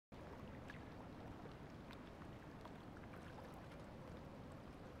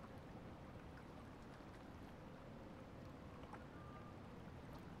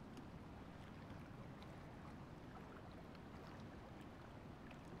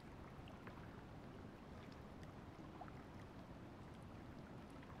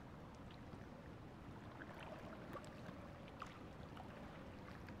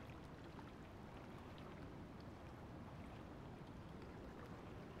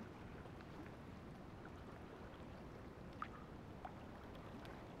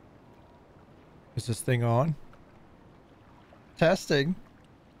Is this thing on? Testing.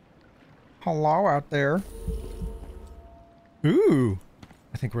 Hello out there. Ooh.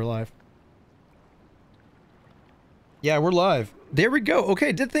 I think we're live. Yeah, we're live. There we go.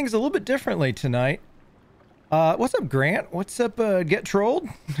 Okay, did things a little bit differently tonight. What's up, Grant? What's up, Get Trolled?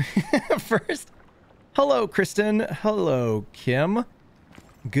 First. Hello, Kristen. Hello, Kim.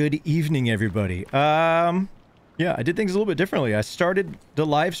 Good evening, everybody. Yeah, I did things a little bit differently. I started the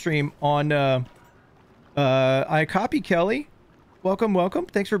live stream on, I copy Kelly. Welcome, welcome.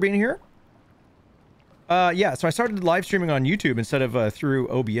 Thanks for being here. Yeah, so I started live streaming on YouTube instead of through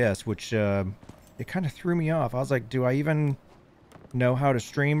OBS, which it kind of threw me off. I was like, do I even know how to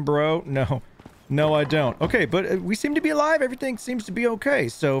stream, bro? No, I don't. Okay, but we seem to be alive. Everything seems to be okay.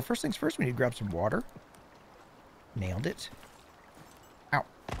 So first things first, we need to grab some water. Nailed it. Ow.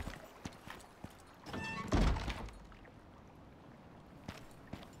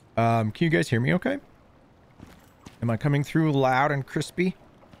 Can you guys hear me okay? Am I coming through loud and crispy?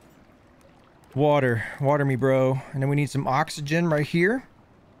 Water me, bro. And then we need some oxygen right here.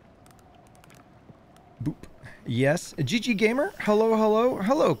 Boop. Yes. GG Gamer.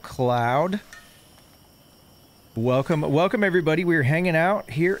 Hello, Cloud. Welcome everybody. We're hanging out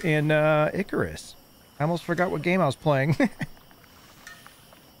here in ICARUS. I almost forgot what game I was playing.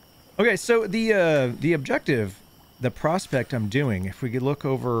 Okay, so the objective, the prospect I'm doing, if we could look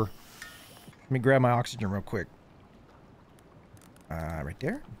over, let me grab my oxygen real quick. Right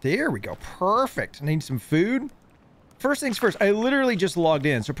there. There we go. Perfect. I need some food. First things first, I literally just logged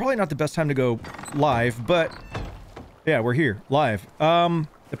in, so probably not the best time to go live, but yeah, we're here, live.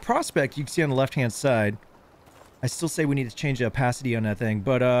 The prospect you can see on the left-hand side, I still say we need to change the opacity on that thing,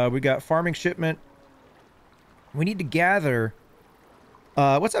 but we got farming shipment. We need to gather...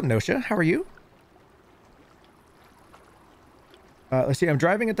 what's up, Nosha? How are you? Let's see, I'm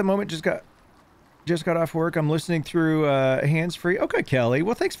driving at the moment, just got off work. I'm listening through hands-free. Okay, Kelly.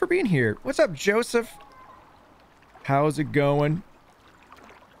 Well, thanks for being here. What's up, Joseph? How's it going?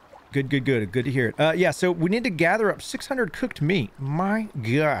 Good. Good to hear it. Yeah, so we need to gather up 600 cooked meat. My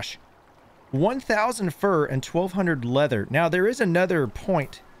gosh. 1,000 fur and 1,200 leather. Now, there is another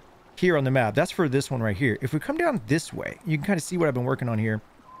point here on the map. That's for this one right here. If we come down this way, you can kind of see what I've been working on here.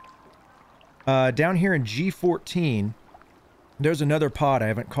 Down here in G14, there's another pod I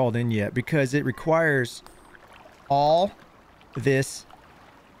haven't called in yet because it requires all this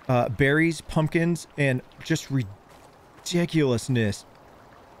berries, pumpkins, and just ridiculousness.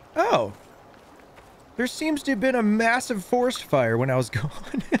 Oh. There seems to have been a massive forest fire when I was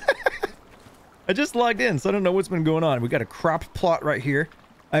gone. I just logged in, so I don't know what's been going on. We got a crop plot right here.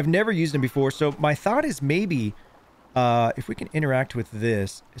 I've never used them before, so my thought is maybe if we can interact with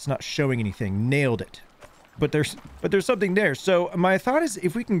this, it's not showing anything. Nailed it. But there's something there. So my thought is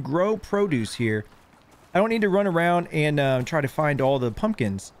if we can grow produce here, I don't need to run around and try to find all the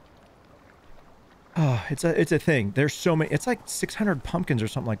pumpkins. Oh, it's a thing. There's so many. It's like 600 pumpkins or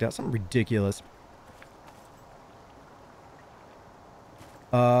something like that. Something ridiculous.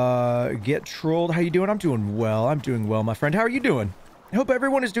 Get trolled. How you doing? I'm doing well. I'm doing well, my friend. How are you doing? I hope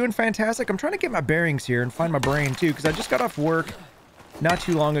everyone is doing fantastic. I'm trying to get my bearings here and find my brain too, because I just got off work not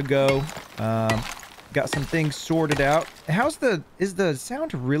too long ago. Got some things sorted out. Is the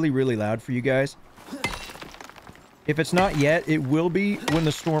sound really loud for you guys? If it's not yet, it will be when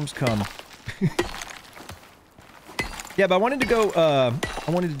the storms come. Yeah, but I wanted to go,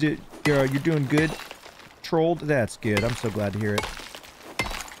 I wanted to do, you're doing good, trolled? That's good. I'm so glad to hear it.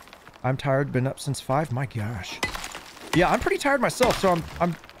 I'm tired, been up since 5. My gosh. Yeah, I'm pretty tired myself, so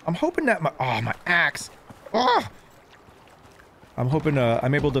I'm hoping that my axe. Oh! I'm hoping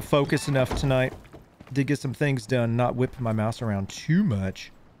I'm able to focus enough tonight to get some things done, not whip my mouse around too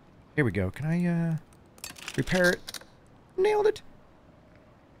much. Here we go. Can I repair it? Nailed it.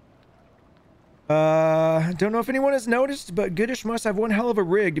 Don't know if anyone has noticed, but Goodish must have one hell of a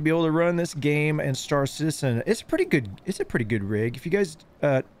rig to be able to run this game and Star Citizen. It's a pretty good rig. If you guys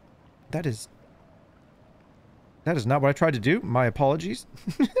that is not what I tried to do. My apologies.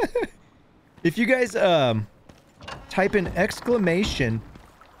 If you guys type in exclamation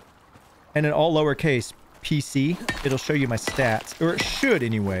and in all lowercase PC, it'll show you my stats, or it should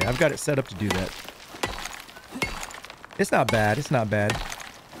anyway. I've got it set up to do that. It's not bad. It's not bad.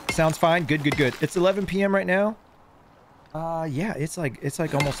 Sounds fine. Good. It's 11 p.m. right now. Yeah, it's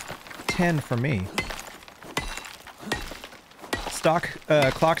like almost 10 for me. Stock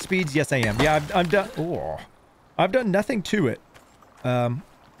clock speeds. Yes, I am. Yeah, I'm done. Oh, I've done nothing to it. I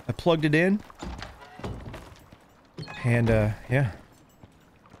plugged it in, and yeah,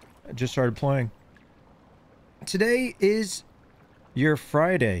 I just started playing. Today is your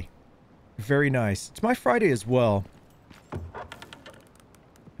Friday. Very nice. It's my Friday as well.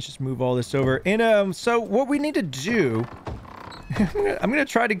 Let's just move all this over. And so what we need to do, I'm gonna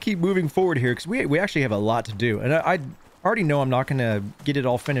try to keep moving forward here because we actually have a lot to do, and I already know I'm not gonna get it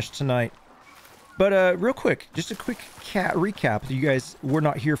all finished tonight. But real quick, just a quick recap that you guys were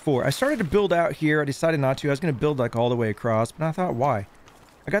not here for. I started to build out here. I decided not to. I was gonna build like all the way across, but I thought, why?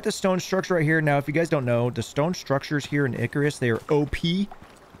 I got this stone structure right here. Now, if you guys don't know, the stone structures here in ICARUS, they are OP.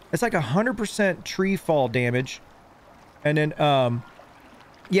 It's like 100% tree fall damage. And then,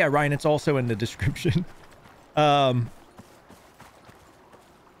 yeah, Ryan, it's also in the description. Okay,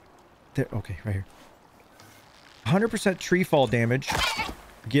 right here. 100% tree fall damage.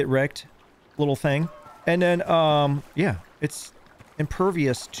 Get wrecked, little thing. And then, yeah, it's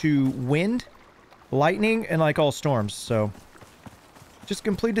impervious to wind, lightning, and like all storms, so... Just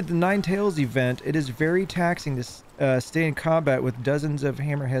completed the Nine Tails event. It is very taxing to stay in combat with dozens of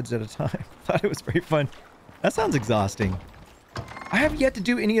hammerheads at a time. Thought it was very fun. That sounds exhausting. I have yet to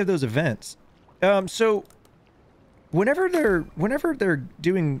do any of those events. So whenever they're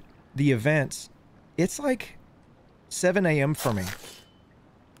doing the events, it's like 7 a.m. for me,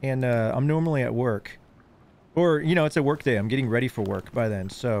 and I'm normally at work, or you know, it's a work day. I'm getting ready for work by then,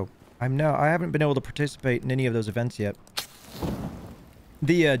 so I haven't been able to participate in any of those events yet.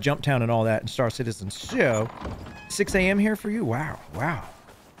 The Jump Town and all that, and Star Citizen. So, 6 a.m. here for you? Wow, wow.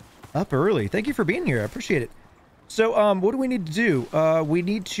 Up early. Thank you for being here. I appreciate it. So, what do we need to do? We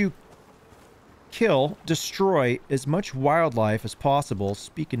need to destroy as much wildlife as possible.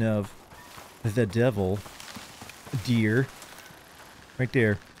 Speaking of the devil, deer. Right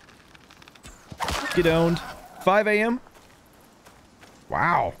there. Get owned. 5 a.m.?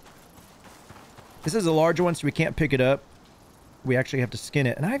 Wow. This is a large one, so we can't pick it up. We actually have to skin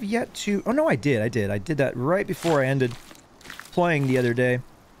it. And I've yet to... Oh, no, I did. I did that right before I ended playing the other day.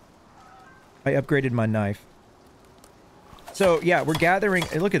 I upgraded my knife. So, yeah, we're gathering...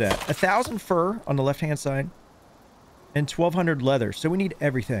 Look at that. 1,000 fur on the left-hand side. And 1,200 leather. So we need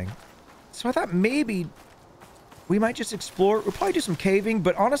everything. So I thought maybe we might just explore. We'll probably do some caving.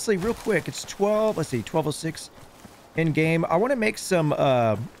 But honestly, real quick, it's 12... Let's see, 12:06 in-game. I want to make some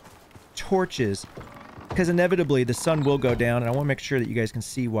torches. Because inevitably the sun will go down, and I want to make sure that you guys can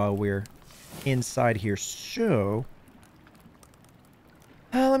see while we're inside here. So,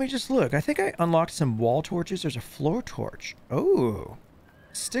 let me just look. I think I unlocked some wall torches. There's a floor torch. Oh,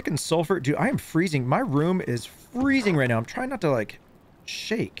 stick and sulfur. Dude, I am freezing. My room is freezing right now. I'm trying not to, like,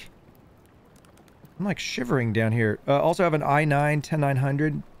 shake. I'm, like, shivering down here. Also have an i9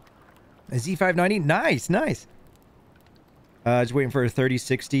 10900. A Z590. Nice, nice. Just waiting for a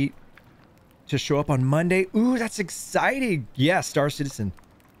 3060. To show up on Monday. Ooh, that's exciting. Yeah, Star Citizen.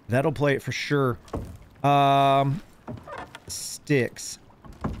 That'll play it for sure. Sticks.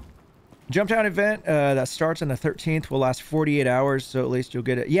 Jump Town event that starts on the 13th will last 48 hours, so at least you'll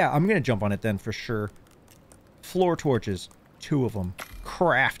get it. Yeah, I'm gonna jump on it then for sure. Floor torches. 2 of them.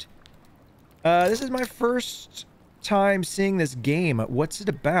 Craft. This is my first time seeing this game. What's it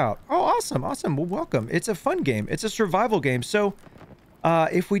about? Oh, awesome, awesome. Well, welcome. It's a fun game. It's a survival game, so...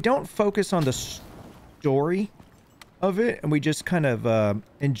 if we don't focus on the story of it and we just kind of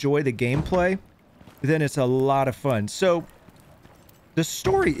enjoy the gameplay, then it's a lot of fun. So the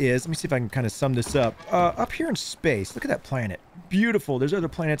story is, let me see if I can kind of sum this up. Up here in space, look at that planet. Beautiful. There's other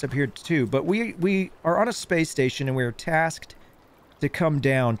planets up here too, but we are on a space station and we're tasked to come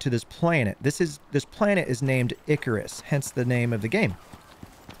down to this planet. This planet is named ICARUS, hence the name of the game.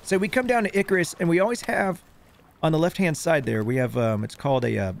 So we come down to ICARUS and we always have on the left-hand side there, we have, it's called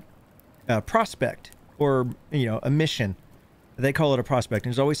a prospect, or, you know, a mission. They call it a prospect,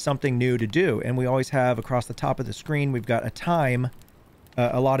 and there's always something new to do, and we always have, across the top of the screen, we've got a time,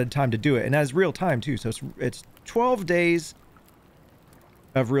 allotted time to do it, and that is real time, too, so it's 12 days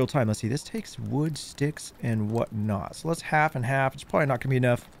of real time. Let's see, this takes wood, sticks, and whatnot, so let's half and half. It's probably not going to be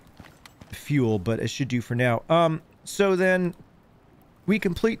enough fuel, but it should do for now. So then, we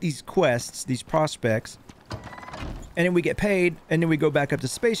complete these quests, these prospects, and then we get paid, and then we go back up to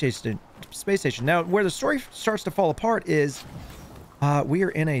space station. Now, where the story starts to fall apart is we are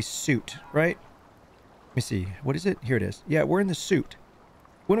in a suit, right? Let me see. What is it? Here it is. Yeah, we're in the suit.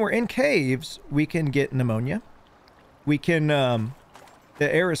 When we're in caves, we can get pneumonia. We can...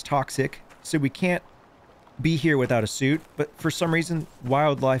 the air is toxic, so we can't be here without a suit. But for some reason,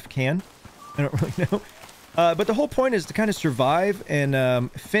 wildlife can. I don't really know. But the whole point is to kind of survive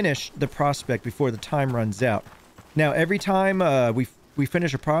and finish the prospect before the time runs out. Now, every time we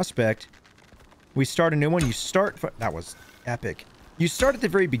finish a prospect, we start a new one. You start... That was epic. You start at the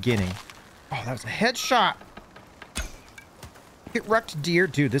very beginning. Oh, that was a headshot. Get wrecked, deer.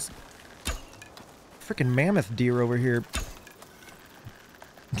 Dude, this freaking mammoth deer over here.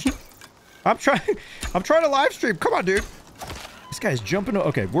 I'm trying to live stream. Come on, dude. This guy's jumping.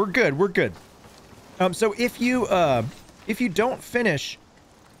 Okay, we're good. We're good. So if you don't finish,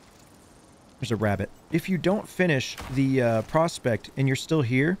 there's a rabbit. If you don't finish the prospect and you're still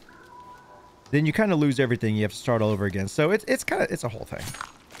here, then you kind of lose everything. You have to start all over again. So it's a whole thing.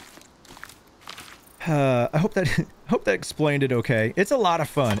 I hope that explained it okay. It's a lot of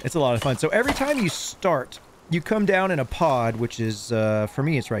fun. It's a lot of fun. So every time you start, you come down in a pod, which is, for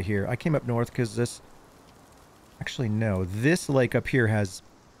me, it's right here. I came up north because this... Actually, no. This lake up here has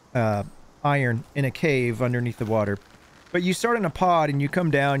iron in a cave underneath the water. But you start in a pod and you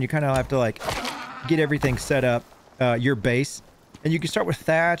come down. You kind of have to, like, get everything set up, your base. And you can start with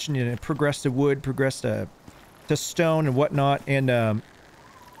thatch and, you know, progress to wood, progress to stone and whatnot. And,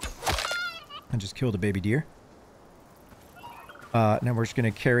 I just killed a baby deer. Now we're just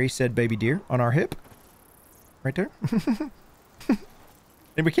going to carry said baby deer on our hip. Right there.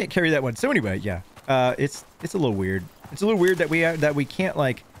 And we can't carry that one. So anyway, yeah. It's a little weird. It's a little weird that we can't,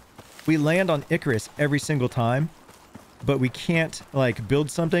 like... We land on ICARUS every single time. But we can't, like,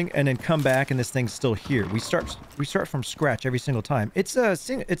 build something and then come back and this thing's still here. We start from scratch every single time. It's a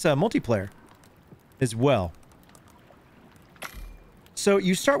multiplayer as well. So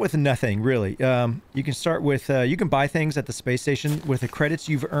you start with nothing, really. You can start with, you can buy things at the space station with the credits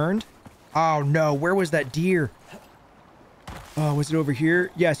you've earned. Oh no, where was that deer? Oh, was it over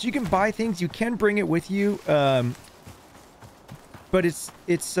here? Yes, you can buy things. You can bring it with you. But it's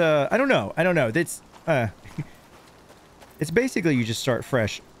I don't know. It's, it's basically you just start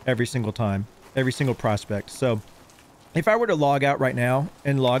fresh every single time, every single prospect. So if I were to log out right now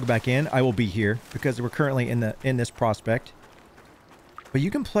and log back in, I will be here because we're currently in this prospect. But you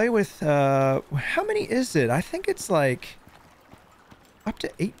can play with, how many is it? I think it's like up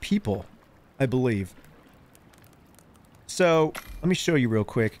to 8 people, I believe. So let me show you real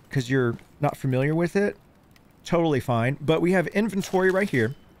quick because you're not familiar with it. Totally fine. But we have inventory right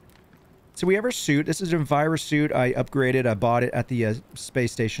here. So we have our suit. This is an virus suit. I upgraded. I bought it at the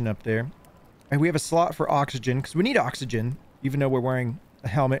space station up there. And we have a slot for oxygen because we need oxygen. Even though we're wearing a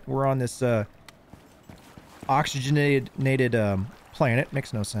helmet, we're on this oxygenated planet.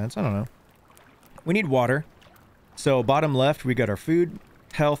 Makes no sense. I don't know. We need water. So bottom left, we got our food,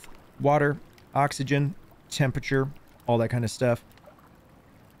 health, water, oxygen, temperature, all that kind of stuff.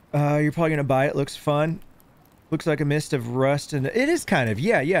 You're probably going to buy it. Looks fun. Looks like a mist of rust. And it is kind of,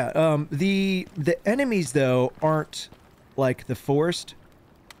 yeah. The enemies, though, aren't like the forest.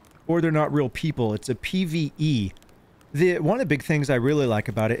 Or they're not real people. It's a PvE. One of the big things I really like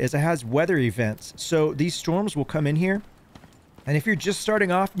about it is it has weather events. So these storms will come in here. And if you're just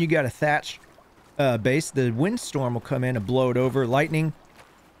starting off and you got a thatch base, the windstorm will come in and blow it over. Lightning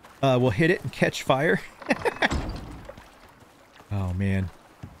will hit it and catch fire. Oh, man.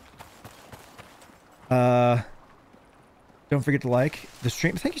 Don't forget to like the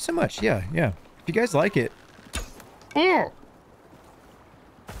stream. Thank you so much. Yeah. If you guys like it. Oh!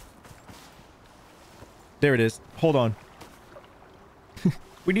 There it is. Hold on.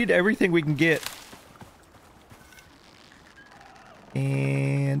 We need everything we can get.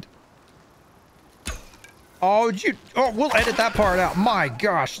 And... Oh, we'll edit that part out. My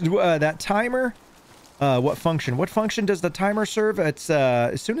gosh. That timer. What function? What function does the timer serve? It's,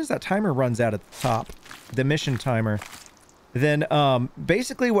 as soon as that timer runs out at the top, the mission timer, then,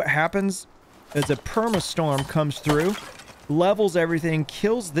 basically what happens is a perma-storm comes through, levels everything,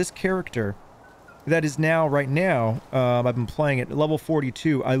 kills this character that is now, right now, I've been playing it, level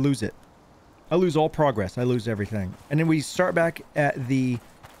 42, I lose it. I lose all progress. I lose everything. And then we start back at the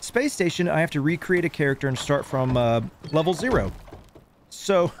space station. I have to recreate a character and start from level 0.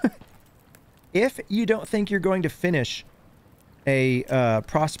 So, if you don't think you're going to finish a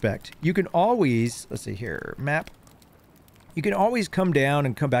prospect, you can always, let's see here, map. You can always come down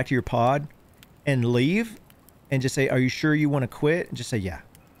and come back to your pod and leave and just say, are you sure you want to quit? And just say, yeah.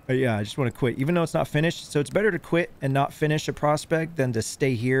 Yeah, I just want to quit, even though it's not finished. So it's better to quit and not finish a prospect than to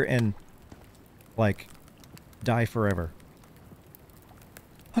stay here and, like, die forever.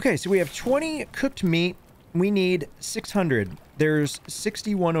 Okay, so we have 20 cooked meat. We need 600. There's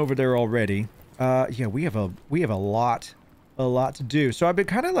 61 over there already. Yeah, we have a lot to do. So I've been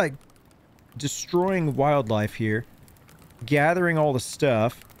kind of like destroying wildlife here, gathering all the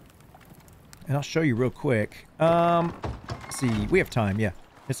stuff, and I'll show you real quick. Let's see, we have time. Yeah,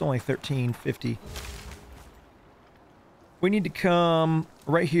 it's only 13:50. We need to come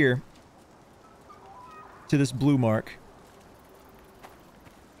right here to this blue mark.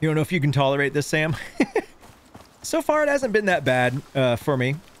 You don't know if you can tolerate this, Sam? So far, it hasn't been that bad for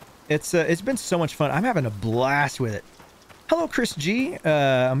me. It's been so much fun. I'm having a blast with it. Hello, Chris G.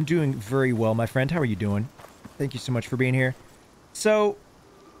 I'm doing very well, my friend. How are you doing? Thank you so much for being here. So,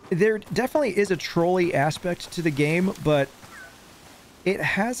 there definitely is a trolley aspect to the game, but it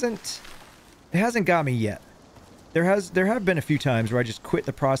hasn't got me yet. There have been a few times where I just quit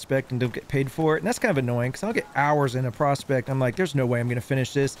the prospect and don't get paid for it, and that's kind of annoying because I'll get hours in a prospect. I'm like, there's no way I'm going to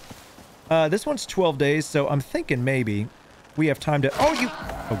finish this. This one's 12 days, so I'm thinking maybe we have time to...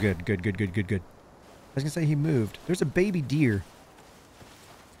 Oh, good. I was going to say he moved. There's a baby deer.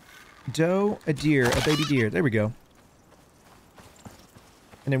 Doe, a deer, a baby deer. There we go.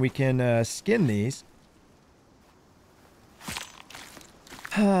 And then we can skin these.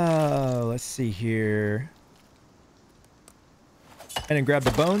 Let's see here. And then grab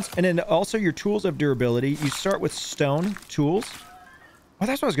the bones. And then also your tools of durability. You start with stone tools. Oh,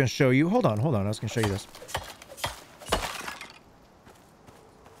 that's what I was going to show you. Hold on. I was going to show you this.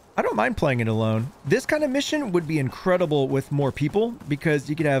 I don't mind playing it alone. This kind of mission would be incredible with more people because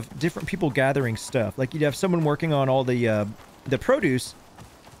you could have different people gathering stuff. Like you'd have someone working on all the produce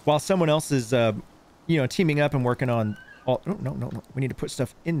while someone else is, you know, teaming up and working on all... Oh, no. We need to put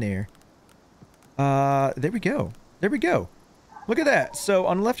stuff in there. There we go. Look at that. So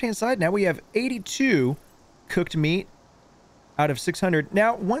on the left-hand side, now we have 82 cooked meat out of 600.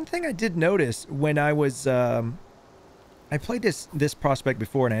 Now, one thing I did notice when I was... I played this prospect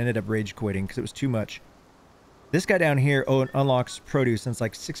before and I ended up rage quitting because it was too much. This guy down here unlocks produce and it's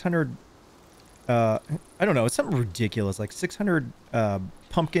like 600... I don't know. It's something ridiculous. Like 600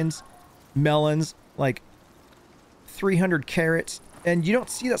 pumpkins, melons, like 300 carrots. And you don't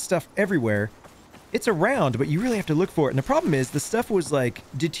see that stuff everywhere. It's around, but you really have to look for it. And the problem is the stuff was like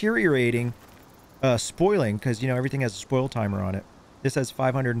deteriorating, spoiling, because, you know, everything has a spoil timer on it. This has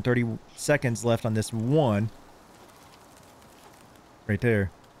 530 seconds left on this one. Right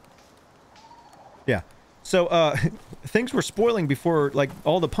there. Yeah. So, things were spoiling before, like,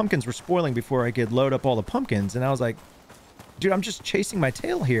 all the pumpkins were spoiling before I could load up all the pumpkins. And I was like, dude, I'm just chasing my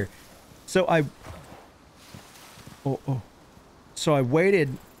tail here. So I... So I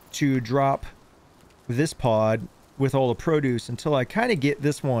waited to drop this pod with all the produce until I kind of get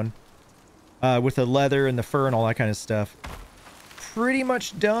this one with the leather and the fur and all that kind of stuff pretty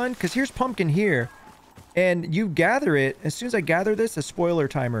much done. Because here's pumpkin here. And you gather it. As soon as I gather this, a spoiler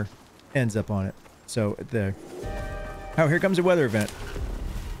timer ends up on it. So, there. Oh, here comes a weather event.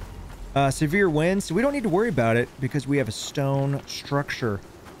 Severe winds. So we don't need to worry about it because we have a stone structure.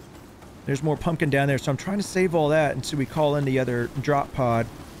 There's more pumpkin down there. So I'm trying to save all that until we call in the other drop pod.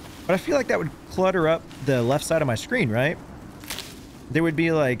 But I feel like that would clutter up the left side of my screen, right? There would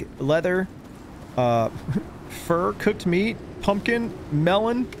be like leather, fur, cooked meat, pumpkin,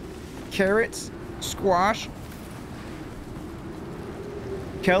 melon, carrots, squash.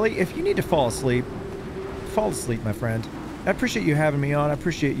 Kelly, if you need to fall asleep, my friend. I appreciate you having me on. I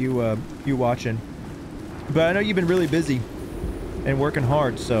appreciate you you watching. But I know you've been really busy and working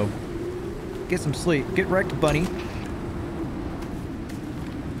hard, so get some sleep. Get wrecked, bunny.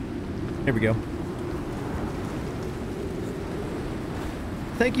 There we go.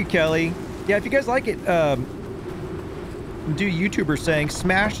 Thank you, Kelly. Yeah, if you guys like it, do YouTubers saying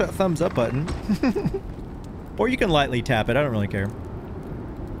smash that thumbs up button. Or you can lightly tap it. I don't really care.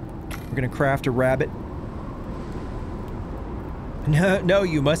 We're gonna craft a rabbit. No,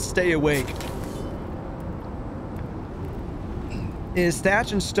 you must stay awake. Is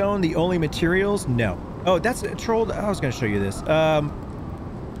thatch and stone the only materials? No. Oh, that's a troll. I was gonna show you this.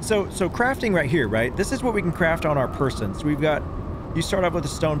 So crafting right here, right? This is what we can craft on our person. So we've got, you start off with a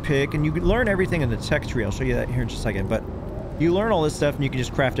stone pick and you can learn everything in the tech tree. I'll show you that here in just a second, but you learn all this stuff and you can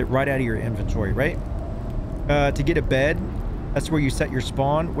just craft it right out of your inventory, right? To get a bed, that's where you set your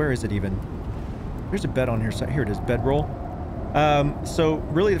spawn. Where is it even? There's a bed on here. So here it is, bedroll. So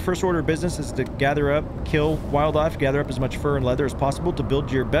really the first order of business is to gather up, kill wildlife, gather up as much fur and leather as possible to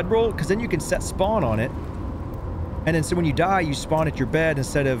build your bedroll, because then you can set spawn on it. And then so when you die, you spawn at your bed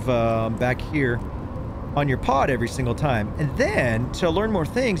instead of back here on your pod every single time. And then to learn more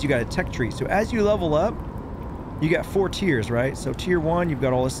things, you got a tech tree. So as you level up, you got 4 tiers, right? So tier 1, you've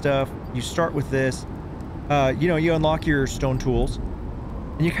got all this stuff. You start with this. You know, you unlock your stone tools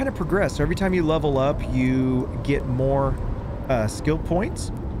and you kind of progress. So every time you level up, you get more skill points,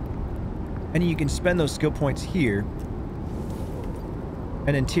 and you can spend those skill points here.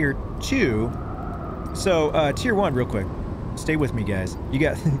 And then tier 2, so tier 1, real quick, stay with me, guys. You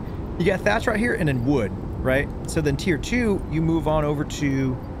got you got thatch right here and then wood, right? So then tier 2, you move on over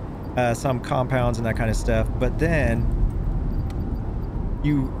to some compounds and that kind of stuff, but then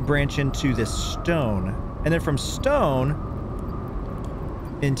you branch into this stone, and then from stone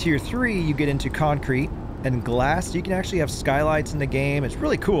In tier 3, you get into concrete and glass. You can actually have skylights in the game. It's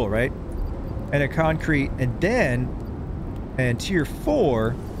really cool, right? And a concrete. And then in tier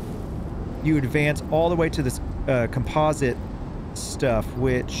 4, you advance all the way to this composite stuff,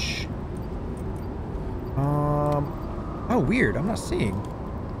 which... oh, weird. I'm not seeing.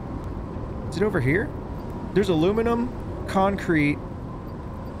 Is it over here? There's aluminum, concrete.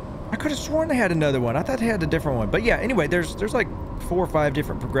 I could have sworn they had another one. I thought they had a different one. But yeah, anyway, there's like 4 or 5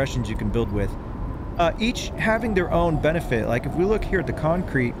 different progressions you can build with. Each having their own benefit. Like if we look here at the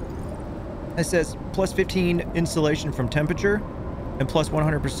concrete, it says plus 15 insulation from temperature and plus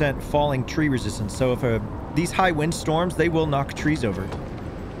 100% falling tree resistance. So if these high wind storms, they will knock trees over.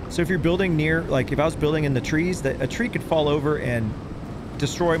 So if you're building near, like if I was building in the trees, a tree could fall over and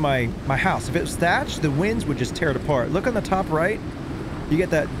destroy my house. If it was thatched, the winds would just tear it apart. Look on the top right. You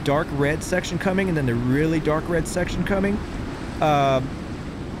get that dark red section coming and then the really dark red section coming.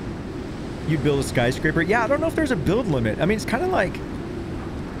 You'd build a skyscraper. Yeah, I don't know if there's a build limit. I mean, it's kind of like,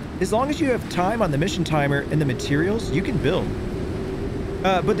 as long as you have time on the mission timer and the materials, you can build.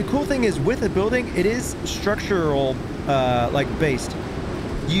 But the cool thing is with a building, it is structural, like based.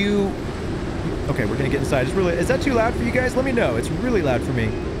 Okay, we're gonna get inside. Is that too loud for you guys? Let me know. It's really loud for me.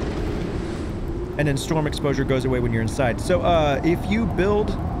 And then storm exposure goes away when you're inside. So if you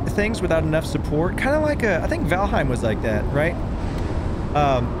build things without enough support, kind of like I think Valheim was like that, right?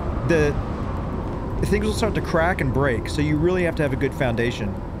 The things will start to crack and break, so you really have to have a good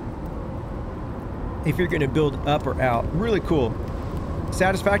foundation if you're going to build up or out. Really cool.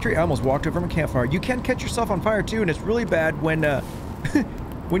 Satisfactory. I almost walked over from a campfire. You can catch yourself on fire too, and it's really bad when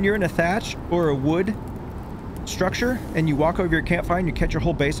when you're in a thatch or a wood structure and you walk over your campfire and you catch your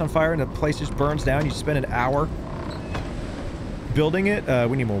whole base on fire and the place just burns down. You spend an hour building it.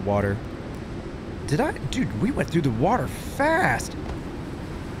 We need more water. Dude, we went through the water fast.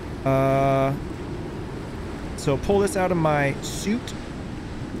 So pull this out of my suit,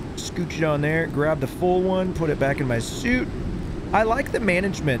 scooch it on there, grab the full one, put it back in my suit. I like the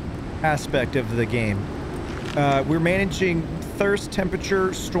management aspect of the game. We're managing thirst,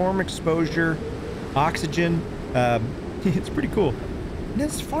 temperature, storm exposure, oxygen. It's pretty cool. And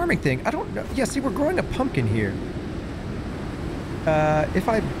this farming thing, I don't know. Yeah, see, we're growing a pumpkin here. If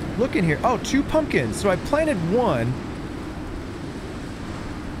I look in here, oh, 2 pumpkins. So I planted 1.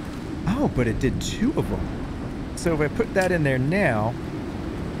 Oh, but it did 2 of them. So if I put that in there now,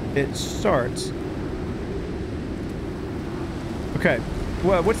 it starts. Okay.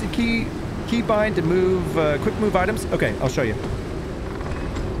 Well, what's the key bind to move, quick move items? Okay, I'll show you.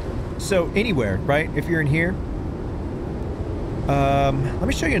 So anywhere, right? If you're in here, let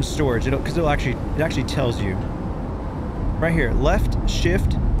me show you in storage. It actually tells you. Right here, left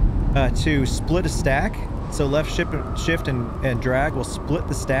shift to split a stack. So left shift and drag will split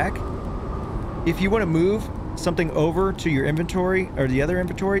the stack. If you want to move something over to your inventory or the other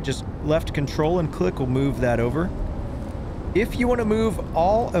inventory, just left control and click will move that over. If you want to move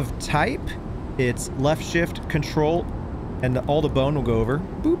all of type, it's left shift control and all the bone will go over.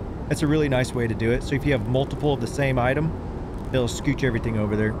 Boop. That's a really nice way to do it. So if you have multiple of the same item, it'll scooch everything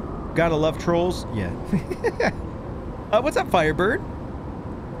over there. Gotta love trolls. Yeah. What's up, Firebird?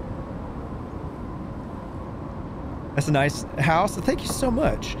 That's a nice house. Thank you so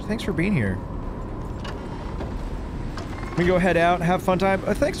much. Thanks for being here. We go head out, have fun time.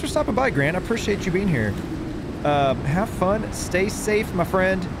 Thanks for stopping by, Grant. I appreciate you being here. Have fun. Stay safe, my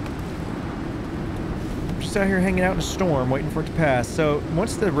friend. I'm just out here hanging out in a storm, waiting for it to pass. So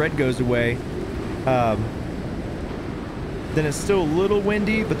once the red goes away, then it's still a little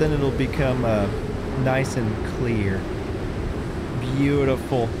windy, but then it'll become nice and clear.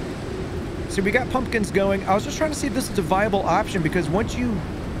 Beautiful. So we got pumpkins going. I was just trying to see if this is a viable option, because once you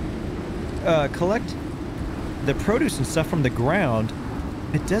collect the produce and stuff from the ground,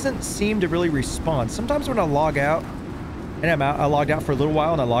 it doesn't seem to really respawn. Sometimes when I log out and I'm out, I logged out for a little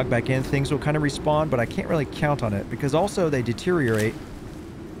while and I log back in, things will kind of respawn, but I can't really count on it because also they deteriorate.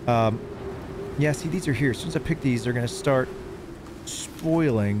 Yeah, see, these are here. As soon as I pick these, they're going to start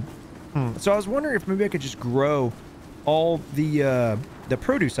spoiling. So I was wondering if maybe I could just grow all the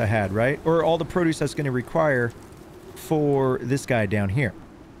produce I had, right? Or all the produce that's going to require for this guy down here.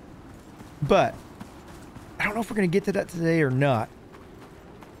 But I don't know if we're going to get to that today or not.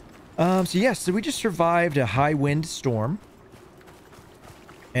 So yes, so we just survived a high wind storm.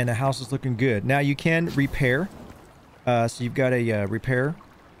 And the house is looking good. Now you can repair. So you've got a repair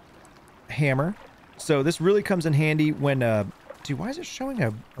hammer. So this really comes in handy when... dude, why is it showing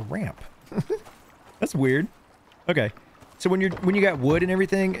a ramp? That's weird. Okay. So when you got wood and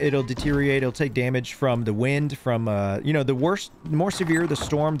everything, it'll deteriorate. It'll take damage from the wind, from you know, the more severe the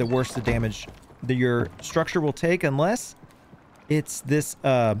storm, the worse the damage that your structure will take, unless it's this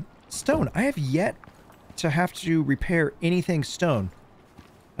stone. I have yet to have to repair anything stone.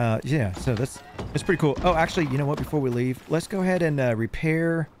 Yeah, so that's pretty cool. Oh, actually, you know what? Before we leave, let's go ahead and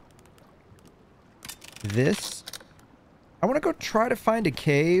repair this. I want to go try to find a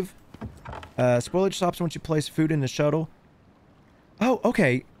cave. Spoilage stops once you place food in the shuttle. Oh,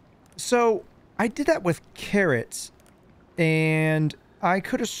 okay. So I did that with carrots, and I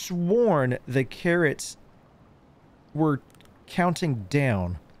could have sworn the carrots were counting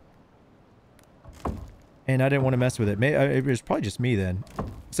down, and I didn't want to mess with it. It was probably just me then.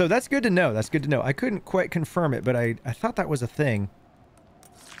 So that's good to know. That's good to know. I couldn't quite confirm it, but I thought that was a thing.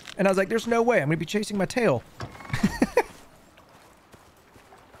 And I was like, there's no way. I'm going to be chasing my tail.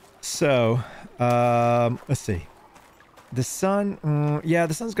 So, let's see. The sun, yeah,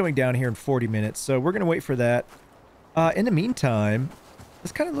 the sun's going down here in 40 minutes, so we're going to wait for that. In the meantime,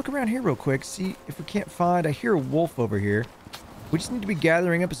 let's kind of look around here real quick, see if we can't find... I hear a wolf over here. We just need to be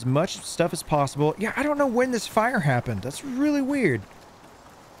gathering up as much stuff as possible. Yeah, I don't know when this fire happened. That's really weird.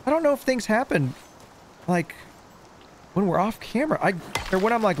 I don't know if things happen, like, when we're off camera. Or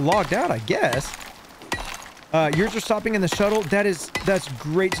when I'm, like, logged out, I guess. Yours are stopping in the shuttle. That's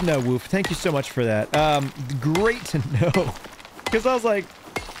great to know, Woof. Thank you so much for that. Great to know. Because I was like,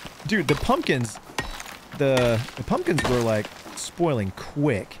 dude, the pumpkins were like spoiling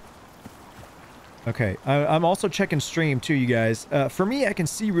quick. Okay, I'm also checking stream too, you guys. For me, I can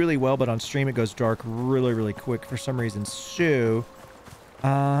see really well, but on stream it goes dark really, really quick for some reason. So,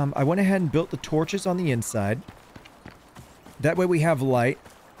 I went ahead and built the torches on the inside. That way we have light.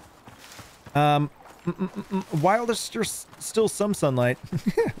 While there's still some sunlight.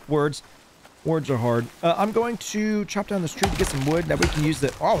 Words are hard. I'm going to chop down this tree to get some wood that we can use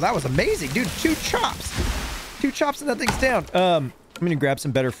the... Oh, that was amazing, dude. 2 chops. 2 chops and that thing's down. I'm going to grab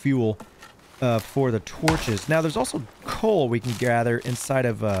some better fuel for the torches. Now, there's also coal we can gather inside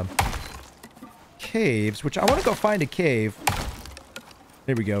of caves, which I want to go find a cave.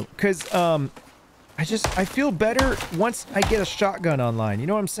 There we go. Because, I feel better once I get a shotgun online. You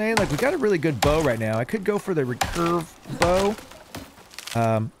know what I'm saying? Like, we got a really good bow right now. I could go for the recurve bow.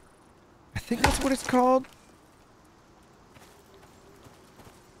 I think that's what it's called.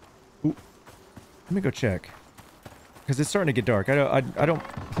 Ooh. Let me go check. Because it's starting to get dark. I don't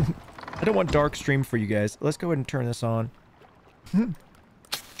I don't want dark stream for you guys. Let's go ahead and turn this on.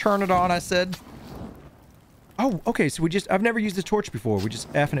 Turn it on, I said. Oh, okay, so I've never used the torch before. We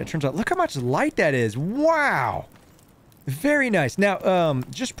just effing it. Turns out, look how much light that is. Wow. Very nice. Now,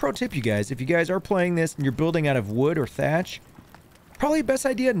 just pro tip, you guys. If you guys are playing this and you're building out of wood or thatch, probably best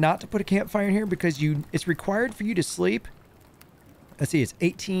idea not to put a campfire in here because it's required for you to sleep. Let's see, it's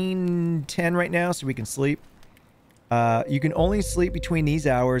 18:10 right now, so we can sleep. You can only sleep between these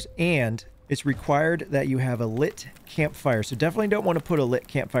hours, and it's required that you have a lit campfire. So definitely don't want to put a lit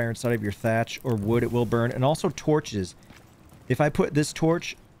campfire inside of your thatch or wood. It will burn. And also torches. If I put this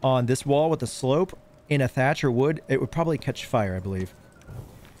torch on this wall with a slope in a thatch or wood, it would probably catch fire, I believe.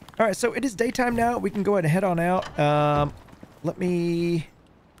 All right, so it is daytime now. We can go ahead and head on out. Let me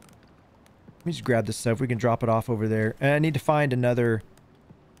just grab this stuff. We can drop it off over there. And I need to find another...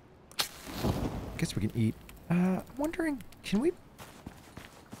 I guess we can eat. I'm wondering, can we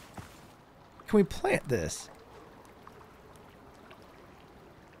plant this?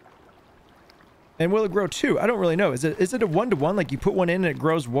 And will it grow 2? I don't really know. Is it a 1-to-1? Like you put one in and it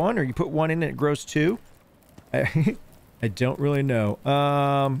grows 1, or you put one in and it grows 2? I don't really know.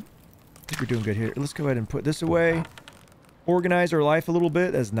 I think we're doing good here. Let's go ahead and put this away. Organize our life a little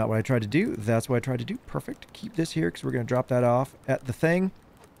bit. That's not what I tried to do. That's what I tried to do. Perfect. Keep this here because we're going to drop that off at the thing.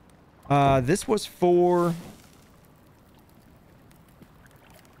 This was for...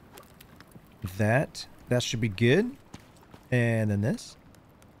 That should be good. And then this.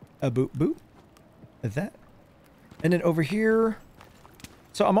 A boop boop. That. And then over here.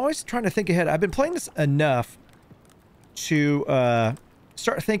 So I'm always trying to think ahead. I've been playing this enough to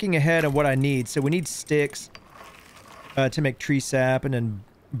start thinking ahead of what I need. So we need sticks to make tree sap, and then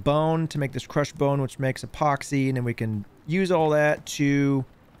bone to make this crushed bone, which makes epoxy, and then we can use all that to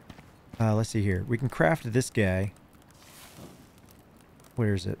let's see here. We can craft this guy.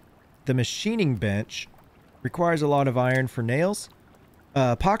 Where is it? The machining bench requires a lot of iron for nails,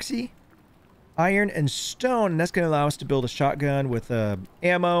 epoxy, iron, and stone, and that's going to allow us to build a shotgun with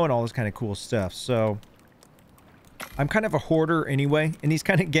ammo and all this kind of cool stuff. So I'm kind of a hoarder anyway in these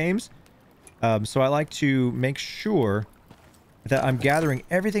kind of games, so I like to make sure that I'm gathering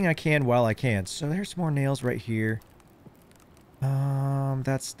everything I can while I can. So there's more nails right here.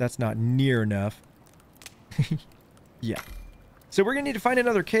 That's not near enough. Yeah. So we're gonna need to find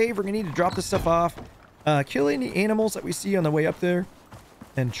another cave. We're gonna need to drop this stuff off, kill any animals that we see on the way up there,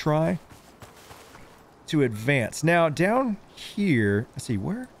 and try to advance. Now down here, let's see,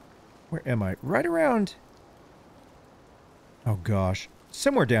 where am I? Right around. Oh gosh,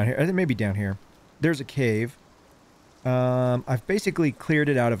 somewhere down here. I think maybe down here. There's a cave. I've basically cleared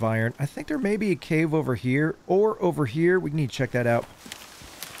it out of iron. I think there may be a cave over here or over here. We need to check that out.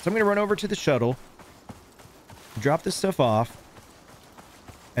 So I'm gonna run over to the shuttle, drop this stuff off,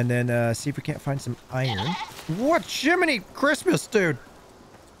 and then see if we can't find some iron. What Jiminy Christmas, dude!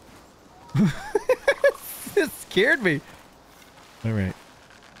 This scared me. All right.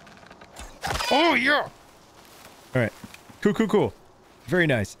 Oh yeah. All right. Cool. Very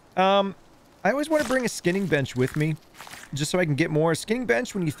nice. I always want to bring a skinning bench with me, just so I can get more. A skinning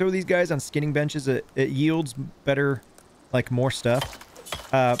bench, when you throw these guys on skinning benches, it yields better, like more stuff.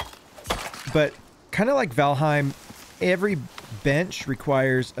 But kind of like Valheim, every bench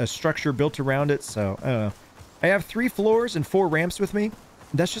requires a structure built around it, so I don't know. I have 3 floors and 4 ramps with me.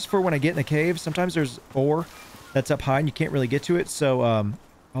 That's just for when I get in a cave. Sometimes there's ore that's up high and you can't really get to it, so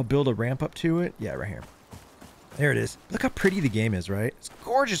I'll build a ramp up to it. Yeah, right here. There it is. Look how pretty the game is, right? It's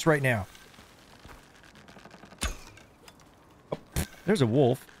gorgeous right now. Oh, there's a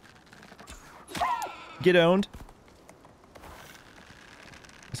wolf. Get owned.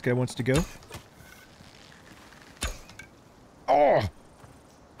 This guy wants to go. Oh!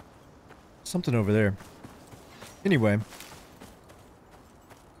 Something over there. Anyway.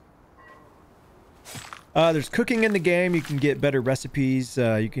 There's cooking in the game. You can get better recipes.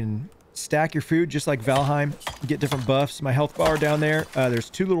 You can stack your food just like Valheim. Get different buffs. My health bar down there. There's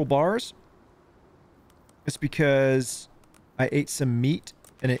 2 little bars. It's because I ate some meat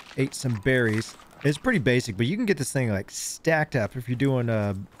and it ate some berries. It's pretty basic, but you can get this thing like stacked up if you're doing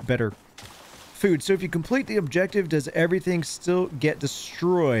better food. So if you complete the objective, does everything still get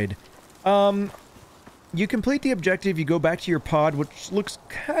destroyed? You complete the objective, you go back to your pod, which looks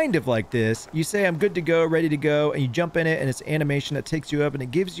kind of like this. You say, I'm good to go, ready to go, and you jump in it, and it's animation that takes you up, and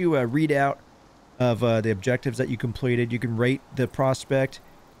it gives you a readout of the objectives that you completed. You can rate the prospect,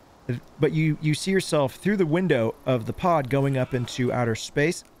 but you see yourself through the window of the pod going up into outer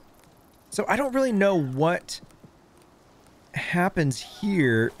space. So I don't really know what happens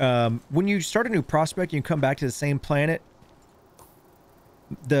here. When you start a new prospect, you come back to the same planet.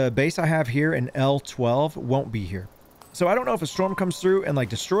 The base I have here in L12 won't be here. So I don't know if a storm comes through and like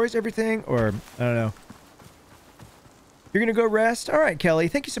destroys everything, or I don't know. You're gonna go rest? All right, Kelly.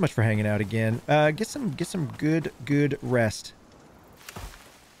 Thank you so much for hanging out again. Get some good rest.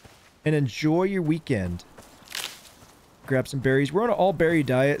 And enjoy your weekend. Grab some berries. We're on an all berry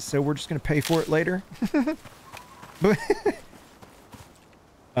diet, so we're just gonna pay for it later. But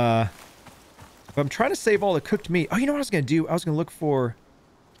I'm trying to save all the cooked meat. Oh, you know what I was gonna do? I was gonna look for.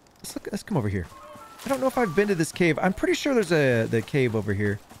 Let's come over here. I don't know if I've been to this cave. I'm pretty sure there's the cave over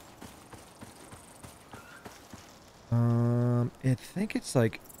here. I think it's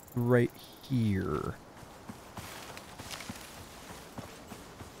like right here.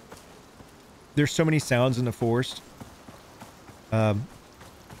 There's so many sounds in the forest.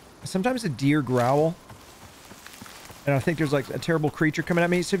 Sometimes a deer growl. And I think there's like a terrible creature coming at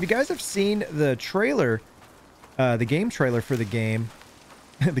me. So if you guys have seen the trailer, the game trailer for the game,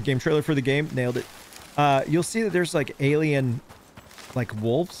 the game trailer for the game, nailed it. You'll see that there's like alien, like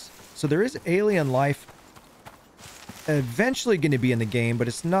wolves. So there is alien life eventually going to be in the game, but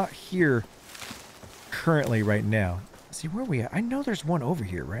it's not here currently right now. Let's see, where are we at? I know there's one over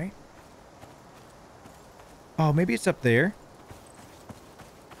here, right? Oh, maybe it's up there.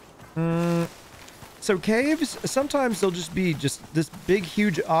 So caves, sometimes they'll just be just this big,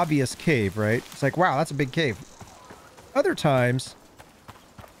 huge, obvious cave, right? It's like, wow, that's a big cave. Other times,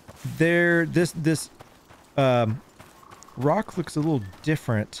 this rock looks a little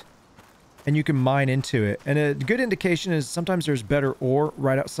different, and you can mine into it. And a good indication is sometimes there's better ore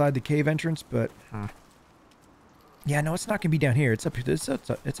right outside the cave entrance, but yeah, no, it's not gonna be down here. It's up here. It's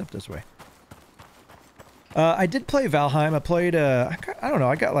up this way. I did play Valheim. I played I don't know.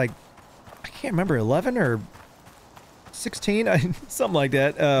 I got like, I can't remember, 11 or 16, something like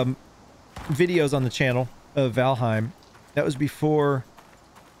that. Videos on the channel of Valheim. That was before.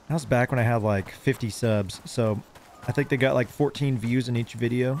 That was back when I had like 50 subs. So I think they got like 14 views in each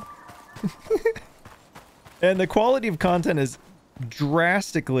video. And the quality of content is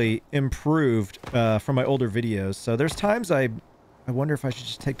drastically improved from my older videos. So there's times I wonder if I should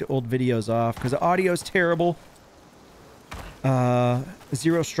just take the old videos off because the audio is terrible.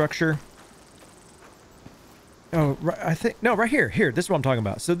 Zero structure. Oh, right, I think... No, right here. Here, this is what I'm talking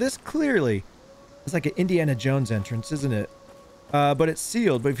about. So this clearly is like an Indiana Jones entrance, isn't it? But it's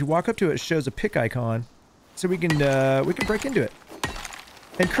sealed. But if you walk up to it, it shows a pick icon. So we can break into it.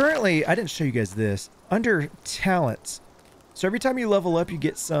 And currently, I didn't show you guys this. Under talents. So every time you level up, you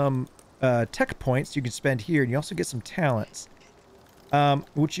get some tech points you can spend here. And you also get some talents.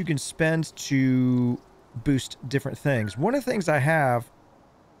 Which you can spend to boost different things. One of the things I have...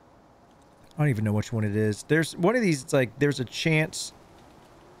 I don't even know which one it is. There's one of these, it's like there's a chance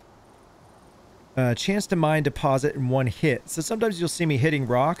to mine deposit in one hit. So sometimes you'll see me hitting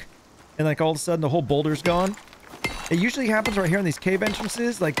rock and like all of a sudden the whole boulder's gone. It usually happens right here in these cave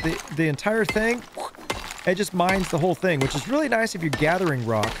entrances, like the entire thing, it just mines the whole thing, which is really nice if you're gathering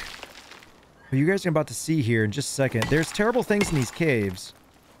rock. But you guys are about to see here in just a second. There's terrible things in these caves.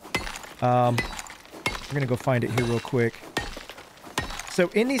 We're gonna go find it here real quick. So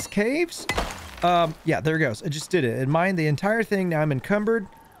in these caves, yeah, there it goes. I just did it. It mined the entire thing. Now I'm encumbered.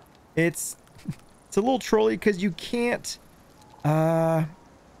 It's a little trolly because you can't, to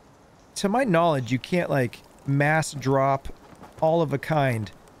my knowledge, you can't like mass drop all of a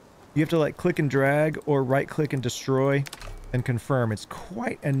kind. You have to like click and drag or right click and destroy and confirm. It's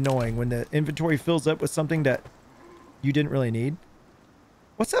quite annoying when the inventory fills up with something that you didn't really need.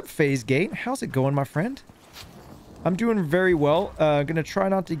 What's up, Phase Gate? How's it going, my friend? I'm doing very well. Gonna try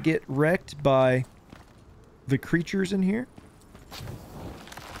not to get wrecked by the creatures in here.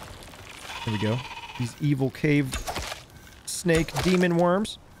 There we go. These evil cave snake demon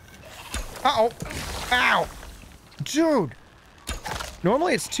worms. Uh-oh. Ow. Dude.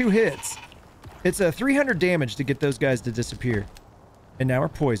 Normally it's 2 hits. It's a 300 damage to get those guys to disappear. And now we're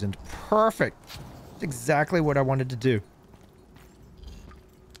poisoned. Perfect. That's exactly what I wanted to do.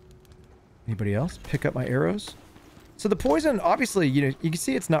 Anybody else? Pick up my arrows. So the poison, obviously, you know, you can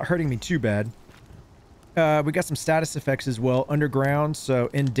see it's not hurting me too bad. We got some status effects as well. Underground,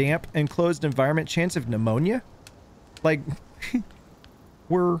 so in damp, enclosed environment, chance of pneumonia. Like,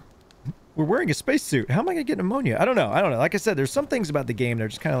 we're wearing a spacesuit. How am I gonna get pneumonia? I don't know. Like I said, there's some things about the game that are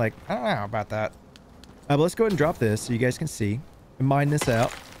just kind of like, I don't know about that. But let's go ahead and drop this so you guys can see. And mine this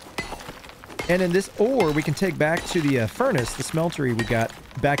out. And then this ore we can take back to the furnace, the smeltery we got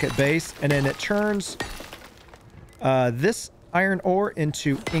back at base. And then it turns... this iron ore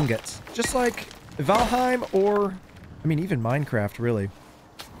into ingots. Just like Valheim or, I mean, even Minecraft, really.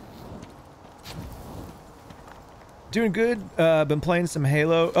 Doing good. Been playing some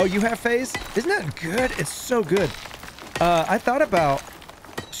Halo. Oh, you have Phase? Isn't that good? It's so good. I thought about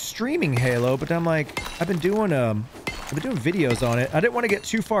streaming Halo, but I'm like, I've been doing videos on it. I didn't want to get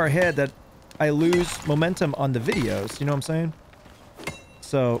too far ahead that I lose momentum on the videos. You know what I'm saying?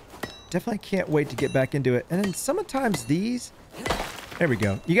 So... definitely can't wait to get back into it. And then sometimes these... There we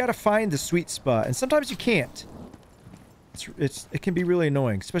go. You got to find the sweet spot. And sometimes you can't. It can be really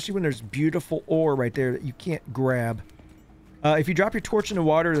annoying. Especially when there's beautiful ore right there that you can't grab. If you drop your torch in the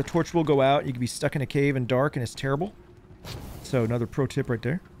water, the torch will go out. You can be stuck in a cave and dark and it's terrible. So another pro tip right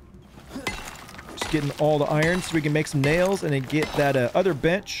there. Just getting all the iron so we can make some nails and then get that other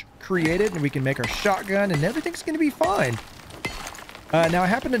bench created. And we can make our shotgun and everything's going to be fine. Now, I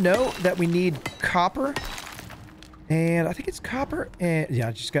happen to know that we need copper. And I think it's copper. And yeah,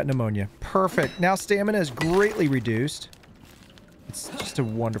 I just got pneumonia. Perfect. Now stamina is greatly reduced. It's just a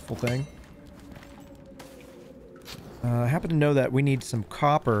wonderful thing. I happen to know that we need some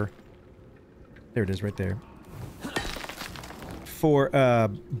copper. There it is right there. For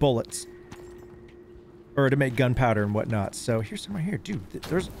bullets. Or to make gunpowder and whatnot. So here's some right here. Dude,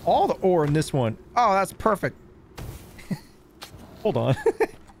 there's all the ore in this one. Oh, that's perfect. Hold on.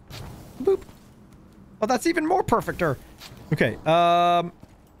 Boop. Oh, that's even more perfecter. Okay.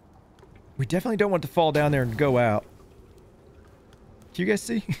 We definitely don't want to fall down there and go out. Can you guys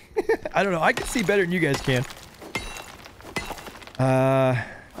see? I don't know. I can see better than you guys can. I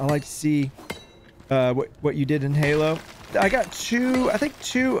like to see what you did in Halo. I got two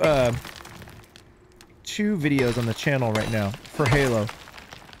videos on the channel right now for Halo.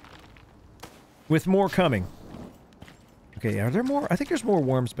 With more coming. Okay, are there more? I think there's more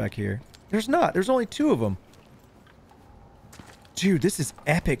worms back here. There's not. There's only 2 of them. Dude, this is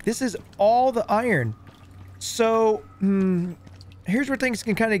epic. This is all the iron. So, here's where things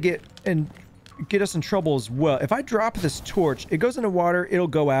can kind of get us in trouble as well. If I drop this torch, it goes into water, it'll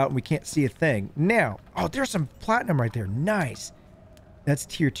go out, and we can't see a thing. Now, oh, there's some platinum right there. Nice. That's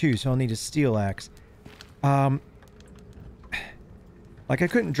tier 2, so I'll need a steel axe. Like, I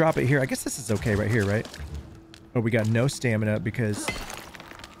couldn't drop it here. I guess this is okay right here, right? Oh, we got no stamina because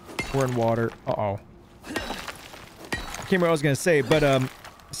we're in water. Uh-oh. I can't remember what I was going to say, but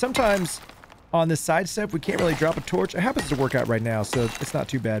sometimes on this side step, we can't really drop a torch. It happens to work out right now, so it's not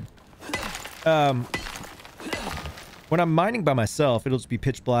too bad. When I'm mining by myself, it'll just be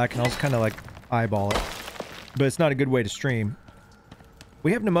pitch black, and I'll just kind of like eyeball it. But it's not a good way to stream.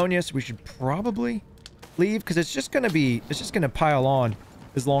 We have pneumonia, so we should probably leave, because it's just going to pile on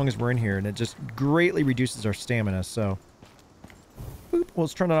as long as we're in here, and it just greatly reduces our stamina, so... Boop, well,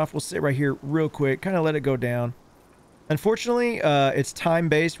 let's turn it off. We'll sit right here real quick, kind of let it go down. Unfortunately, it's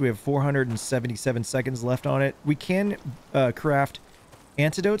time-based. We have 477 seconds left on it. We can craft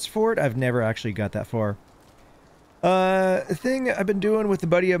antidotes for it. I've never actually got that far. The thing I've been doing with a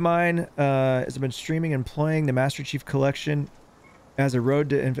buddy of mine is I've been streaming and playing the Master Chief Collection as a road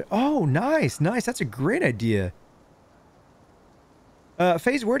to... Oh, nice, nice. That's a great idea.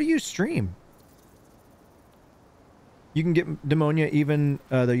 FaZe, where do you stream? You can get pneumonia even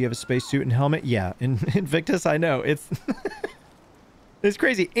though you have a spacesuit and helmet. Yeah, in Invictus, I know. It's it's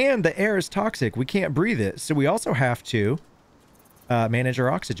crazy. And the air is toxic. We can't breathe it. So we also have to manage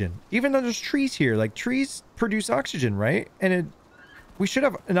our oxygen. Even though there's trees here. Like, trees produce oxygen, right? And we should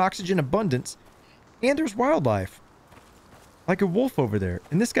have an oxygen abundance. And there's wildlife. Like a wolf over there.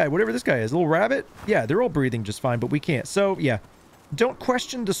 And this guy, whatever this guy is, a little rabbit. Yeah, they're all breathing just fine, but we can't. So, yeah. Don't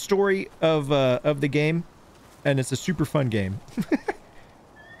question the story of the game. And it's a super fun game.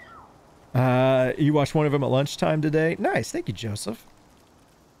 You watched one of them at lunchtime today? Nice. Thank you, Joseph.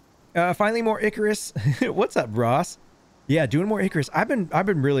 Finally, more ICARUS. What's up, Ross? Yeah, doing more ICARUS. I've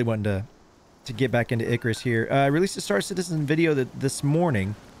been really wanting to get back into ICARUS here. I released a Star Citizen video this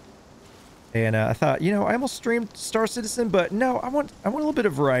morning. And I thought, you know, I almost streamed Star Citizen, but no, I want a little bit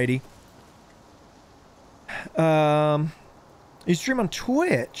of variety. You stream on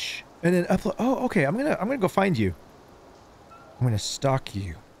Twitch. And then upload... Oh, okay. I'm gonna go find you. I'm gonna stalk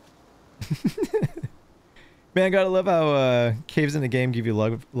you. Man, I gotta love how caves in the game give you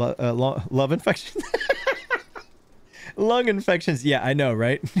love infections. Lung infections. Yeah, I know,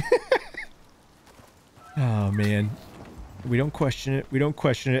 right? Oh, man. We don't question it. We don't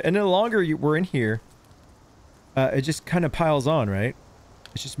question it. And the longer we're in here, it just kind of piles on, right?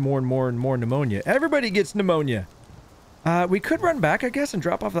 It's just more and more and more pneumonia. Everybody gets pneumonia. We could run back, I guess, and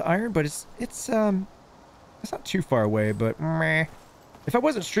drop off the iron, but it's not too far away, but meh. If I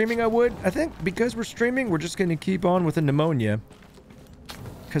wasn't streaming, I would. I think because we're streaming, we're just going to keep on with the pneumonia.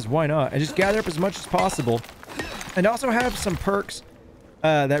 Because why not? And just gather up as much as possible. And also have some perks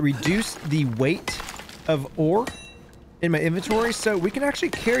that reduce the weight of ore in my inventory, so we can actually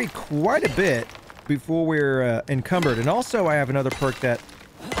carry quite a bit before we're encumbered. And also, I have another perk that...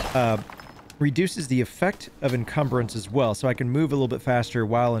 reduces the effect of encumbrance as well, so I can move a little bit faster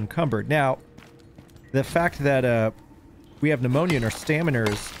while encumbered. Now, the fact that we have pneumonia and our stamina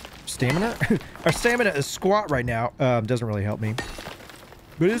is... Stamina? Our stamina is squat right now. Doesn't really help me.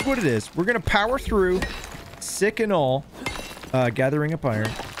 But it is what it is. We're going to power through, sick and all, gathering up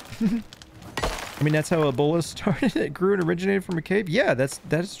iron. I mean, that's how Ebola started. It grew and originated from a cave. Yeah, that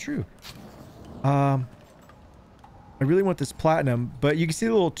is true. I really want this platinum, but you can see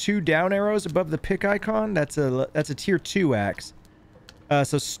the little 2 down arrows above the pick icon. That's a tier 2 axe.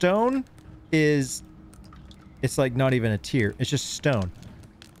 So stone is... It's like not even a tier. It's just stone.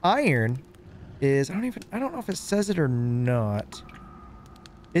 Iron is... I don't know if it says it or not.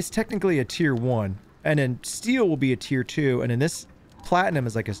 It's technically a tier 1. And then steel will be a tier 2. And then this platinum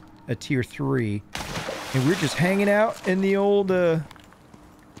is like a tier 3. And we're just hanging out in the old...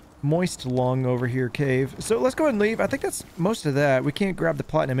 moist lung over here cave. So let's go ahead and leave. I think that's most of that. We can't grab the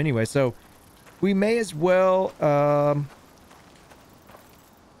platinum anyway, so we may as well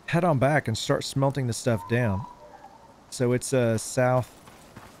head on back and start smelting the stuff down. So it's south...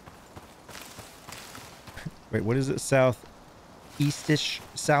 Wait, what is it? South eastish?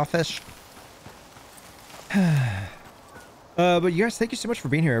 Southish? But you guys, thank you so much for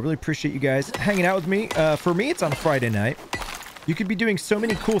being here. I really appreciate you guys hanging out with me. For me, it's on Friday night. You could be doing so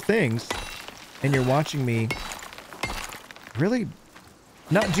many cool things, and you're watching me really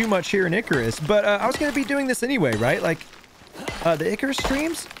not do much here in ICARUS, but I was going to be doing this anyway, right? Like, the ICARUS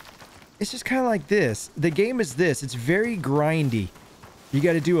streams, it's just kind of like this. The game is this. It's very grindy. You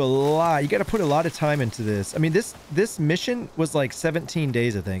got to do a lot. You got to put a lot of time into this. I mean, this mission was like 17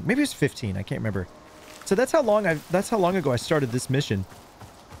 days, I think. Maybe it was 15. I can't remember. So that's how long ago I started this mission.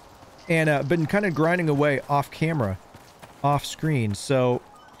 And been kind of grinding away off camera. Off screen, so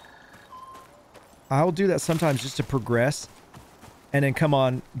I'll do that sometimes just to progress and then come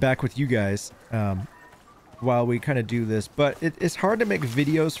on back with you guys while we kind of do this. But it's hard to make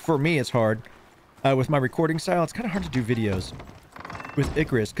videos. For me, it's hard with my recording style. It's kind of hard to do videos with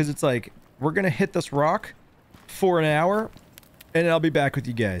ICARUS because it's like we're gonna hit this rock for an hour and then I'll be back with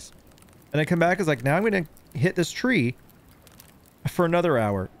you guys. And I come back, it's like, now I'm going to hit this tree for another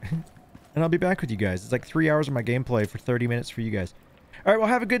hour. And I'll be back with you guys. It's like 3 hours of my gameplay for 30 minutes for you guys. All right, well,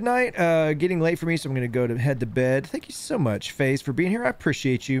 have a good night. Getting late for me, so I'm going to go to head to bed. Thank you so much, FaZe, for being here. I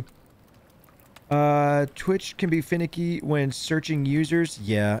appreciate you. Twitch can be finicky when searching users.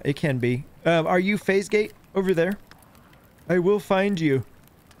 Yeah, it can be. Are you FaZeGate over there? I will find you.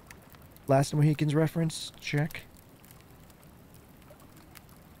 Last Mohicans reference. Check.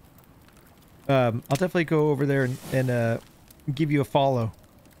 I'll definitely go over there and give you a follow.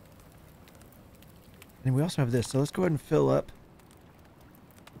 And we also have this, so let's go ahead and fill up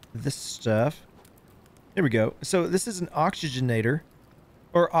this stuff. There we go. So this is an oxygenator,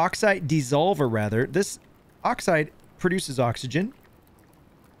 or oxide dissolver rather. This oxide produces oxygen.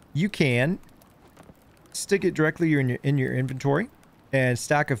 You can stick it directly in your inventory and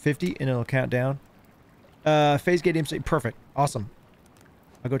stack of 50 and it'll count down. FaZeGate MC, perfect, awesome.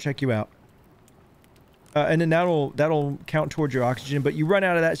 I'll go check you out. And then that'll count towards your oxygen, but you run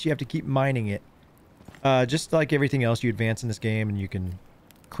out of that, so you have to keep mining it. Just like everything else, you advance in this game and you can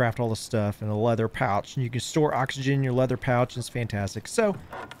craft all the stuff in a leather pouch, and you can store oxygen in your leather pouch, and it's fantastic. So,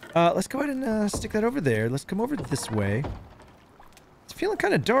 let's go ahead and stick that over there. Let's come over this way. It's feeling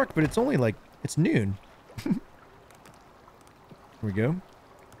kind of dark, but it's only like, it's noon. Here we go.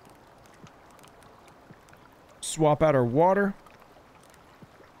 Swap out our water.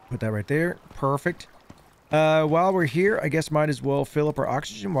 Put that right there. Perfect. While we're here, I guess might as well fill up our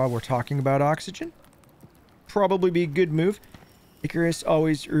oxygen while we're talking about oxygen. Probably be a good move. ICARUS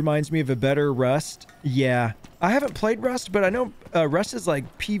always reminds me of a better Rust. Yeah. I haven't played Rust, but I know Rust is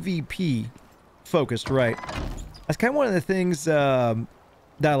like PvP focused, right? That's kind of one of the things that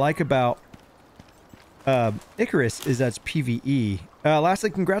I like about ICARUS is that's PvE. Lastly,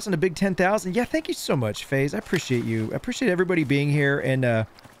 congrats on the big 10,000. Yeah, thank you so much, FaZe. I appreciate you. I appreciate everybody being here and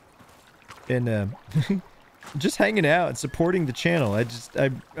just hanging out and supporting the channel. I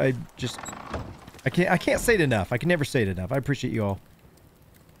can't say it enough. I can never say it enough. I appreciate you all.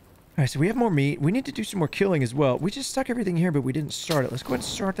 Alright, so we have more meat. We need to do some more killing as well. We just stuck everything here, but we didn't start it. Let's go ahead and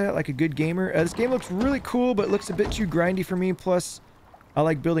start that like a good gamer. This game looks really cool, but it looks a bit too grindy for me. Plus, I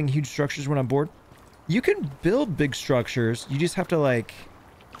like building huge structures when I'm bored. You can build big structures. You just have to, like,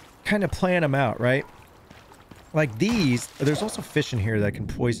 kind of plan them out, right? Like these. There's also fish in here that can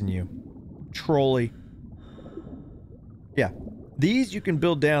poison you. Trolley. Yeah. These you can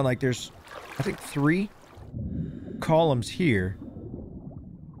build down, like there's, I think, 3 columns here.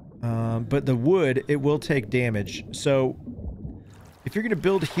 But the wood, it will take damage. So, if you're going to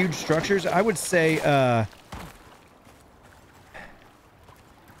build huge structures, I would say,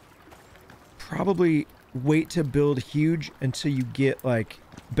 probably wait to build huge until you get, like,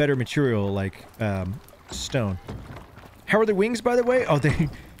 better material, like, stone. How are the wings, by the way? Oh,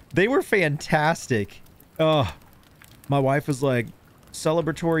 they were fantastic. Oh, my wife was like,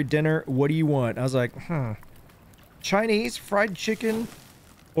 celebratory dinner, what do you want? I was like, Chinese, fried chicken,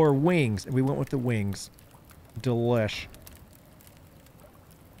 or wings? And we went with the wings. Delish.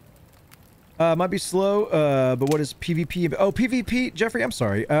 Might be slow, but what is PvP? Oh, PvP, Jeffrey, I'm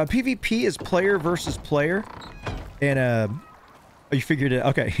sorry. PvP is player versus player. And, oh, you figured it.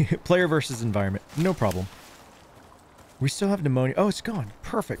 Okay. Player versus environment. No problem. We still have pneumonia. Oh, it's gone.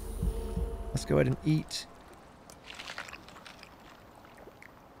 Perfect. Let's go ahead and eat.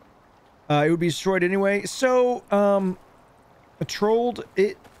 It would be destroyed anyway. So, trolled,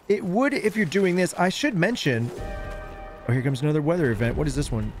 it would if you're doing this. I should mention... Oh, here comes another weather event. What is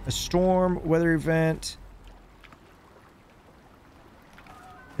this one? A storm weather event.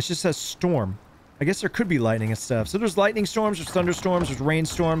 It just says storm. I guess there could be lightning and stuff. So there's lightning storms, there's thunderstorms, there's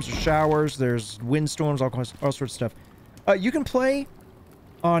rainstorms, there's showers, there's windstorms, all sorts of stuff. You can play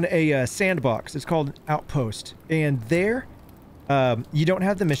on a sandbox. It's called Outpost. And there, you don't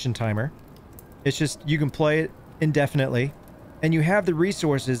have the mission timer. It's just, you can play it indefinitely. And you have the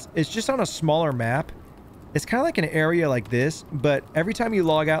resources. It's just on a smaller map. It's kind of like an area like this, but every time you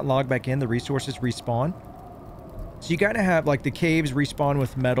log out and log back in, the resources respawn. So you gotta have, like, the caves respawn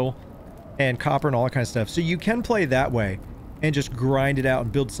with metal and copper and all that kind of stuff. So you can play that way and just grind it out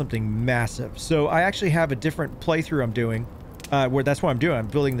and build something massive. So I actually have a different playthrough I'm doing, where that's what I'm doing. I'm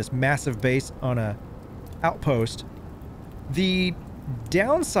building this massive base on a outpost. The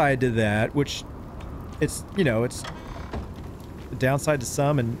downside to that, which it's, you know, it's the downside to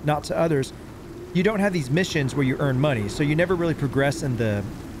some and not to others, you don't have these missions where you earn money, so you never really progress in the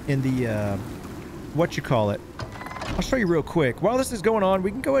what you call it. I'll show you real quick. While this is going on,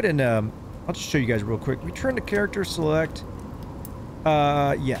 we can go ahead and I'll just show you guys real quick. Return to character, select.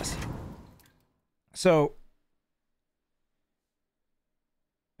 Yes. So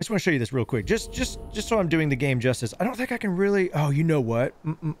just want to show you this real quick. Just so I'm doing the game justice. I don't think I can really... Oh, you know what?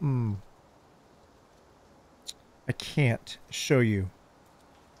 I can't show you.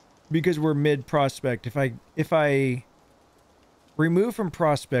 Because we're mid-prospect. If I remove from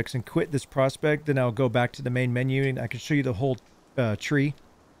prospects and quit this prospect, then I'll go back to the main menu and I can show you the whole tree.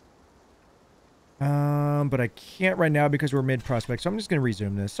 But I can't right now because we're mid-prospect. So I'm just going to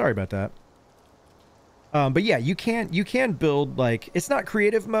resume this. Sorry about that. But yeah, you can build, like, it's not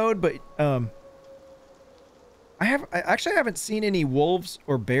creative mode, but I actually haven't seen any wolves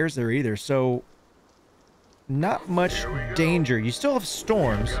or bears there either, so not much danger. You still have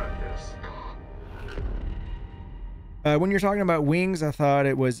storms. When you're talking about wings, I thought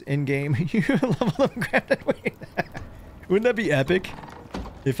it was in-game. You level up and grab that wing. Wouldn't that be epic?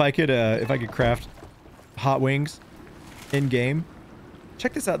 If I could craft hot wings in-game.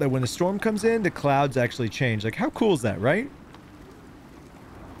 Check this out though, when the storm comes in, the clouds actually change. Like, how cool is that, right?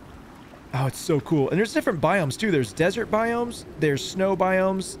 Oh, it's so cool. And there's different biomes too. There's desert biomes, there's snow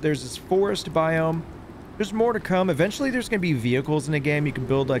biomes, there's this forest biome. There's more to come. Eventually there's gonna be vehicles in the game. You can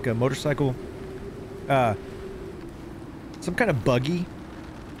build like a motorcycle, some kind of buggy.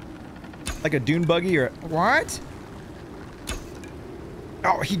 Like a dune buggy or... What?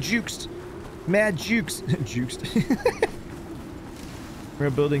 Oh, he jukes. Mad jukes. Jukes. We're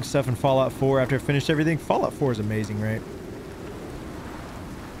building stuff in Fallout 4 after I finished everything. Fallout 4 is amazing, right?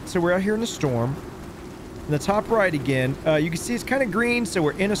 So we're out here in the storm. In the top right again, you can see it's kind of green, so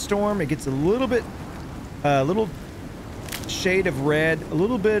we're in a storm. It gets a little bit, little shade of red, a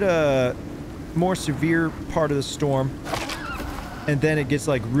little bit more severe part of the storm. And then it gets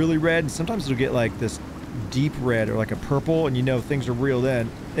like really red, and sometimes it'll get like this deep red or like a purple, and you know things are real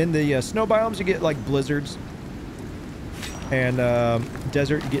then. In the snow biomes, you get like blizzards. And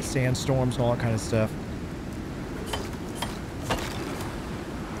desert, you get sandstorms and all that kind of stuff.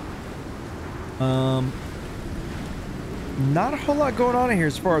 Not a whole lot going on in here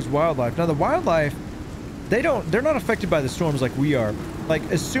as far as wildlife. Now the wildlife, they're not affected by the storms like we are. Like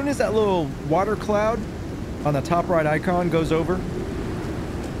as soon as that little water cloud on the top right icon goes over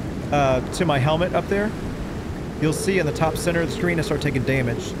to my helmet up there, you'll see in the top center of the screen I start taking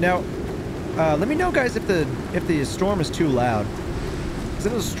damage. Now, let me know, guys, if the storm is too loud. Because I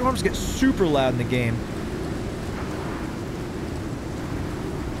know the storms get super loud in the game.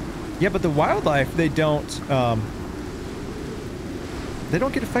 Yeah, but the wildlife, they don't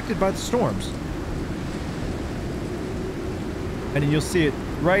get affected by the storms. And then you'll see it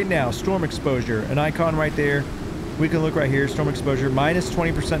right now, storm exposure, an icon right there. We can look right here, storm exposure, minus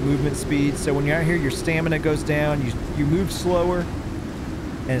 20% movement speed. So when you're out here, your stamina goes down, you move slower.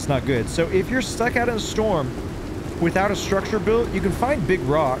 And it's not good. So if you're stuck out in a storm without a structure built, you can find big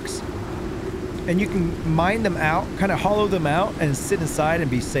rocks and you can mine them out, kind of hollow them out and sit inside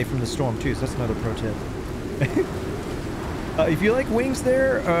and be safe from the storm too. So that's another pro tip. If you like wings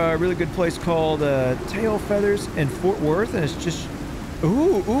there, a really good place called Tail Feathers in Fort Worth, and it's just...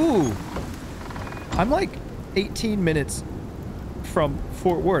 Ooh. I'm like 18 minutes from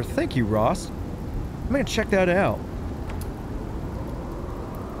Fort Worth. Thank you, Ross. I'm going to check that out.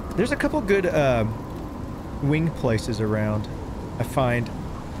 There's a couple good wing places around, I find.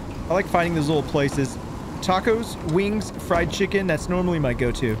 I like finding those little places. Tacos, wings, fried chicken, that's normally my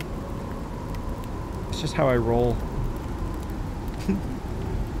go-to. It's just how I roll.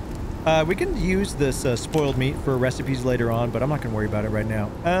 We can use this spoiled meat for recipes later on, but I'm not going to worry about it right now.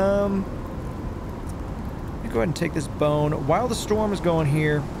 Let me go ahead and take this bone. While the storm is going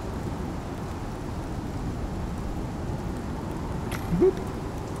here... Boop.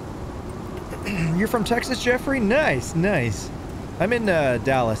 You're from Texas, Jeffrey? Nice, nice. I'm in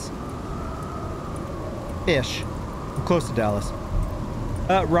Dallas. Ish. I'm close to Dallas.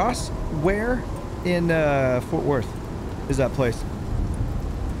 Ross, where in Fort Worth is that place?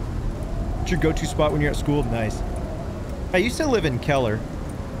 What's your go-to spot when you're at school? Nice. I used to live in Keller.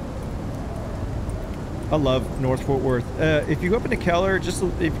 I love North Fort Worth. If you go up into Keller, if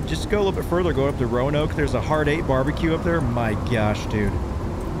you just go a little bit further, go up to Roanoke, there's a Hard 8 barbecue up there. My gosh, dude.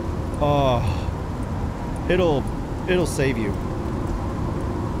 Oh, it'll save you.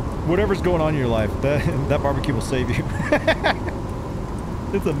 Whatever's going on in your life, that barbecue will save you.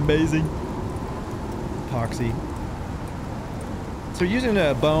 It's amazing. Epoxy. So using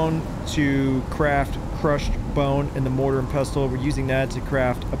a bone to craft crushed bone in the mortar and pestle, we're using that to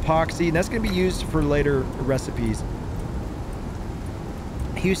craft epoxy, and that's going to be used for later recipes.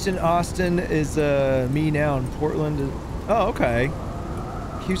 Houston, Austin is me now in Portland. Oh, okay.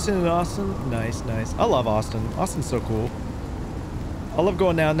 Houston and Austin, nice, nice. I love Austin. Austin's so cool. I love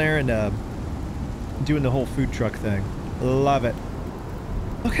going down there and doing the whole food truck thing. Love it.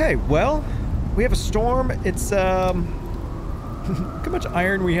 Okay, well, we have a storm. It's, look how much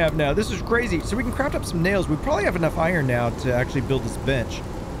iron we have now. This is crazy. So we can craft up some nails. We probably have enough iron now to actually build this bench.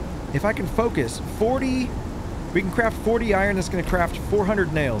 If I can focus, 40... We can craft 40 iron. That's going to craft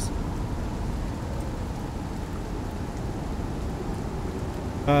 400 nails.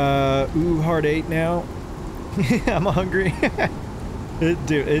 Ooh, hard 8 now. I'm hungry.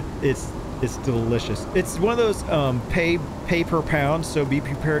 It's delicious. It's one of those pay per pound, so be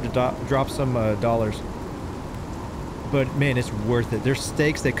prepared to drop some dollars. But man, it's worth it. Their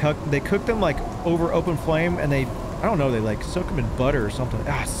steaks, they cook them like over open flame, and I don't know, they like soak them in butter or something.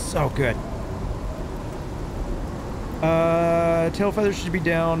 Ah, so good. Tail feathers should be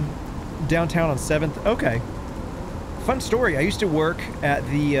downtown on 7th. Okay. Fun story. I used to work at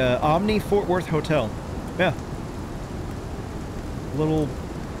the Omni Fort Worth Hotel. Yeah. Little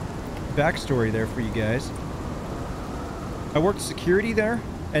backstory there for you guys. I worked security there,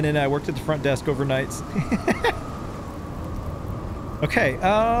 and then I worked at the front desk overnights. Okay,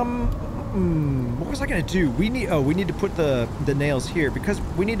 what was I gonna do? We need to put the nails here because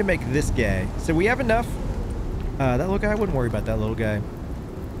we need to make this guy. So we have enough. That little guy, I wouldn't worry about that little guy.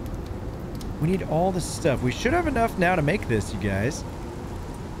 We need all this stuff. We should have enough now to make this, you guys.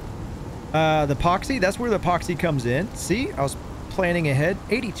 The epoxy, that's where the epoxy comes in. See, I was planning ahead.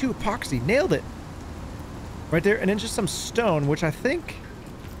 82 epoxy, nailed it. Right there, and then just some stone, which I think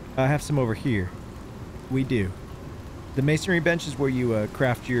I have some over here. We do. The masonry bench is where you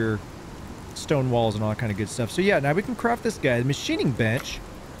craft your stone walls and all that kind of good stuff. So yeah, now we can craft this guy, the machining bench.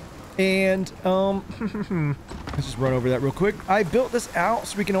 And, let's just run over that real quick. I built this out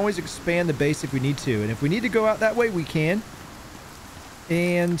so we can always expand the base if we need to. And if we need to go out that way, we can.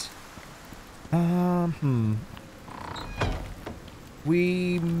 And,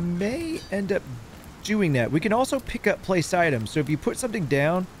 we may end up doing that. We can also pick up place items. So if you put something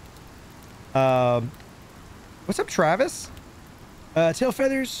down, what's up, Travis? Tail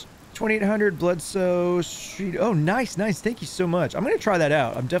feathers, 2800, Bloodsoe, Street. Oh, nice, nice. Thank you so much. I'm going to try that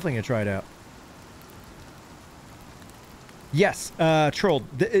out. I'm definitely going to try it out. Yes, Troll.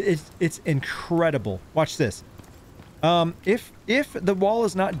 It's incredible. Watch this. If the wall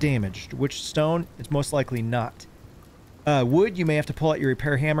is not damaged, which stone, it's most likely not. Wood, you may have to pull out your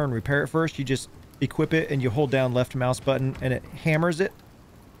repair hammer and repair it first. You just equip it and you hold down left mouse button and it hammers it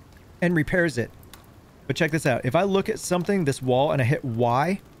and repairs it. But check this out. If I look at something, this wall, and I hit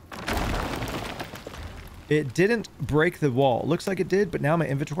Y, it didn't break the wall. It looks like it did, but now in my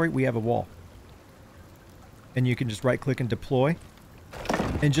inventory, we have a wall. And you can just right click and deploy.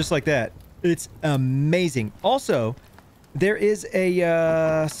 And just like that, it's amazing. Also, there is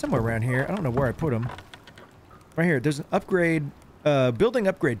a, somewhere around here, I don't know where I put them. Right here, there's an upgrade, building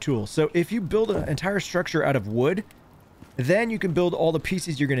upgrade tool. So if you build an entire structure out of wood, then you can build all the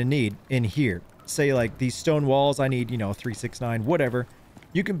pieces you're going to need in here. Say like these stone walls, I need, 369, whatever.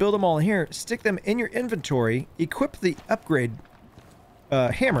 You can build them all in here, stick them in your inventory, equip the upgrade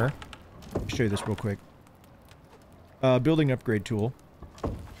hammer. Let me show you this real quick. Building upgrade tool.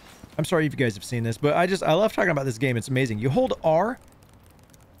 I'm sorry if you guys have seen this, but I love talking about this game. It's amazing. You hold R,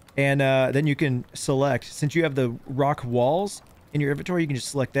 and then you can select, since you have the rock walls in your inventory, you can just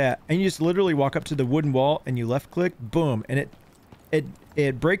select that, and you just literally walk up to the wooden wall, and you left click, boom, and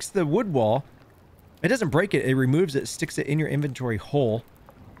it breaks the wood wall. It doesn't break it, it removes it, sticks it in your inventory whole,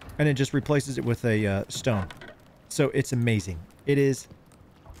 and it just replaces it with a stone. So it's amazing. It is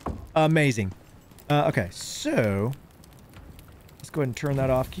amazing. Okay, so let's go ahead and turn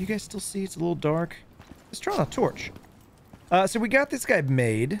that off. Can you guys still see? It's a little dark. Let's turn on a torch. So we got this guy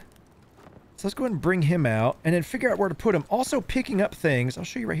made. So let's go ahead and bring him out and then figure out where to put him. Also picking up things. I'll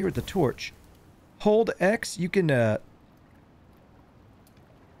show you right here with the torch. Hold X. You can,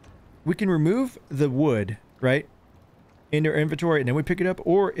 we can remove the wood, right, in your inventory, and then we pick it up.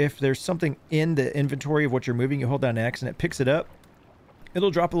 Or if there's something in the inventory of what you're moving, you hold down X and it picks it up.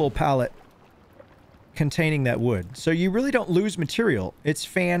 It'll drop a little pallet containing that wood. So you really don't lose material. It's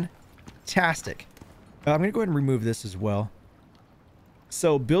fantastic. I'm going to go ahead and remove this as well.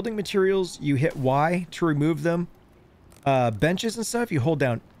 So building materials, you hit Y to remove them. Benches and stuff, you hold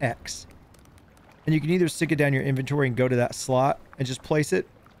down X. And you can either stick it down your inventory and go to that slot and just place it.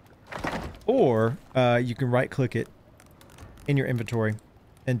 Or you can right click it in your inventory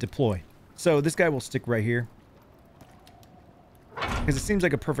and deploy. So this guy will stick right here, because it seems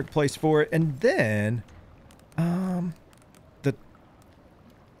like a perfect place for it. And then the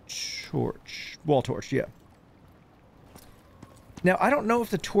torch, wall torch, yeah. Now I don't know if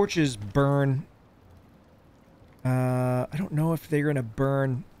the torches burn. I don't know if they're gonna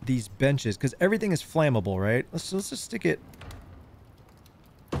burn these benches because everything is flammable, right? Let's just stick it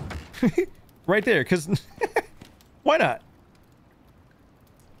Right there, because why not?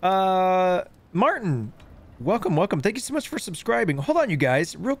 Martin, welcome. Thank you so much for subscribing. Hold on, you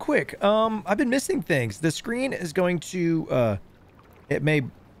guys, real quick. I've been missing things. The screen is going to, it may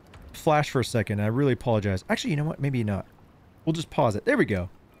flash for a second. I really apologize. Actually, you know what? Maybe not. We'll just pause it. There we go.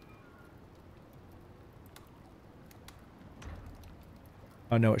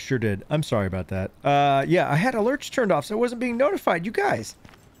 Oh, no, it sure did. I'm sorry about that. Yeah, I had alerts turned off, so I wasn't being notified. You guys.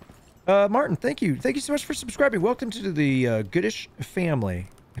 Martin, thank you. Thank you so much for subscribing. Welcome to the Goodish family.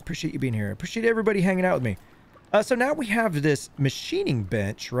 I appreciate you being here. I appreciate everybody hanging out with me. So now we have this machining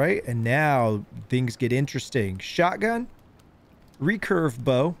bench, right? And now things get interesting. Shotgun, recurve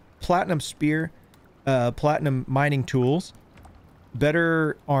bow, platinum spear, platinum mining tools,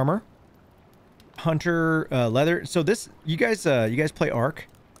 better armor, hunter leather. So this, you guys play Arc?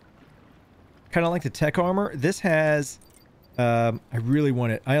 Kind of like the tech armor. This has, I really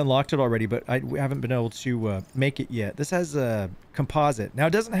want it. I unlocked it already, but I haven't been able to make it yet. This has a composite. Now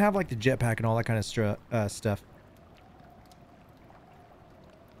it doesn't have like the jetpack and all that kind of stuff.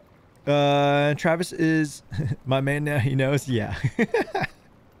 Travis is my man now. He knows. Yeah.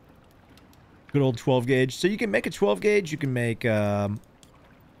 Good old 12 gauge. So you can make a 12 gauge. You can make,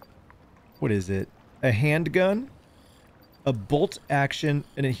 what is it? A handgun, a bolt action,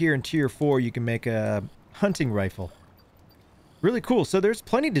 and then here in tier 4, you can make a hunting rifle. Really cool. So there's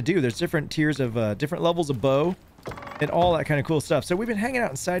plenty to do. There's different tiers of, different levels of bow and all that kind of cool stuff. So we've been hanging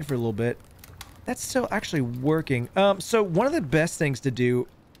out inside for a little bit. That's still actually working. So one of the best things to do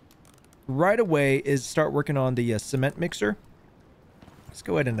right away is start working on the cement mixer. Let's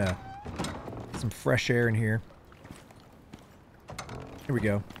go ahead and get some fresh air in here. Here we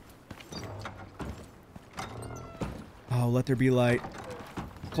go. Oh, let there be light.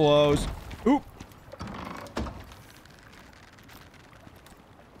 Close. Oop.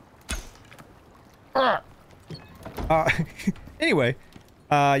 Anyway,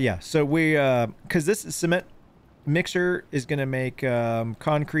 yeah, so we, because this cement mixer is going to make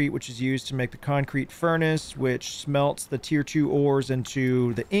concrete, which is used to make the concrete furnace, which smelts the tier 2 ores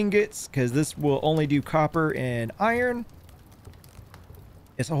into the ingots, because this will only do copper and iron.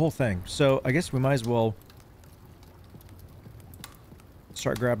 It's a whole thing. So I guess we might as well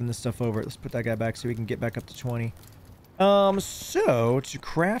start grabbing this stuff over. Let's put that guy back so we can get back up to 20. So to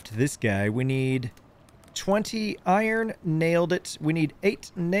craft this guy, we need 20 iron. Nailed it. We need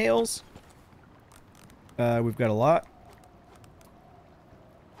 8 nails. We've got a lot.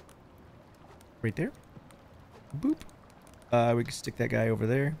 Right there. Boop. We can stick that guy over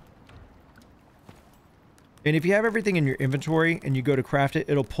there. And if you have everything in your inventory and you go to craft it,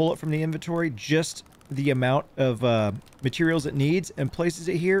 it'll pull it from the inventory, just the amount of materials it needs, and places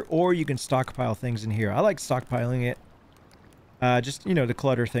it here, or you can stockpile things in here. I like stockpiling it. Just, you know, to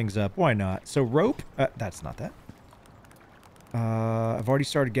clutter things up. Why not? So rope. That's not that. I've already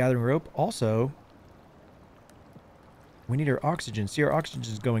started gathering rope. Also, we need our oxygen. See, our oxygen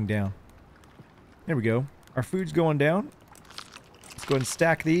is going down. There we go. Our food's going down. Let's go ahead and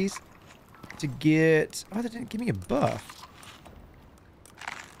stack these to get... Oh, that didn't give me a buff.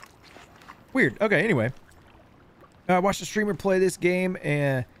 Weird. Okay, anyway. I watched a streamer play this game,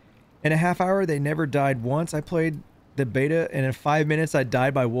 and in a half hour, they never died once. I played the beta, and in 5 minutes, I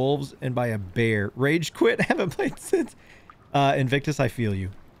died by wolves and by a bear. Rage quit. I haven't played since. Invictus, I feel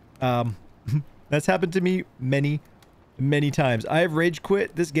you. That's happened to me many times. I have rage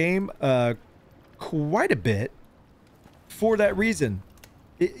quit this game quite a bit for that reason.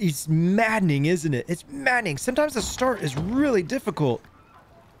 It's maddening, isn't it? It's maddening. Sometimes the start is really difficult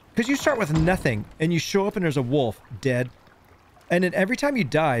because you start with nothing and you show up and there's a wolf dead. And then every time you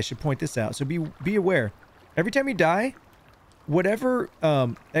die, I should point this out, so be aware. Every time you die, whatever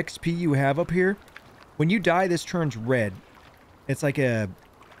XP you have up here, when you die, this turns red. It's like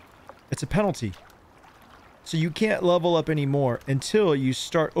it's a penalty. So you can't level up anymore until you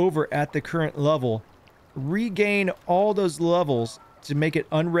start over at the current level, regain all those levels to make it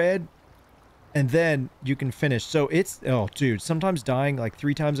unread, and then you can finish. So it's, oh dude, sometimes dying like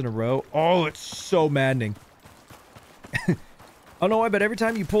 3 times in a row. Oh, it's so maddening. I don't know why, but every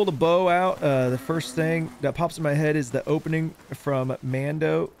time you pull the bow out, the first thing that pops in my head is the opening from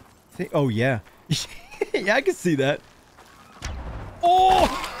Mando. Oh yeah. Yeah, I can see that.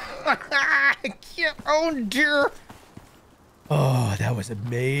 Oh! Oh dear. Oh, that was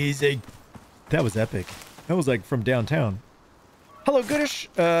amazing. That was epic. That was like from downtown. Hello, Goodish.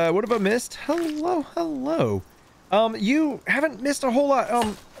 What have I missed? Hello. You haven't missed a whole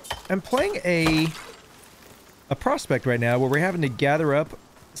lot. I'm playing a prospect right now where we're having to gather up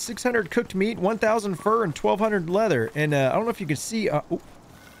 600 cooked meat, 1,000 fur, and 1,200 leather. And I don't know if you can see.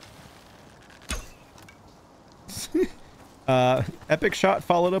 Epic shot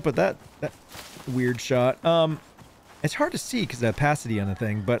followed up with that weird shot. It's hard to see because of the opacity on the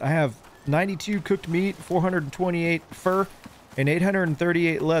thing, but I have 92 cooked meat, 428 fur, and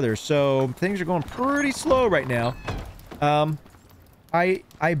 838 leather. So things are going pretty slow right now.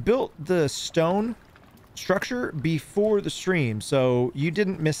 I built the stone structure before the stream, so you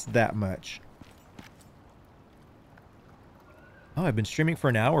didn't miss that much. Oh, I've been streaming for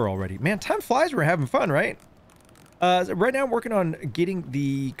an hour already. Man, time flies. We're having fun, right? Right now I'm working on getting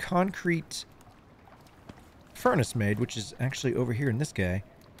the concrete furnace made, which is actually over here in this guy.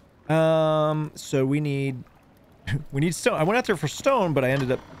 So we need stone. I went out there for stone, but I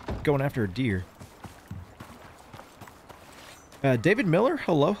ended up going after a deer. David Miller,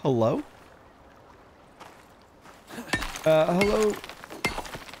 hello, hello. Hello.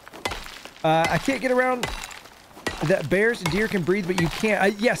 I can't get around that bears and deer can breathe, but you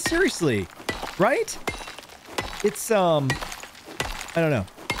can't. Yeah, seriously, right? It's I don't know.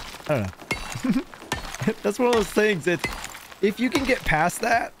 That's one of those things that if you can get past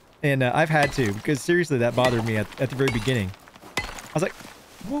that, and I've had to, because seriously, that bothered me at the very beginning. I was like,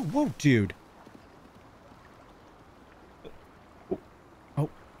 whoa, dude. Oh,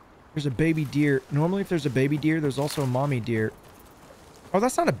 there's a baby deer. Normally, if there's a baby deer, there's also a mommy deer. Oh,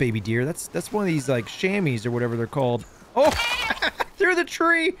 that's not a baby deer. That's one of these, like, chamois or whatever they're called. Oh, through the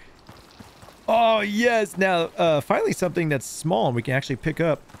tree. Oh, yes. Now, finally something that's small and we can actually pick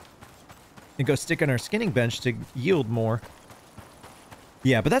up and go stick on our skinning bench to yield more.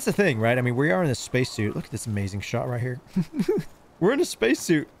 Yeah, but that's the thing, right? I mean, we are in a spacesuit. Look at this amazing shot right here. We're in a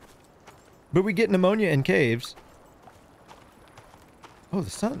spacesuit, but we get pneumonia in caves. Oh,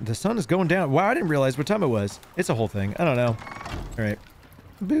 the sun is going down. Wow, I didn't realize what time it was. It's a whole thing. I don't know. All right.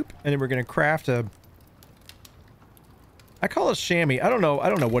 Boop. And then we're going to craft a... I call it chamois. I don't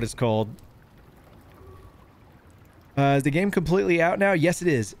know what it's called. Is the game completely out now? Yes, it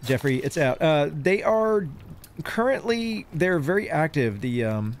is, Jeffrey. It's out. They are currently... They're very active.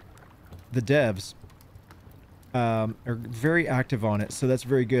 The devs are very active on it, so that's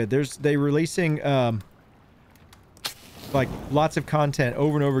very good. They're releasing... like lots of content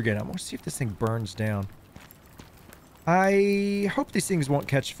over and over again. I want to see if this thing burns down. I hope these things won't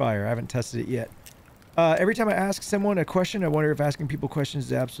catch fire. I haven't tested it yet. Every time I ask someone a question, I wonder if asking people questions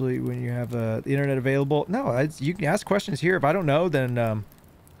is absolutely when you have the internet available. No, you can ask questions here. If I don't know, then I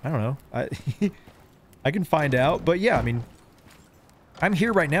don't know. I can find out. But yeah, I mean, I'm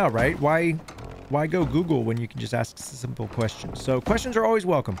here right now, right? Why go Google when you can just ask simple questions? So questions are always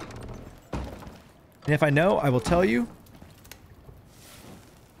welcome. And if I know, I will tell you.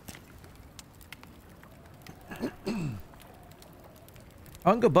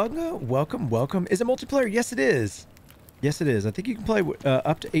 Unga Bunga, welcome. Is it multiplayer? Yes, it is. Yes, it is. I think you can play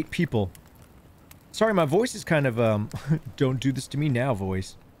up to 8 people. Sorry, my voice is kind of, don't do this to me now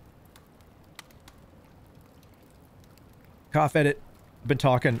voice. Cough edit. I've been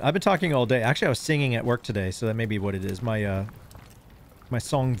talking all day. Actually, I was singing at work today, so that may be what it is. My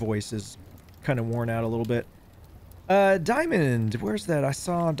song voice is kind of worn out a little bit. Diamond, where's that? I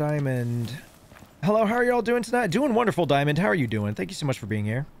saw Diamond. Hello, how are y'all doing tonight? Doing wonderful, Diamond. How are you doing? Thank you so much for being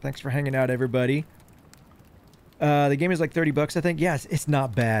here. Thanks for hanging out, everybody. The game is like 30 bucks, I think. Yes, it's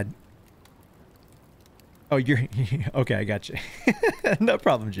not bad. Oh, you're... Okay, I got you. No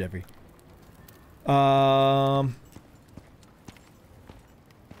problem, Jeffrey. Let's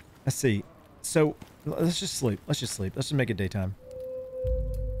see. So, let's just sleep. Let's just make it daytime.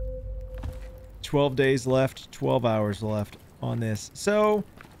 12 days left. 12 hours left on this. So...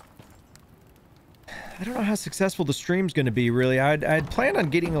 I don't know how successful the stream's going to be, really. I'd planned on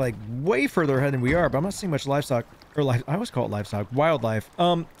getting, like, way further ahead than we are, but I'm not seeing much livestock. Or, I always call it livestock. Wildlife.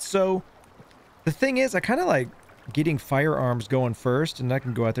 So, the thing is, I kind of like getting firearms going first, and I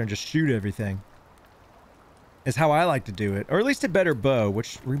can go out there and just shoot everything. Is how I like to do it. Or at least a better bow,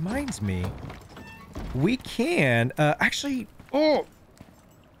 which reminds me, we can, actually, oh!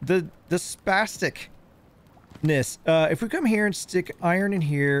 The spasticness. If we come here and stick iron in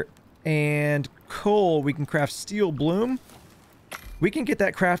here, and coal, we can craft steel bloom. We can get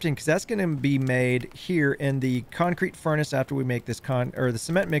that crafting because that's going to be made here in the concrete furnace after we make this the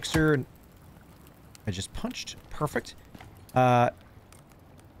cement mixer. I just punched. Perfect. I'm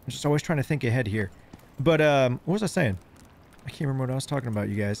just always trying to think ahead here. But what was I saying? I can't remember what I was talking about,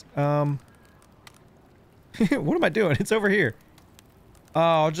 you guys. What am I doing? It's over here.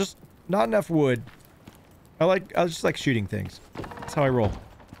 Oh, just not enough wood. I just like shooting things. That's how I roll.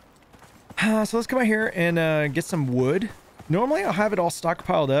 So let's come out here and get some wood. Normally I'll have it all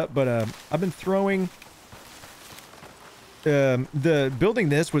stockpiled up, but I've been throwing... building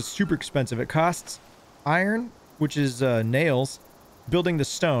this was super expensive. It costs iron, which is nails, building the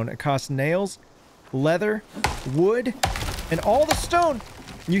stone. It costs nails, leather, wood, and all the stone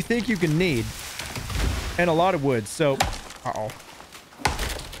you think you can need. And a lot of wood, so... Uh-oh.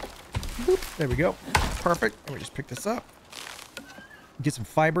 Boop, there we go. Perfect. Let me just pick this up. Get some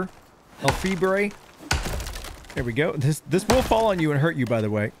fiber. Fibre. There we go. This will fall on you and hurt you, by the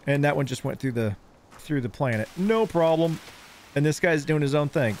way. And that one just went through the planet. No problem. And this guy's doing his own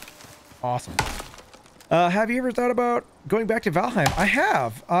thing. Awesome. Have you ever thought about going back to Valheim? I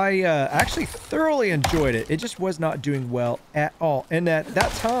have. I actually thoroughly enjoyed it. It just was not doing well at all. And at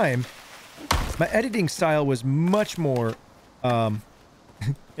that time, my editing style was much more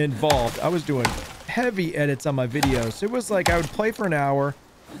involved. I was doing heavy edits on my videos. It was like I would play for an hour.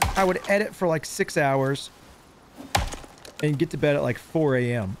 I would edit for like 6 hours. And get to bed at like 4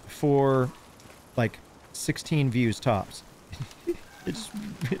 a.m. for like 16 views tops.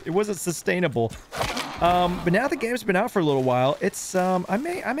 It wasn't sustainable. But now the game's been out for a little while. It's I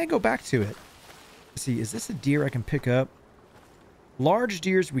may go back to it. Let's see, is this a deer I can pick up? Large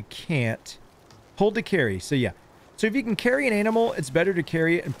deers we can't. Hold to carry. So yeah. So if you can carry an animal, it's better to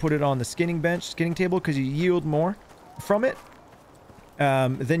carry it and put it on the skinning table, because you yield more from it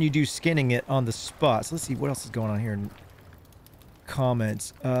than you do skinning it on the spot. So let's see what else is going on here.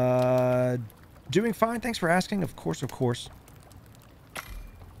 Comments. Doing fine. Thanks for asking. Of course, of course.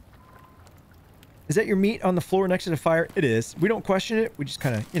 Is that your meat on the floor next to the fire? It is. We don't question it. We just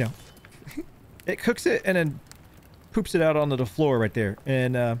kind of, you know, it cooks it and then poops it out onto the floor right there.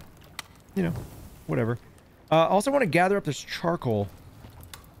 And, you know, whatever. Also want to gather up this charcoal,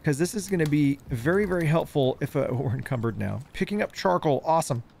 because this is going to be very, very helpful if we're encumbered now. Picking up charcoal.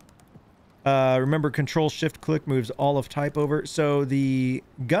 Awesome. Remember, Control-Shift-Click moves all of type over. So the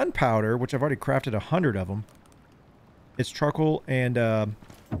gunpowder, which I've already crafted 100 of them, it's charcoal and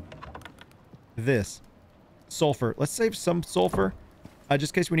this sulfur. Let's save some sulfur,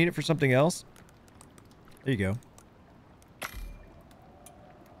 just in case we need it for something else. There you go.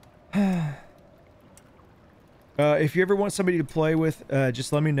 If you ever want somebody to play with,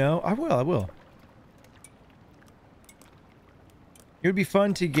 just let me know. I will. It would be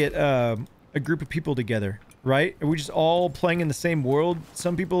fun to get a group of people together, right? Are we just all playing in the same world?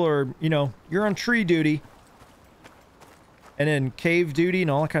 Some people are, you know, you're on tree duty. And then cave duty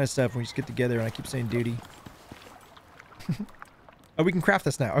and all that kind of stuff. We just get together, and I keep saying duty. Oh, we can craft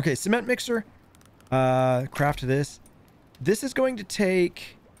this now. Okay, cement mixer. Craft this. This is going to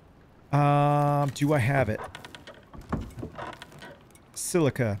take... do I have it?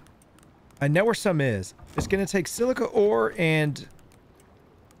 Silica. I know where some is. It's going to take silica ore and...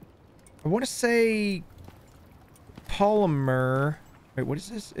 I want to say polymer. Wait, what is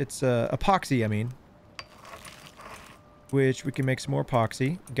this? It's epoxy, I mean. Which we can make some more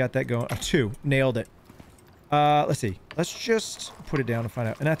epoxy. Got that going. Oh, 2. Nailed it. Let's see. Let's just put it down and find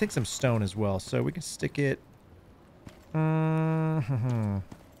out. And I think some stone as well. So we can stick it.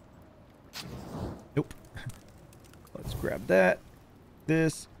 Nope. Let's grab that.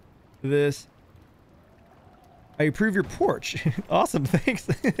 This. I approve your porch. Awesome, thanks.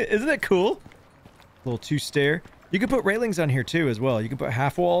 Isn't that cool? Little 2-stair. You can put railings on here too as well. You can put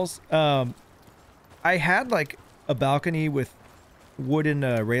half walls. I had like a balcony with wooden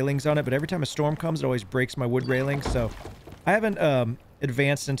railings on it, but every time a storm comes, it always breaks my wood railing. So I haven't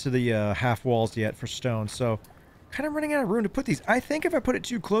advanced into the half walls yet for stone. So kind of running out of room to put these. I think if I put it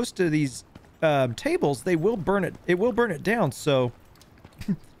too close to these tables, they will burn it. It will burn it down. So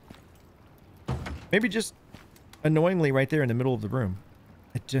maybe just annoyingly right there in the middle of the room.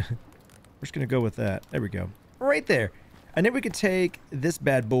 We're just gonna go with that. There we go. Right there. And then we could take this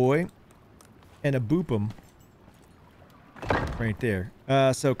bad boy and a boop him right there.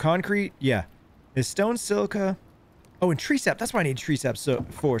 So concrete, yeah. Is stone, silica. Oh, and tree sap. That's why I need tree sap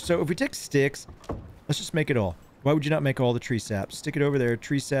for. So if we take sticks, let's just make it all. Why would you not make all the tree sap? Stick it over there.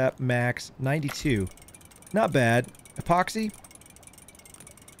 Tree sap max 92. Not bad. Epoxy.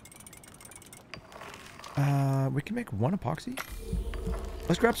 We can make 1 epoxy.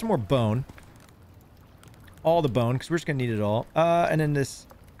 Let's grab some more bone. All the bone, because we're just gonna need it all. And then this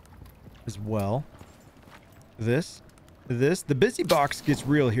as well. This. The busy box gets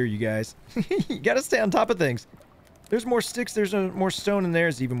real here, you guys. You gotta stay on top of things. There's more sticks, there's more stone, and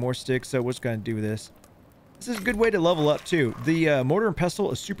there's even more sticks, so what's gonna do this? This is a good way to level up, too. The mortar and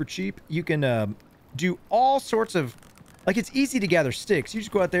pestle is super cheap. You can do all sorts of... Like, it's easy to gather sticks. You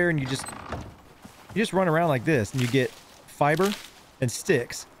just go out there and you just run around like this, and you get fiber and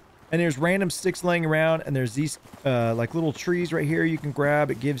sticks. And there's random sticks laying around, and there's these like little trees right here you can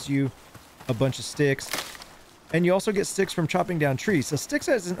grab. It gives you a bunch of sticks. And you also get sticks from chopping down trees. So sticks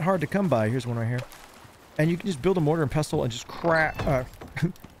isn't hard to come by. Here's one right here. and you can just build a mortar and pestle and just crap,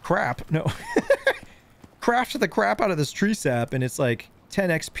 no, craft the crap out of this tree sap, and it's like 10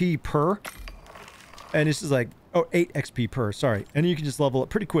 XP per, and it's just like, oh, 8 XP per, sorry, and you can just level up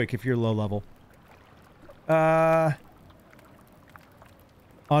pretty quick if you're low level. On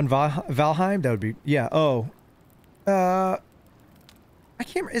Valheim, that would be, yeah, oh, I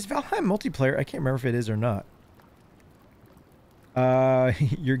can't, is Valheim multiplayer? I can't remember if it is or not.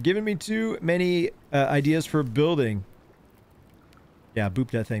 You're giving me too many ideas for building. Yeah, boop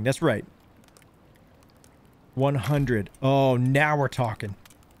that thing. That's right. 100. Oh, now we're talking.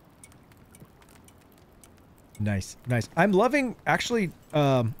 Nice, nice. I'm loving, actually,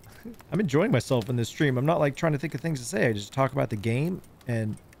 I'm enjoying myself in this stream. I'm not like trying to think of things to say. I just talk about the game,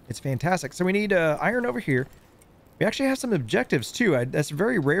 and it's fantastic. So we need iron over here. We actually have some objectives too. That's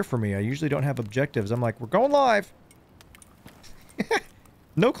very rare for me. I usually don't have objectives. I'm like, we're going live.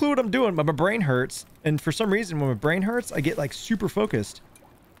 No clue what I'm doing, but my brain hurts. And for some reason, when my brain hurts, I get like super focused.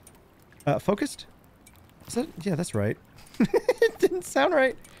 Focused? Is that? Yeah, that's right. It didn't sound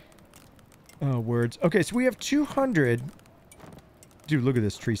right. Oh, words. Okay, so we have 200. Dude, look at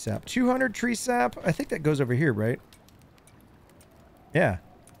this tree sap. 200 tree sap. I think that goes over here, right? Yeah.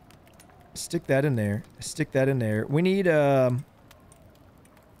 Stick that in there. Stick that in there. We need, let's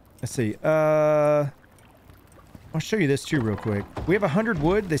see. I'll show you this too real quick. We have 100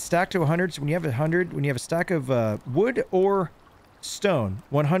 wood. They stack to 100. So when you have 100, when you have a stack of wood or stone,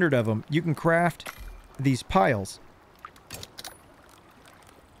 100 of them, you can craft these piles,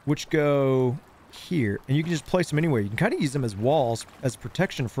 which go here. And you can just place them anywhere. You can kind of use them as walls, as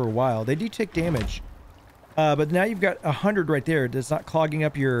protection for a while. They do take damage. But now you've got 100 right there. That's not clogging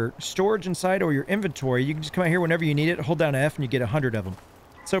up your storage inside or your inventory. You can just come out here whenever you need it, hold down F, and you get 100 of them.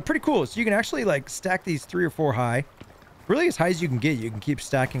 So pretty cool. So you can actually like stack these 3 or 4 high. Really as high as you can get. You can keep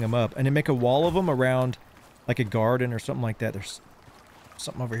stacking them up and then make a wall of them around like a garden or something like that. There's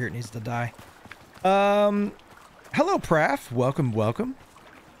something over here that needs to die. Hello, Praf. Welcome, welcome.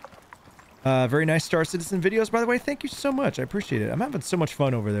 Very nice Star Citizen videos, by the way. Thank you so much. I appreciate it. I'm having so much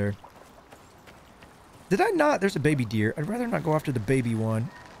fun over there. Did I not? There's a baby deer. I'd rather not go after the baby one.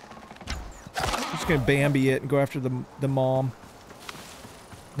 I'm just gonna Bambi it and go after the mom.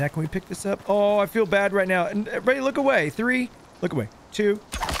 Now can we pick this up? Oh, I feel bad right now. And everybody look away. 3. Look away. 2.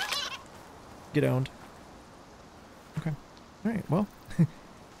 Get owned. Okay. All right. Well,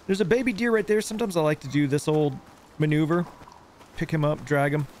 there's a baby deer right there. Sometimes I like to do this old maneuver. Pick him up,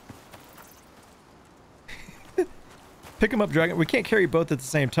 drag him. Pick him up, drag him. We can't carry both at the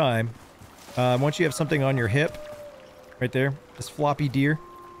same time. Once you have something on your hip, right there, this floppy deer.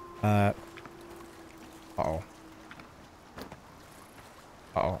 Uh-oh.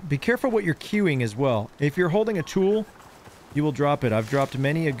 Uh-oh. Be careful what you're queuing as well. If you're holding a tool, you will drop it. I've dropped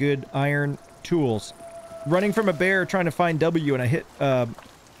many a good iron tools. Running from a bear trying to find W, and I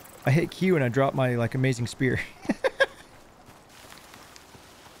hit Q and I dropped my like amazing spear.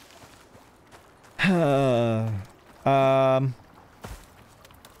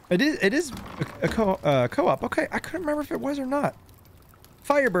 It is a co-op. Okay, I couldn't remember if it was or not.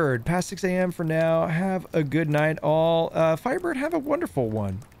 Firebird, past 6 a.m. for now. Have a good night, all. Firebird, have a wonderful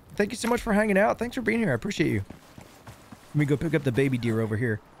one. Thank you so much for hanging out. Thanks for being here. I appreciate you. Let me go pick up the baby deer over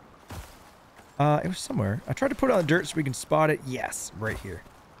here. It was somewhere. I tried to put it on the dirt so we can spot it. Yes, right here.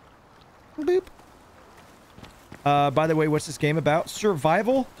 Boop. By the way, what's this game about?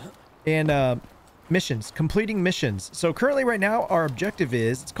 Survival and missions. Completing missions. So currently right now, our objective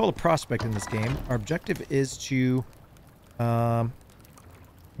is, it's called a prospect in this game. Our objective is to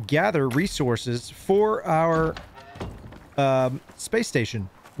gather resources for our space station.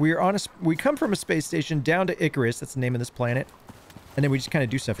 We come from a space station down to ICARUS. That's the name of this planet. And then we just kind of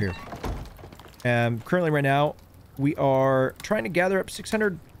do stuff here. Currently right now, we are trying to gather up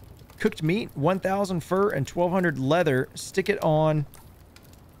 600 cooked meat, 1,000 fur, and 1,200 leather. Stick it on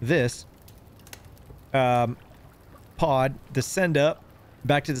this pod to send up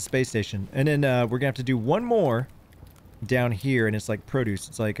back to the space station. And then we're gonna have to do one more down here, and it's like produce.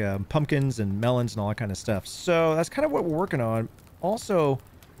 It's like pumpkins and melons and all that kind of stuff. So that's kind of what we're working on. Also,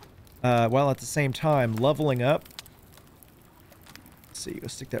 while at the same time leveling up. Let's see, go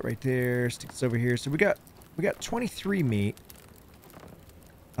stick that right there. Stick this over here. So we got 23 meat.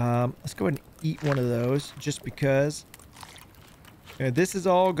 Let's go ahead and eat one of those just because. This is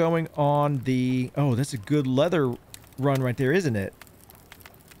all going on the... Oh, that's a good leather run right there, isn't it?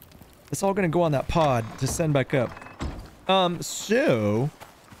 It's all going to go on that pod to send back up. You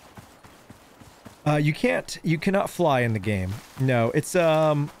cannot fly in the game. No, it's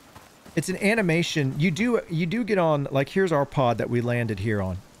an animation. You do get on, like, here's our pod that we landed here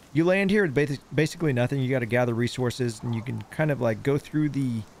on. You land here, basically nothing. You got to gather resources, and you can kind of like go through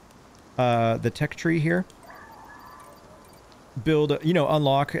the tech tree here. Build, you know,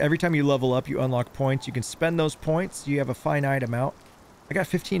 unlock. Every time you level up, you unlock points. You can spend those points. You have a finite amount. I got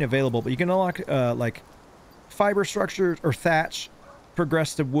 15 available, but you can unlock like fiber structures or thatch,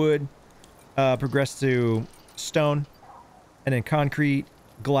 progress to wood, progress to stone, and then concrete,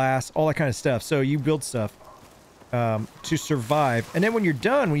 glass, all that kind of stuff. So you build stuff to survive. And then when you're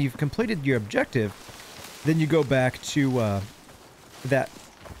done, when you've completed your objective, then you go back to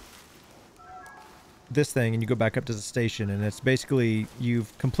this thing, and you go back up to the station, and it's basically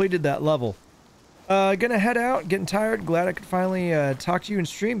you've completed that level. Gonna head out, getting tired. Glad I could finally talk to you and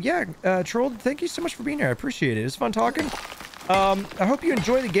stream. Yeah, Troll, thank you so much for being here. I appreciate it. It's fun talking. I hope you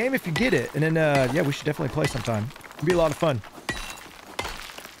enjoy the game if you get it, and then yeah, we should definitely play sometime. It'll be a lot of fun.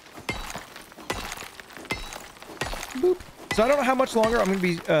 Boop. So I don't know how much longer I'm gonna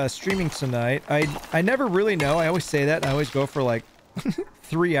be streaming tonight. I never really know. I always say that, and I always go for like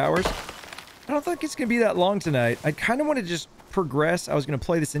 3 hours. I don't think it's going to be that long tonight. I kind of want to just progress. I was going to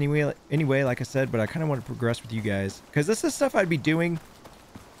play this anyway, like I said, but I kind of want to progress with you guys. Because this is stuff I'd be doing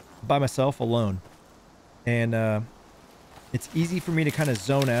by myself alone. And it's easy for me to kind of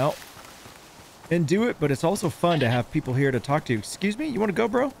zone out and do it, but it's also fun to have people here to talk to. Excuse me? You want to go,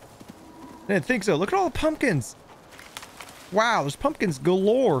 bro? I didn't think so. Look at all the pumpkins. Wow, there's pumpkins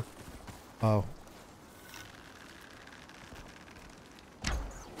galore. Oh.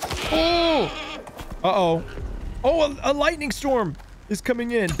 Oh! Uh-oh. Oh, a lightning storm is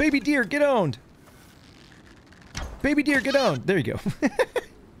coming in. Baby deer, get owned. Baby deer, get owned. There you go.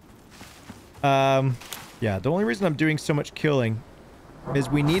 Yeah, the only reason I'm doing so much killing is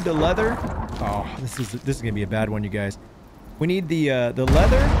we need the leather. Oh, this is gonna be a bad one, you guys. We need the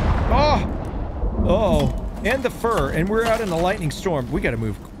leather. Oh! Uh-oh. And the fur, and we're out in a lightning storm. We gotta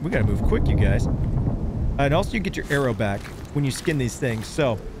move quick, you guys. And also you get your arrow back when you skin these things,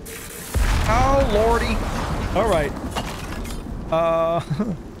 so. Oh, lordy. All right.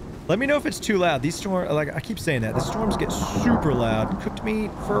 Let me know if it's too loud. These storms, like I keep saying that, the storms get super loud. Cooked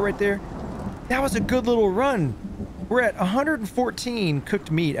meat, fur right there. That was a good little run. We're at 114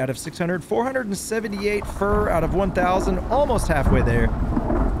 cooked meat out of 600, 478 fur out of 1,000, almost halfway there.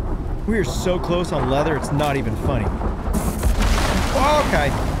 We are so close on leather, it's not even funny. Okay.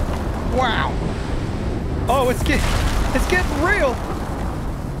 Wow. Oh, it's getting real.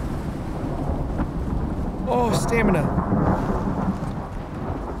 Oh, stamina.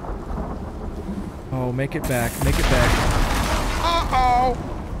 Oh, make it back. Make it back. Uh-oh.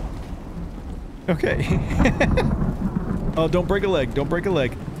 Okay. Oh, don't break a leg. Don't break a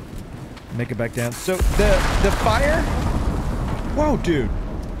leg. Make it back down. So, the fire... Whoa, dude.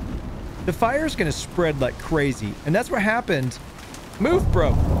 The fire's gonna spread like crazy. And that's what happened. Move,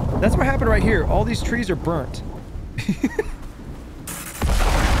 bro. That's what happened right here. All these trees are burnt.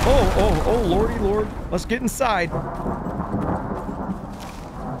 Oh, lordy lord. Let's get inside.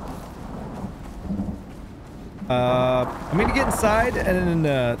 I'm gonna get inside, and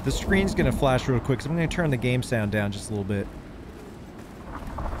then the screen's gonna flash real quick, so I'm gonna turn the game sound down just a little bit.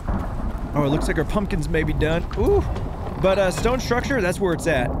 Oh, it looks like our pumpkins may be done. Ooh. But stone structure, that's where it's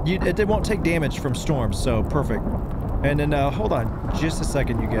at. It won't take damage from storms, so perfect. And then, hold on just a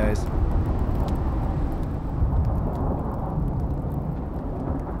second, you guys.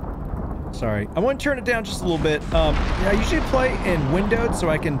 Sorry. I want to turn it down just a little bit. Yeah, I usually play in windowed so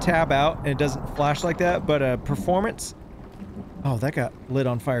I can tab out and it doesn't flash like that, but performance... Oh, that got lit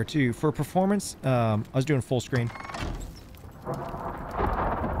on fire too. For performance, I was doing full screen.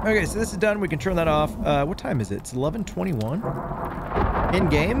 Okay, so this is done. We can turn that off. What time is it? It's 11:21. In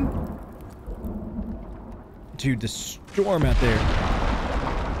game? Dude, the storm out there.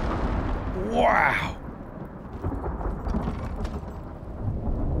 Wow.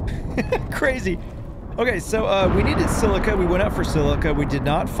 Crazy. Okay, so we needed silica. We went out for silica. We did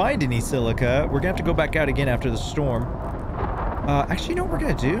not find any silica. We're gonna have to go back out again after the storm. Actually, you know what we're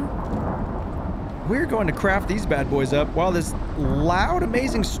gonna do? We're going to craft these bad boys up while this loud,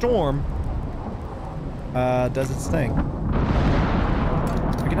 amazing storm does its thing.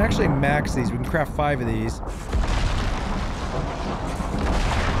 We can actually max these. We can craft 5 of these.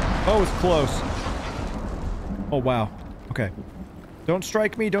 Oh, it's close. Oh, wow. Okay. Don't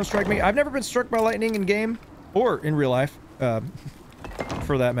strike me. Don't strike me. I've never been struck by lightning in game or in real life,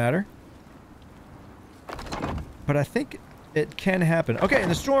 for that matter. But I think it can happen. Okay,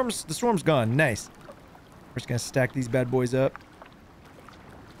 and the storm's gone. Nice. We're just gonna stack these bad boys up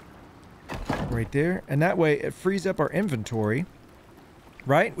right there, and that way it frees up our inventory,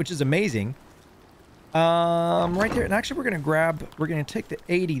 right? Which is amazing. Right there. And actually, we're going to take the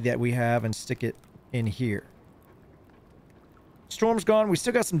 80 that we have and stick it in here. Storm's gone. We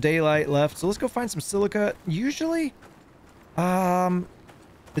still got some daylight left. So let's go find some silica. Usually,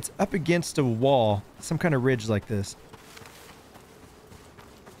 it's up against a wall. Some kind of ridge like this.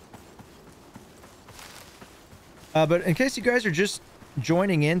 But in case you guys are just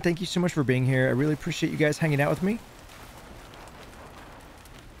joining in, thank you so much for being here. I really appreciate you guys hanging out with me.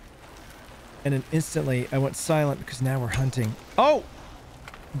 And then instantly, I went silent because now we're hunting. Oh!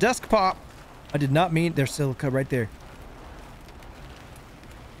 Desk pop! I did not mean... There's silica right there.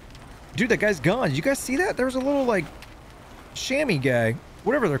 Dude, that guy's gone. Did you guys see that? There was a little, like, chamois guy.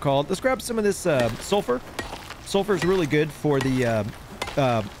 Whatever they're called. Let's grab some of this sulfur. Sulfur is really good for the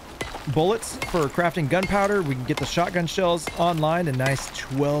bullets for crafting gunpowder. We can get the shotgun shells online. A nice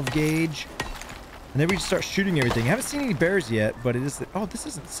 12 gauge. And then we just start shooting everything. I haven't seen any bears yet, but it is... Oh, this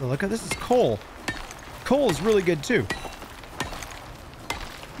isn't silica. This is coal. Coal is really good, too.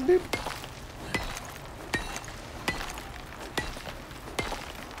 Boop.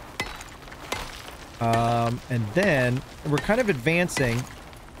 And then we're kind of advancing.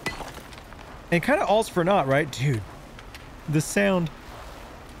 And kind of all's for naught, right? Dude, the sound.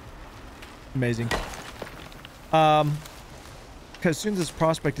 Amazing. Because as soon as this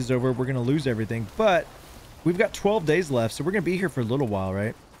prospect is over, we're going to lose everything. But we've got 12 days left, so we're going to be here for a little while,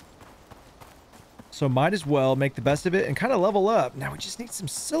 right? So might as well make the best of it and kind of level up. Now we just need some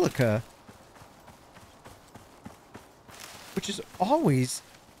silica, which is always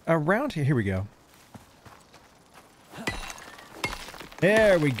around here. Here we go.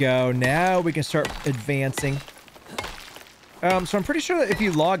 There we go. Now we can start advancing. So I'm pretty sure that if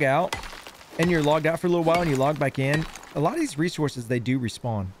you log out and you're logged out for a little while and you log back in, a lot of these resources, they do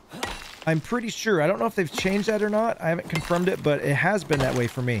respawn. I'm pretty sure. I don't know if they've changed that or not. I haven't confirmed it, but it has been that way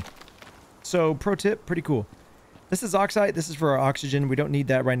for me. So pro tip, pretty cool. This is oxide. This is for our oxygen. We don't need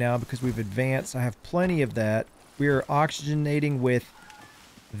that right now because we've advanced. I have plenty of that. We are oxygenating with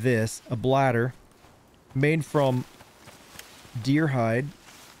this, a bladder made from deer hide.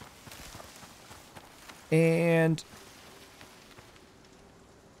 And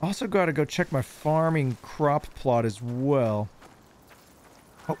also got to go check my farming crop plot as well.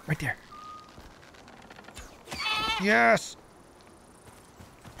 Oh, right there. Yes.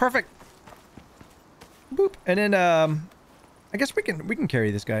 Perfect. Boop. And then I guess we can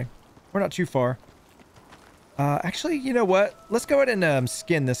carry this guy. We're not too far. Actually, you know what? Let's go ahead and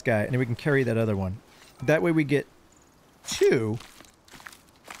skin this guy, and then we can carry that other one. That way we get 2.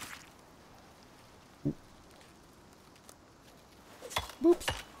 Boop.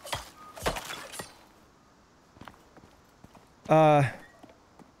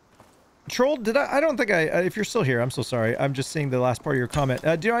 Troll, did I don't think if you're still here, I'm so sorry. I'm just seeing the last part of your comment.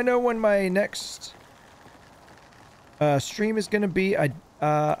 Do I know when my next stream is going to be? I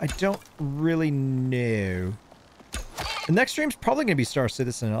don't really know. The next stream's probably going to be Star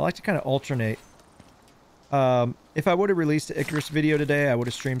Citizen. I like to kind of alternate. If I would have released the ICARUS video today, I would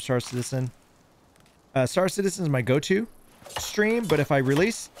have streamed Star Citizen. Star Citizen is my go-to stream, but if I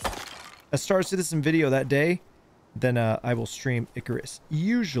release a Star Citizen video that day, then I will stream ICARUS.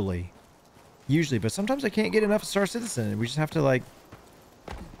 Usually, but sometimes I can't get enough of Star Citizen. We just have to, like...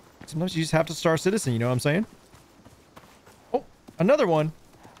 Sometimes you just have to Star Citizen, you know what I'm saying? Oh, another one!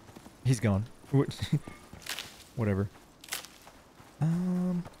 He's gone. Whatever.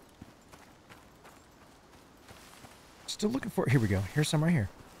 Still looking for... Here we go. Here's some right here.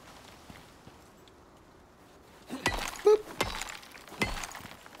 Boop.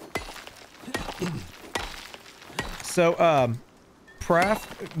 So,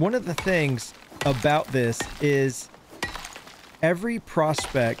 Praf, one of the things about this is every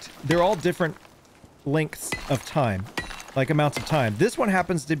prospect, they're all different lengths of time, like amounts of time. This one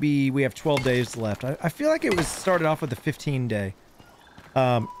happens to be, we have 12 days left. I feel like it was started off with a 15 day.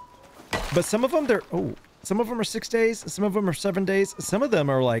 But some of them, some of them are 6 days, some of them are 7 days, some of them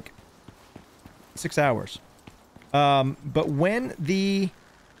are like 6 hours. But when the...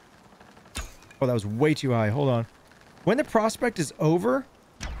 Oh, that was way too high. Hold on. When the prospect is over...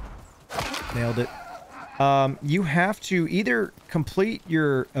 Nailed it. You have to either complete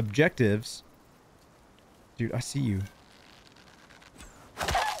your objectives... Dude, I see you.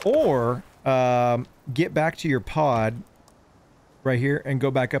 Or get back to your pod right here and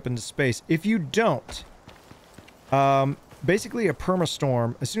go back up into space. If you don't... basically a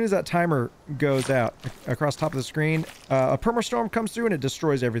permastorm, as soon as that timer goes out across the top of the screen, a permastorm comes through and it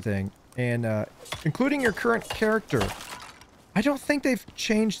destroys everything. And, including your current character. I don't think they've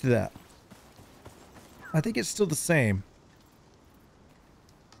changed that. I think it's still the same.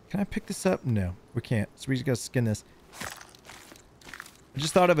 Can I pick this up? No, we can't. So we just gotta skin this. I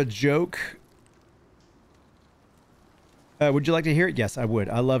just thought of a joke. Would you like to hear it? Yes, I would.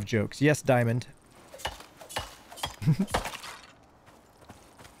 I love jokes. Yes, Diamond.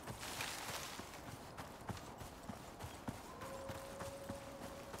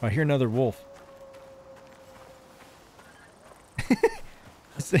 I hear another wolf.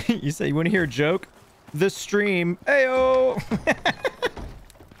 You say you want to hear a joke? The stream. Ayo!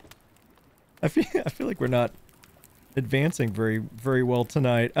 I feel like we're not advancing very well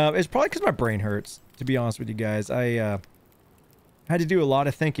tonight. It's probably because my brain hurts, to be honest with you guys. I had to do a lot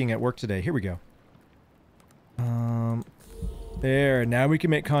of thinking at work today. Here we go. There. Now we can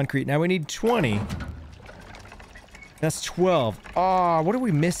make concrete. Now we need 20. That's 12. Ah, what are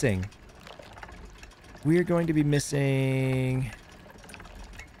we missing? We are going to be missing...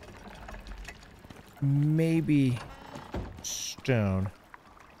 maybe... stone.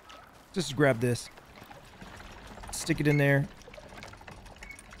 Just grab this. Stick it in there.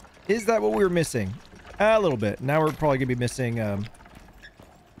 Is that what we were missing? A little bit. Now we're probably going to be missing,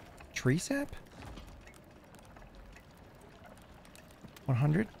 tree sap?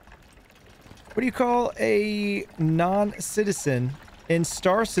 100? What do you call a non-citizen in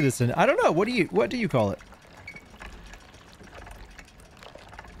Star Citizen? I don't know. What do you call it?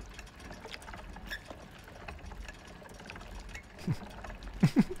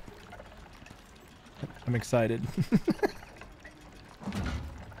 I'm excited.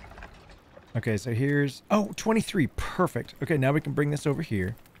 Okay, so here's... oh, 23. Perfect. Okay, now we can bring this over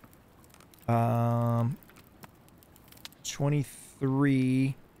here.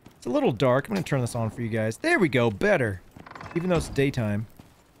 23... it's a little dark. I'm going to turn this on for you guys. There we go. Better. Even though it's daytime.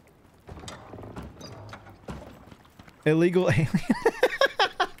 Illegal alien.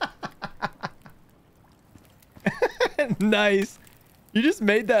 Nice. You just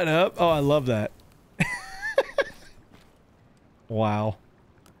made that up? Oh, I love that. Wow.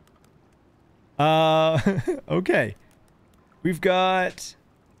 Okay. We've got...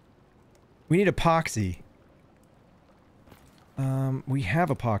 we need epoxy. We have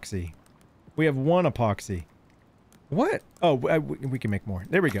epoxy. We have one epoxy. What? Oh, we can make more.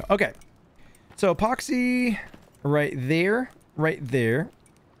 There we go. Okay. So epoxy right there. Right there.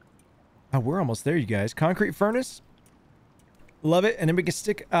 Oh, we're almost there, you guys. Concrete furnace. Love it. And then we can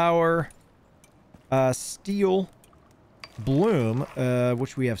stick our steel bloom,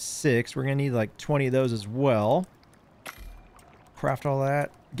 which we have 6. We're going to need like 20 of those as well. Craft all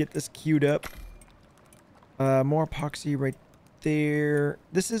that. Get this queued up. More epoxy right there.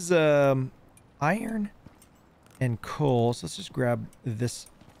 This is iron and coal. So let's just grab this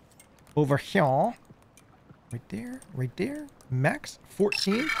over here. Right there. Right there. Max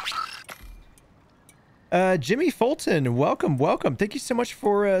 14. Jimmy Fulton, welcome, welcome. Thank you so much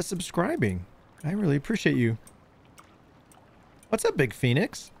for subscribing. I really appreciate you. What's up, Big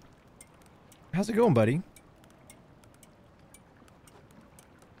Phoenix? How's it going, buddy?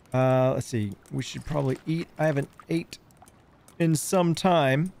 Let's see. We should probably eat. I haven't ate in some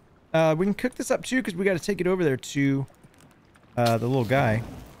time. We can cook this up too, because we got to take it over there to the little guy.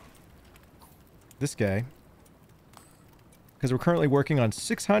 This guy. Because we're currently working on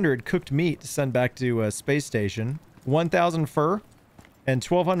 600 cooked meat to send back to space station. 1,000 fur and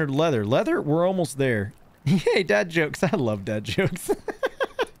 1,200 leather. Leather? We're almost there. Yay, dad jokes. I love dad jokes.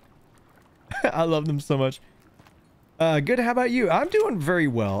 I love them so much. Good, how about you? I'm doing very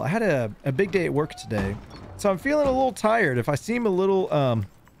well. I had a big day at work today. So I'm feeling a little tired. If I seem a little, I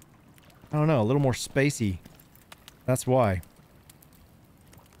don't know, a little more spacey. That's why.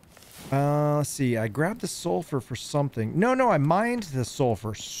 Let's see. I grabbed the sulfur for something. No, I mined the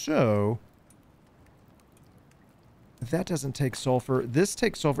sulfur. So that doesn't take sulfur. This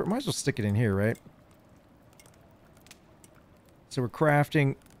takes sulfur. Might as well stick it in here, right? So we're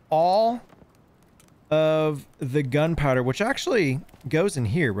crafting all of the gunpowder, which actually goes in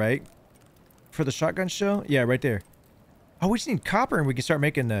here, right? For the shotgun shell? Yeah, right there. Oh, we just need copper and we can start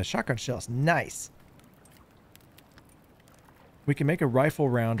making shotgun shells. Nice. We can make a rifle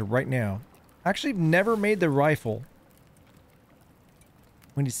round right now. Actually, never made the rifle.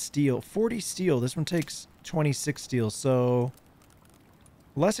 We need steel. 40 steel. This one takes 26 steel, so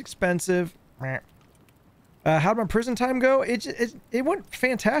less expensive. How did my prison time go? It went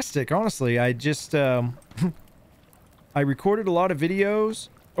fantastic, honestly. I just I recorded a lot of videos,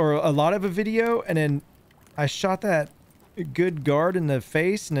 or a lot of a video, and then I shot that good guard in the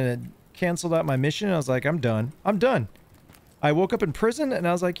face, and then it canceled out my mission. I was like, I'm done. I'm done. I woke up in prison, and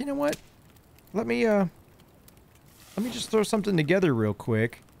I was like, you know what? Let me just throw something together real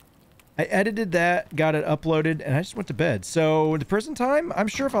quick. I edited that, got it uploaded, and I just went to bed. So the prison time, I'm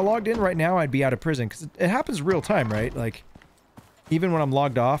sure if I logged in right now, I'd be out of prison because it happens real time, right? Like, even when I'm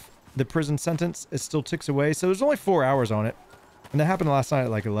logged off, the prison sentence, it still ticks away. So there's only 4 hours on it. And that happened last night at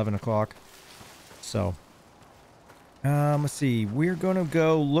like 11 o'clock. So, let's see. We're going to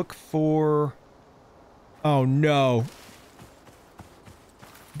go look for... Oh, no.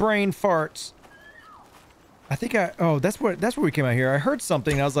 Brain farts. I think oh, that's what we came out here. I heard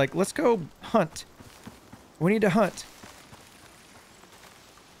something. I was like, let's go hunt. We need to hunt.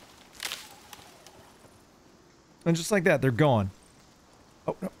 And just like that, they're gone.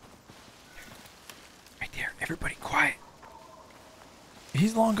 Oh, no. Right there. Everybody quiet.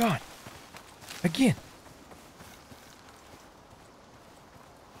 He's long gone. Again.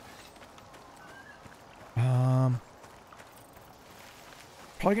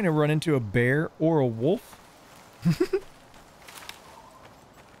 Probably gonna run into a bear or a wolf.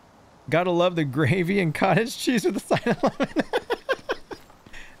 Gotta love the gravy and cottage cheese with the side of lemon.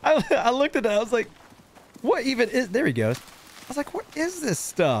 I looked at that. I was like, what even is... There he goes. I was like, what is this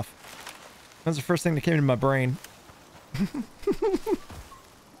stuff? That was the first thing that came into my brain. And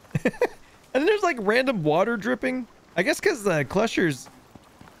then there's like random water dripping. I guess because the clusters...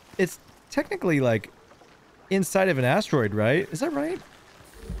 It's technically like inside of an asteroid, right? Is that right?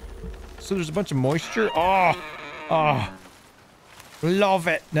 So there's a bunch of moisture. Oh, love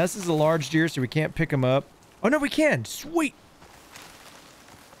it. Now this is a large deer, so we can't pick him up. Oh no, we can. Sweet.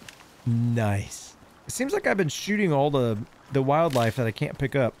 Nice. It seems like I've been shooting all the wildlife that I can't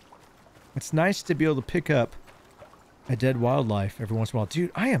pick up. It's nice to be able to pick up a dead wildlife every once in a while.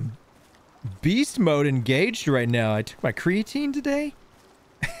 Dude, I am beast mode engaged right now. I took my creatine today.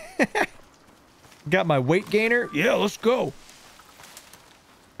 Got my weight gainer. Yeah, let's go.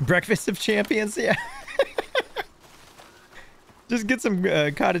 Breakfast of champions, yeah. Just get some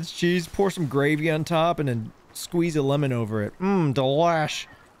cottage cheese, pour some gravy on top, and then squeeze a lemon over it. Mmm, delish.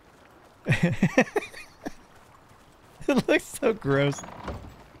 It looks so gross.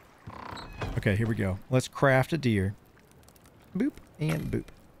 Okay, here we go. Let's craft a deer. Boop and boop.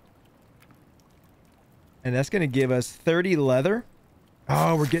 And that's going to give us 30 leather.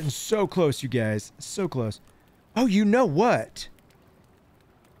 Oh, we're getting so close, you guys. So close. Oh, you know what?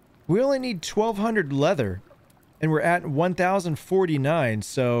 We only need 1,200 leather, and we're at 1,049.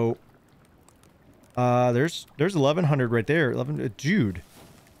 So, there's 1,100 right there.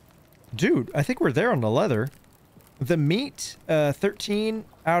 Dude, I think we're there on the leather. The meat, 13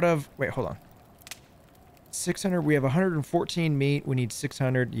 out of. Wait, hold on. 600. We have 114 meat. We need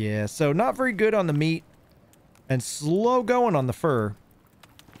 600. Yeah, so not very good on the meat, and slow going on the fur.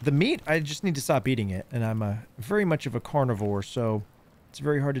 The meat, I just need to stop eating it, and I'm very much of a carnivore, so. It's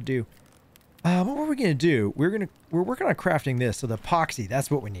very hard to do. What were we gonna do? We're working on crafting this, so the epoxy,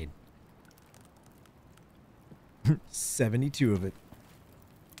 that's what we need. 72 of it.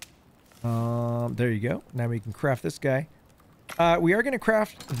 There you go. Now we can craft this guy. We are gonna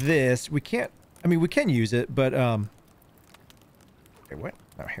craft this. We can't, I mean, we can use it, but, okay, what?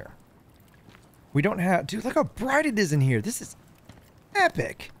 Oh, here. We don't have, dude, look how bright it is in here. This is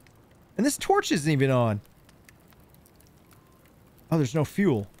epic. And this torch isn't even on. Oh, there's no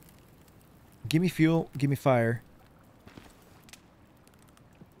fuel. Give me fuel. Give me fire.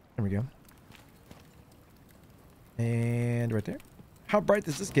 There we go. And right there. How bright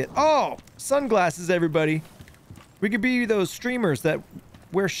does this get? Oh! Sunglasses, everybody. We could be those streamers that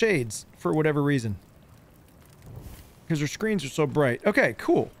wear shades for whatever reason. Because their screens are so bright. Okay,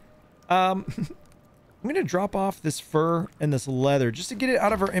 cool. I'm going to drop off this fur and this leather just to get it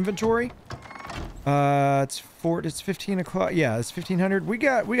out of our inventory. It's 15 o'clock. Yeah, it's 1500. We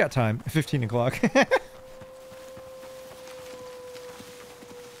got time. 15 o'clock.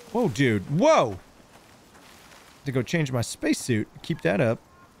 Whoa, dude. Whoa! To go change my spacesuit. Keep that up.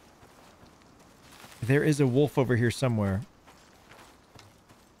 There is a wolf over here somewhere.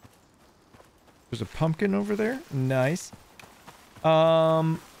 There's a pumpkin over there. Nice.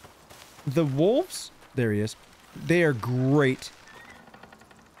 The wolves. There he is. They are great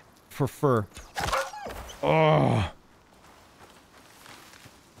for fur. Oh.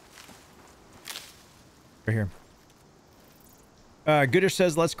 Right here. Goodish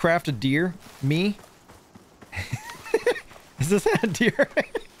says, let's craft a deer. Me? Is this a deer?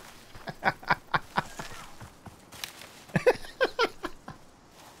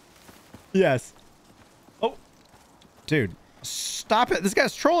 Yes. Oh. Dude. Stop it. This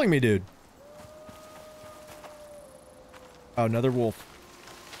guy's trolling me, dude. Oh, another wolf.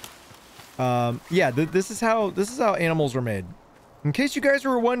 Yeah, this is how animals are made. In case you guys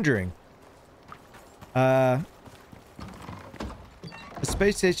were wondering. The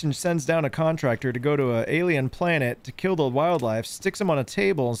space station sends down a contractor to go to an alien planet to kill the wildlife, sticks him on a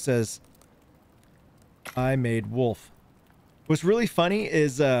table and says, I made wolf. What's really funny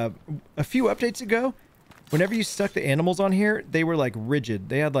is a few updates ago, whenever you stuck the animals on here, they were like rigid.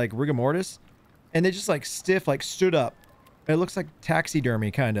 They had like rigor mortis and they just like stiff, like stood up. It looks like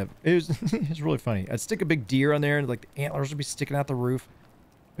taxidermy kind of. It was, it was really funny. I'd stick a big deer on there and like the antlers would be sticking out the roof.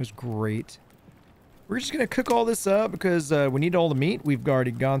 It was great. We're just going to cook all this up because we need all the meat. We've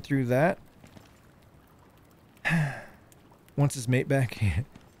already gone through that. Wants his mate back.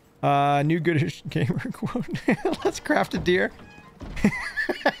 New Goodish Gamer quote. Let's craft a deer.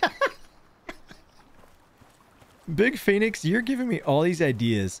 Big Phoenix, you're giving me all these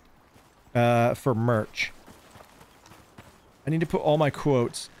ideas for merch. I need to put all my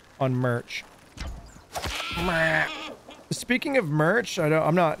quotes on merch. Speaking of merch,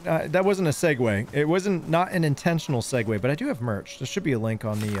 I'm not, that wasn't a segue. It wasn't not an intentional segue, but I do have merch. There should be a link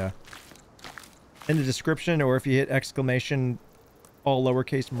on the, in the description, or if you hit exclamation, all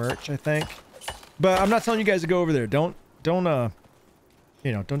lowercase merch, I think. But I'm not telling you guys to go over there. Don't, you know,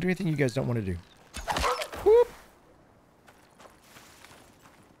 don't do anything you guys don't want to do. Whoop.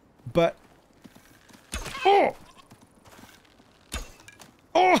 But, oh!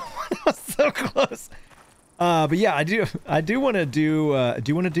 Oh, that was so close. But yeah, I do want to do, I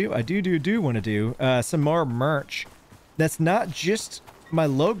do want to do, some more merch. That's not just my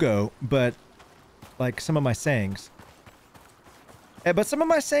logo, but like some of my sayings. But some of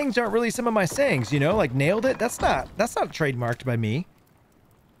my sayings aren't really some of my sayings, you know, like nailed it. That's not trademarked by me.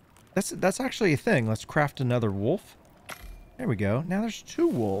 That's actually a thing. Let's craft another wolf. There we go. Now there's 2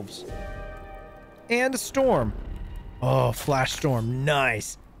 wolves. And a storm. Oh, flash storm.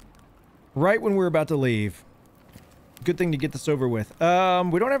 Nice. Right when we're about to leave. Good thing to get this over with.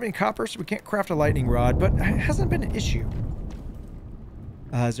 We don't have any copper, so we can't craft a lightning rod, but it hasn't been an issue.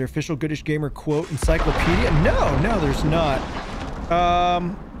 Is there official Goodish Gamer quote encyclopedia? No, there's not.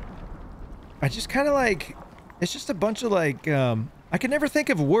 I just kind of like, it's just a bunch of like, I can never think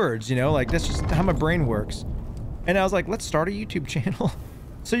of words, you know, like that's just how my brain works. And I was like, let's start a YouTube channel.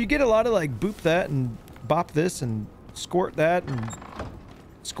 So you get a lot of like boop that and bop this and squirt that and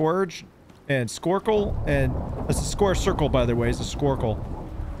scourge and squircle, and it's a square circle, by the way, it's a squircle.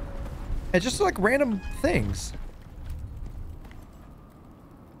 And just like random things.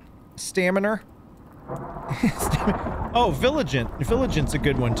 Stamina. Oh, Villigent. Villigent's a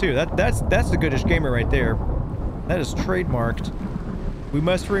good one too. That's the Goodish Gamer right there. That is trademarked. We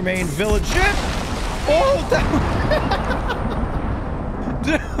must remain Villigent. Oh, that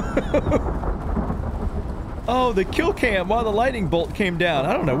dude. Oh, the kill cam while the lightning bolt came down.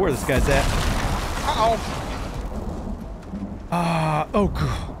 I don't know where this guy's at.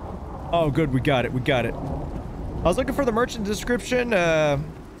 Oh, good. We got it. I was looking for the merchant description to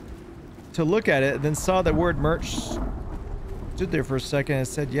look at it, then saw the word merch stood there for a second and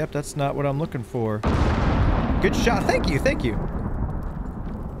said, yep, that's not what I'm looking for. Good shot. Thank you.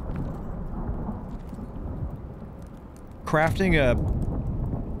 Crafting a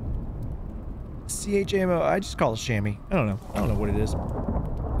CHMO. I just call it chamois. I don't know what it is.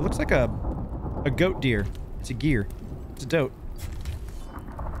 It looks like a goat deer. It's a gear. It's a dote.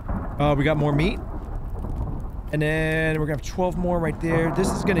 We got more meat. And then we're gonna have 12 more right there. This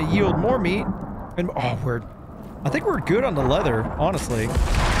is gonna yield more meat. And I think we're good on the leather, honestly.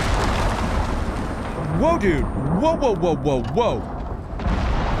 Whoa, dude. Whoa.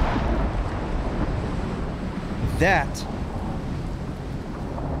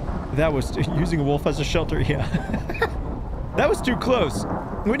 That was using a wolf as a shelter, yeah. That was too close.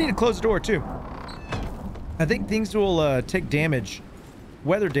 We need to close the door, too. I think things will take damage,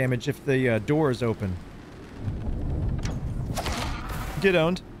 weather damage, if the door is open. Get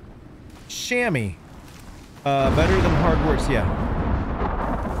owned. Chamois. Better than hard works, yeah.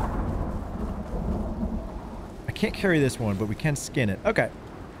 I can't carry this one, but we can skin it. Okay.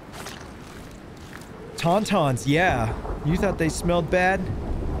 Tauntauns, yeah. You thought they smelled bad?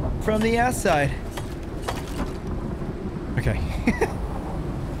 From the outside. Okay.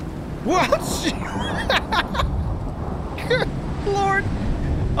 What? Good Lord.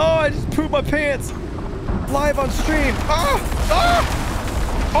 Oh, I just pooped my pants. Live on stream. Oh,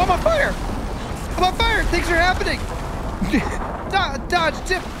 I'm on fire. I'm on fire. Things are happening. Dodge,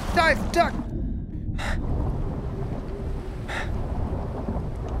 dip, dive, duck.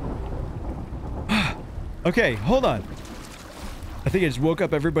 Okay, hold on. I think I just woke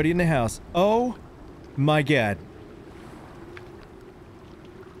up everybody in the house. Oh my God.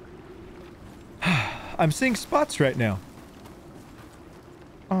 I'm seeing spots right now.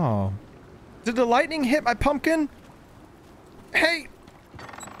 Oh. Did the lightning hit my pumpkin? Hey,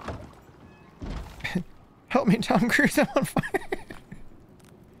 Help me, Tom Cruise, I'm on fire.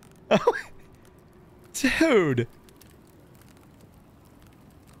 Oh, dude.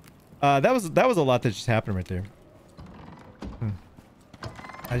 That was a lot that just happened right there.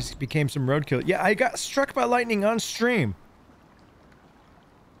 I just became some roadkill. Yeah, I got struck by lightning on stream.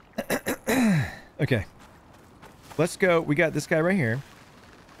 Okay. Let's go. We got this guy right here.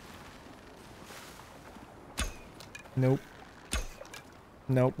 Nope.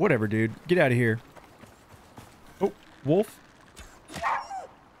 Nope. Whatever, dude. Get out of here. Oh, wolf.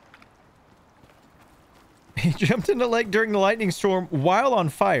 He jumped in the lake during the lightning storm while on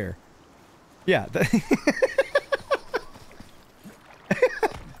fire. Yeah.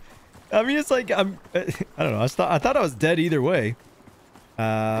 I mean, it's like, I don't know. I thought I was dead either way.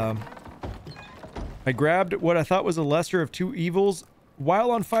 I grabbed what I thought was a lesser of two evils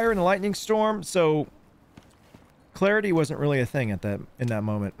while on fire in a lightning storm, so clarity wasn't really a thing at in that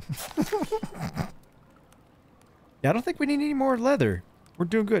moment. Yeah, I don't think we need any more leather. We're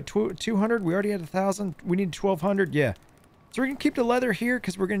doing good. 200. We already had 1,000. We need 1,200. Yeah. So we're gonna keep the leather here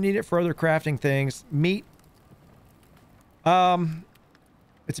because we're gonna need it for other crafting things. Meat.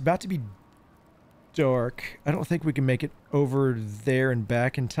 It's about to be dark. I don't think we can make it over there and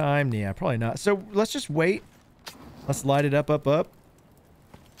back in time. Yeah, probably not. So let's just wait. Let's light it up.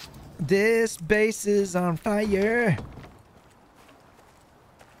 This base is on fire.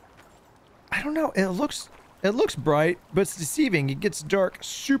 I don't know. It looks bright, but it's deceiving. It gets dark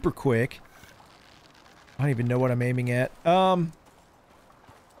super quick. I don't even know what I'm aiming at.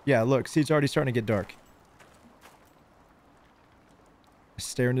 Yeah, look. See, it's already starting to get dark.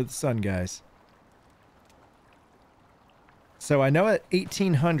 Stare into the sun, guys. So I know at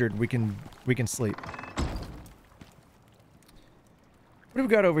 1800 we can sleep. What do we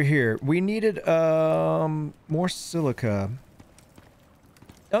got over here? We needed more silica.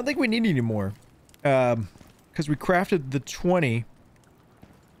 I don't think we need any more. Because we crafted the 20.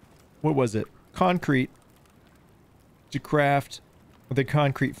 What was it? Concrete to craft the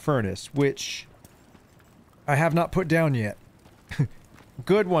concrete furnace, which I have not put down yet.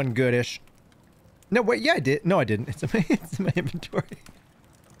 Good one, Goodish. No, wait, yeah, I did. No, I didn't. It's in my inventory.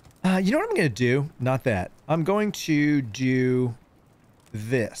 You know what I'm going to do? Not that. I'm going to do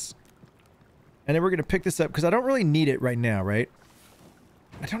this. And then we're going to pick this up, because I don't really need it right now, right?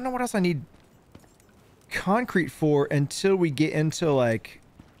 I don't know what else I need concrete for until we get into, like...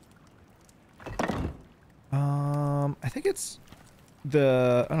 I think it's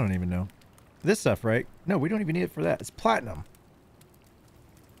the... I don't even know. This stuff, right? No, we don't even need it for that. It's platinum.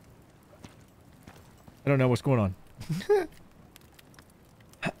 I don't know what's going on.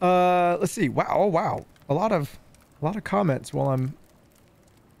 Let's see. Wow, oh wow. A lot of comments while I'm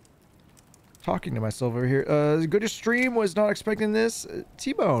talking to myself over here. Goodish stream, was not expecting this.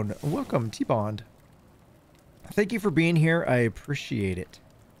 T-Bone, welcome, T-Bond. Thank you for being here. I appreciate it.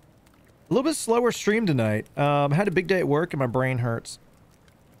 A little bit slower stream tonight. I had a big day at work and my brain hurts.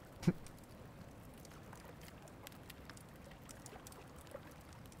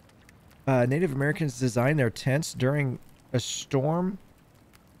 Native Americans design their tents during a storm.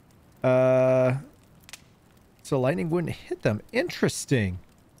 So lightning wouldn't hit them. Interesting.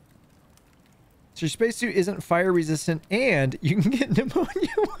 So your spacesuit isn't fire resistant and you can get pneumonia.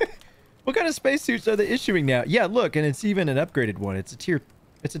 What kind of spacesuits are they issuing now? Yeah, look, and it's even an upgraded one. It's a tier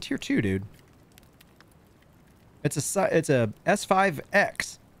 2, dude. It's a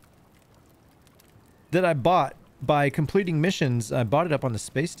S5X that I bought by completing missions. I bought it up on the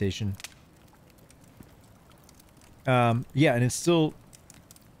space station. Yeah, and it's still...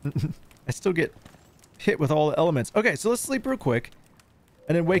 I still get hit with all the elements. Okay, so let's sleep real quick.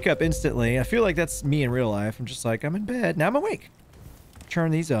 And then wake up instantly. I feel like that's me in real life. I'm just like, I'm in bed. Now I'm awake.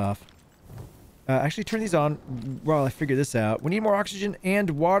 Turn these off. Actually, turn these on while I figure this out. We need more oxygen and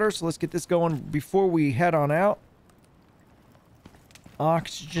water, so let's get this going before we head on out.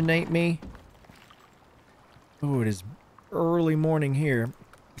 Oxygenate me. Oh, it is early morning here.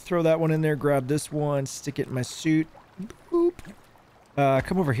 Throw that one in there, grab this one, stick it in my suit. Boop.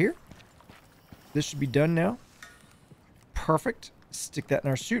 Come over here. This should be done now. Perfect. Stick that in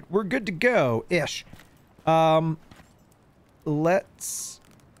our suit. We're good to go, ish. Let's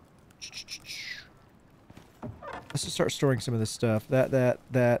just start storing some of this stuff.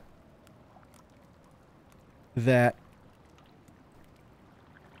 That.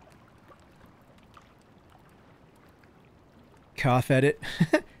 Cough edit.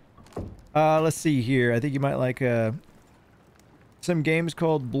 Let's see here. I think you might like some games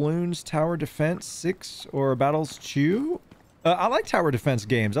called Bloons Tower Defense 6 or Battles 2. I like tower defense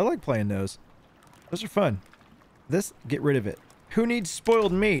games. I like playing those. Those are fun. This, get rid of it. Who needs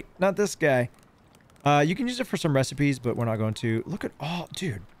spoiled meat? Not this guy. You can use it for some recipes, but we're not going to. Look at all...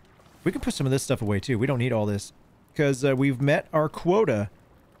 Dude, we can put some of this stuff away, too. We don't need all this. Because we've met our quota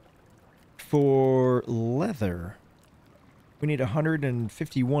for leather. We need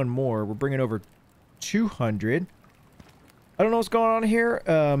 151 more. We're bringing over 200. I don't know what's going on here.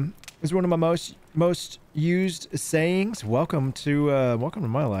 This is one of my most used sayings. Welcome to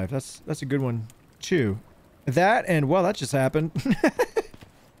my life. That's a good one, too. That, and, well, that just happened.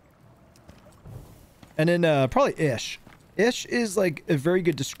 And then probably ish. Ish is like a very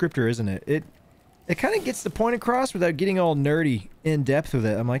good descriptor, isn't it? It kind of gets the point across without getting all nerdy in depth with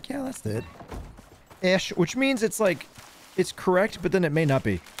it. I'm like, yeah, that's it. Ish, which means it's like, it's correct, but then it may not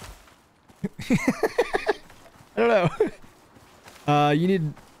be. I don't know. You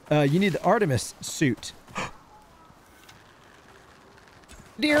need the Artemis suit.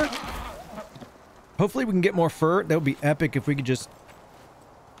 Dear. Hopefully we can get more fur. That would be epic if we could just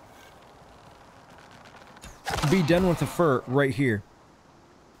be done with the fur right here.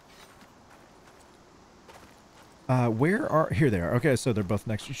 Where are... Here they are. Okay, so they're both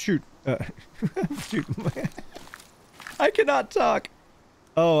next to... Shoot. Shoot. I cannot talk.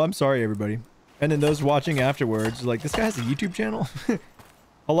 Oh, I'm sorry, everybody. And then those watching afterwards, like, this guy has a YouTube channel?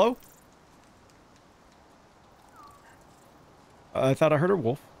 Hello? I thought I heard a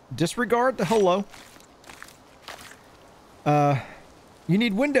wolf. Disregard the hello. You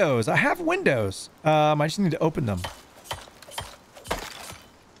need windows. I have windows. I just need to open them.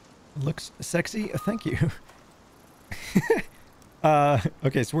 Looks sexy. Thank you.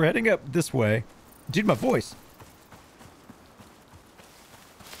 Okay, so we're heading up this way. Dude, my voice.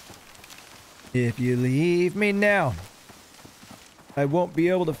 If you leave me now, I won't be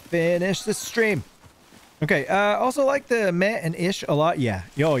able to finish the stream. Okay, also like the meh and ish a lot. Yeah.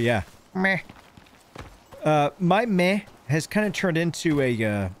 Oh, yeah. Meh. My meh has kind of turned into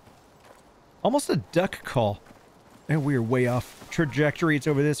a, almost a duck call. And we're way off trajectory. It's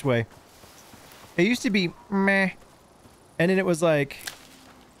over this way. It used to be meh. And then it was like,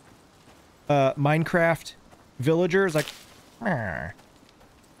 Minecraft villagers, like, meh.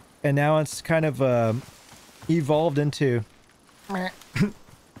 And now it's kind of, evolved into, meh.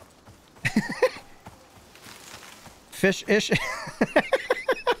 Fish-ish.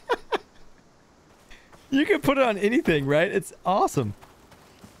 You can put it on anything, right? It's awesome.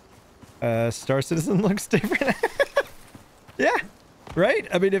 Star Citizen looks different. Yeah, right?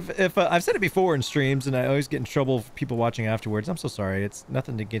 I mean, if I've said it before in streams, and I always get in trouble with people watching afterwards. I'm so sorry. It's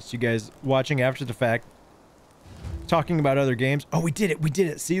nothing against you guys watching after the fact. Talking about other games. Oh, we did it. We did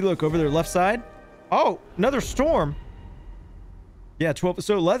it. See, look, over there, left side. Oh, another storm. Yeah, 12.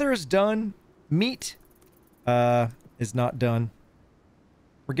 So leather is done. Meat is not done.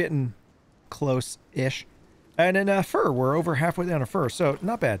 We're getting close-ish. And then fur. We're over halfway down to fur, so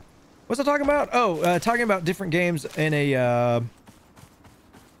not bad. What's I talking about? Oh, talking about different games in a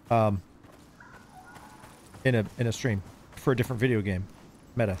in a stream for a different video game.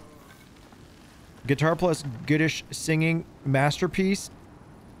 Meta. Guitar plus Goodish singing masterpiece.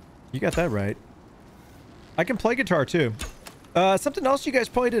 You got that right. I can play guitar too. Something else you guys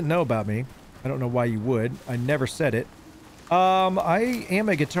probably didn't know about me. I don't know why you would. I never said it. I am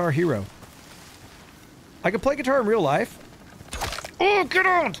a guitar hero. I can play guitar in real life. Oh, get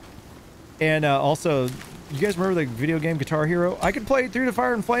on! And also, you guys remember the video game Guitar Hero? I could play Through the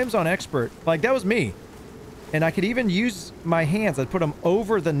Fire and Flames on Expert. Like, that was me. And I could even use my hands. I'd put them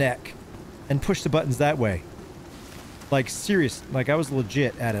over the neck and push the buttons that way. Like, serious. Like, I was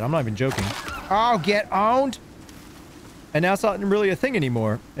legit at it. I'm not even joking. Oh, get owned! And now it's not really a thing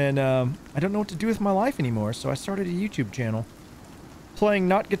anymore. And I don't know what to do with my life anymore, so I started a YouTube channel. Playing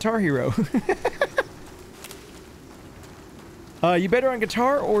not Guitar Hero. You better on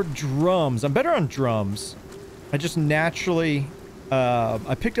guitar or drums? I'm better on drums. I just naturally...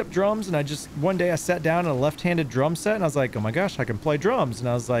 I picked up drums and one day I sat down in a left-handed drum set and I was like, oh my gosh, I can play drums. And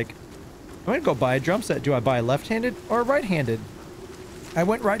I was like, I'm gonna go buy a drum set. Do I buy left-handed or right-handed? I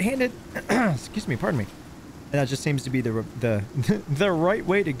went right-handed. Excuse me, pardon me. And that just seems to be the right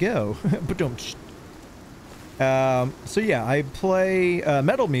way to go. So yeah, I play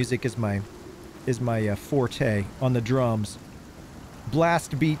metal music is my forte on the drums.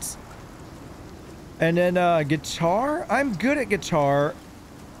 Blast beats. And then guitar, I'm good at guitar,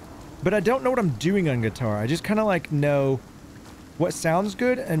 but I don't know what I'm doing on guitar. I just kind of like know what sounds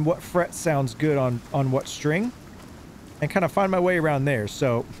good and what fret sounds good on what string, and kind of find my way around there.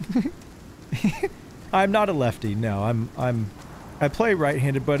 So I'm not a lefty. No, I play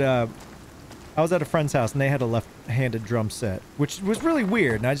right-handed, but I was at a friend's house and they had a left-handed drum set, which was really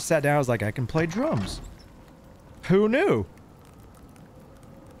weird. And I just sat down. I was like, I can play drums. Who knew?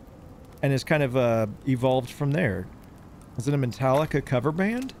 and has kind of evolved from there. Is it a Metallica cover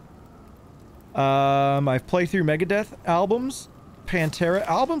band? I've played through Megadeth albums, Pantera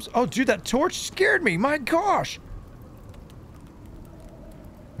albums. Oh, dude, that torch scared me. My gosh.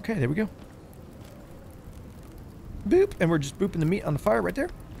 Okay, there we go. Boop, and we're just booping the meat on the fire right there.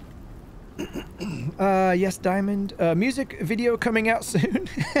 Yes, Diamond. Music video coming out soon.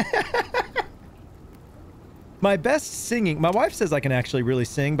 My best singing. My wife says I can actually really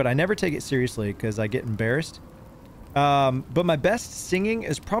sing, but I never take it seriously because I get embarrassed. But my best singing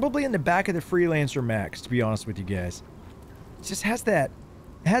is probably in the back of the Freelancer Max, to be honest with you guys. It just has that,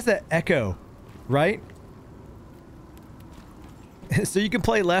 echo, right? So you can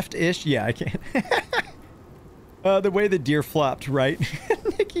play left-ish? Yeah, I can. The way the deer flopped, right?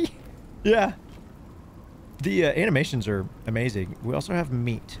 Nikki. Yeah. The animations are amazing. We also have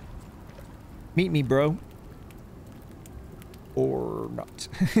meat. Meet me, bro. Or not.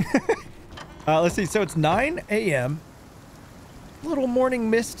 Let's see. So it's 9 a.m. Little morning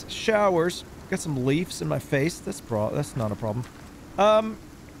mist showers. Got some leaves in my face. That's not a problem. I'm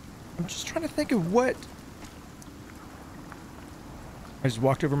just trying to think of what... I just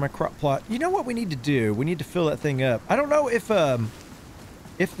walked over my crop plot. You know what we need to do? We need to fill that thing up. I don't know if the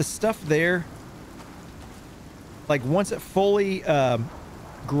stuff there, like once it fully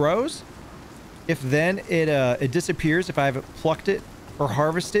grows, if then it disappears if I haven't plucked it or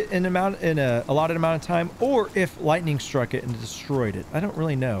harvested in a allotted amount of time, or if lightning struck it and destroyed it. I don't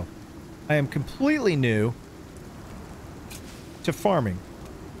really know. I am completely new to farming.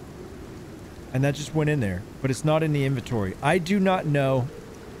 And that just went in there, but it's not in the inventory. I do not know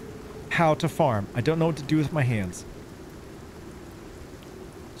how to farm. I don't know what to do with my hands.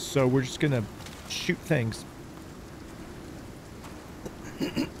 So we're just gonna shoot things.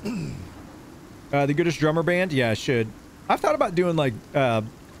 The Goodish Drummer Band? Yeah, I should. I've thought about doing like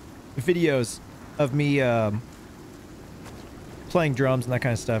videos of me playing drums and that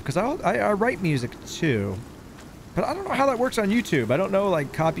kind of stuff, because I write music too. But I don't know how that works on YouTube. I don't know,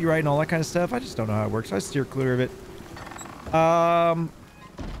 like, copyright and all that kind of stuff. I just don't know how it works. I steer clear of it.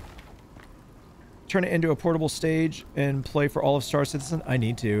 Turn it into a portable stage and play for all of Star Citizen. I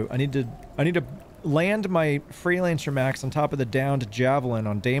need to. I need to land my Freelancer Max on top of the downed Javelin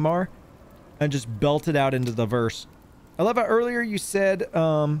on Daymar and just belt it out into the verse. I love how earlier you said,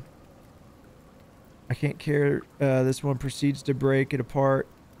 I can't care. This one proceeds to break it apart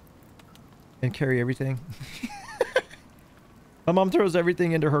and carry everything. My mom throws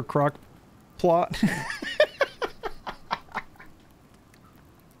everything into her crock plot.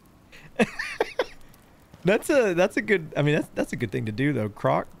 That's a good, I mean, that's a good thing to do though.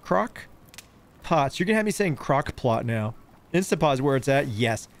 Crock pots. You're gonna have me saying crock plot now. Instapause where it's at.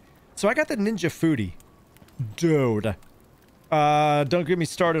 Yes. So I got the Ninja Foodie. Dude. Don't get me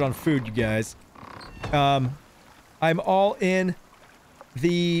started on food, you guys. I'm all in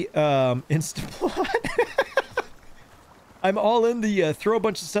the Instaplot. I'm all in the throw a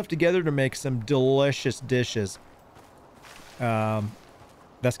bunch of stuff together to make some delicious dishes.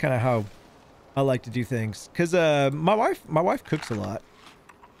 That's kind of how I like to do things. Cause my wife cooks a lot,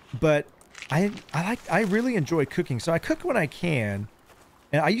 but I really enjoy cooking. So I cook when I can,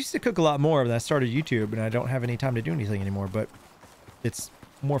 and I used to cook a lot more when I started YouTube, and I don't have any time to do anything anymore. But it's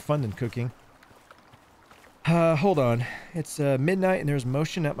more fun than cooking. Hold on, it's midnight and there's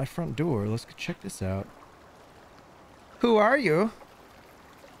motion at my front door. Let's go check this out. Who are you?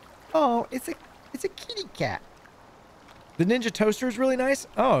 Oh, it's a kitty cat. The Ninja Toaster is really nice.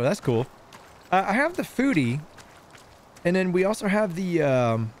 Oh, that's cool. I have the Foodie, and then we also have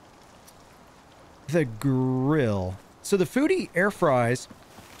the grill. So the Foodie air fries,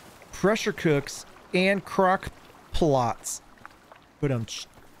 pressure cooks, and crock plots. But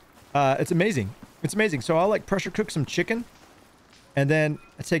it's amazing. It's amazing. So I'll like pressure cook some chicken, and then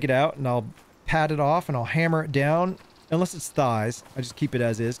I take it out and I'll pat it off and I'll hammer it down. Unless it's thighs, I just keep it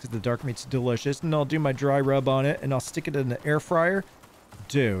as is because the dark meat's delicious. And I'll do my dry rub on it and I'll stick it in the air fryer.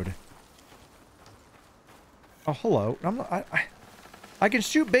 Dude. Oh, hello. I can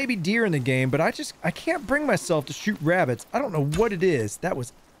shoot baby deer in the game, but I can't bring myself to shoot rabbits. I don't know what it is. That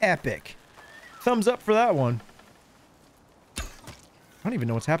was epic. Thumbs up for that one. I don't even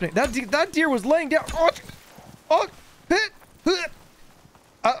know what's happening. That deer was laying down.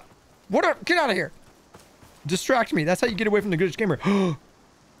 Get out of here. Distract me. That's how you get away from the Goodish Gamer.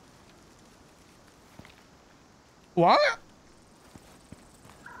 What?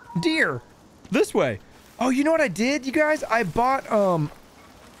 Deer. This way. Oh, you know what I did, you guys? I bought,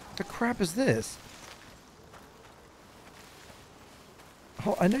 the crap is this?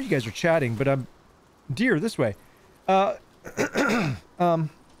 Oh, I know you guys are chatting, but I'm... Deer, this way.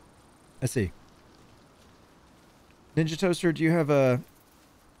 Let's see. Ninja Toaster, do you have a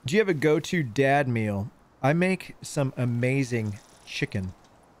go-to dad meal? I make some amazing chicken.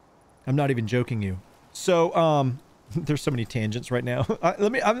 I'm not even joking you. So, there's so many tangents right now.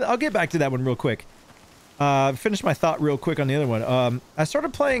 I'll get back to that one real quick. Finish my thought real quick on the other one. I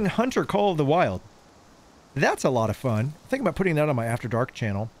started playing Hunter Call of the Wild. That's a lot of fun. I'm thinking about putting that on my After Dark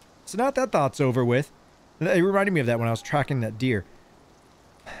channel. So now that thought's over with. It reminded me of that when I was tracking that deer.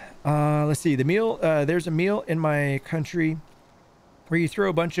 Let's see. The meal, there's a meal in my country where you throw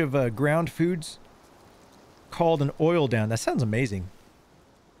a bunch of ground foods called an oil down. That sounds amazing.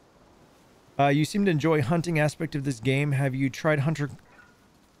 You seem to enjoy hunting aspect of this game. Have you tried Hunter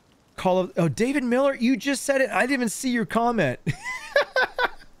Call of... Oh, David Miller, you just said it. I didn't even see your comment.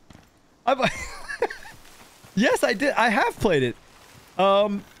 Yes, I did. I have played it.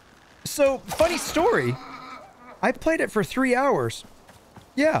 So, funny story. I played it for 3 hours.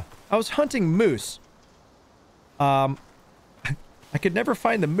 Yeah, I was hunting moose. I could never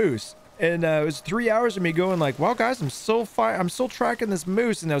find the moose. And it was 3 hours of me going like, wow, guys, I'm still tracking this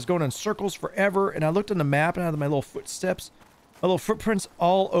moose. And I was going in circles forever. And I looked on the map and I had my little footsteps, my little footprints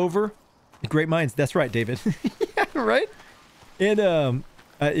all over. Great minds. That's right, David. Yeah, right? And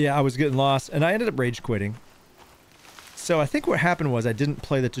yeah, I was getting lost. And I ended up rage quitting. So I think what happened was I didn't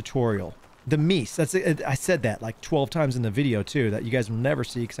play the tutorial. The meese. That's it. I said that like 12 times in the video too, that you guys will never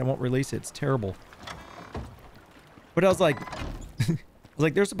see because I won't release it. It's terrible. But I was like...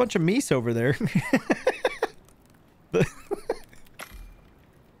 there's a bunch of meese over there.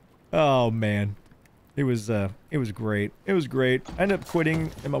 Oh man, it was great. It was great. I ended up quitting,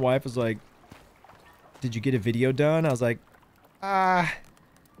 and my wife was like, "Did you get a video done?" I was like, no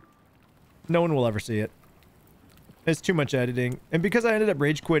one will ever see it. It's too much editing, and because I ended up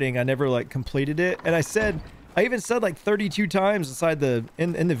rage quitting, I never like completed it. And I even said like 32 times inside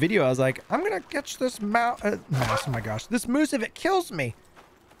in the video, I was like, I'm gonna catch this mouse. Oh my gosh, this moose if it kills me.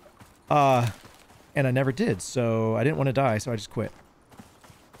 And I never did, so I didn't want to die, so I just quit.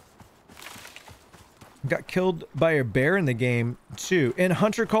 Got killed by a bear in the game too. In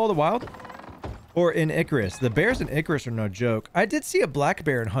Hunter Call of the Wild? Or in ICARUS? The bears in ICARUS are no joke. I did see a black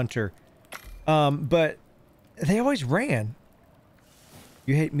bear in Hunter, but they always ran.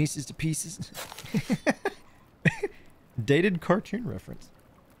 You hate Mises to pieces? Dated cartoon reference.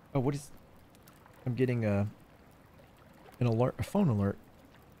 Oh, what is... I'm getting an alert, a phone alert.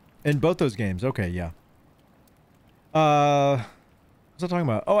 In both those games. Okay, yeah. What was I talking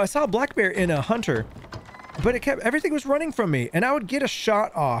about? Oh, I saw a black bear in a Hunter, but everything was running from me, and I would get a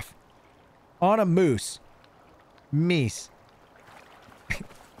shot off on a moose. Meese.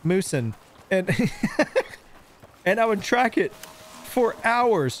 Moosin'. And, and I would track it for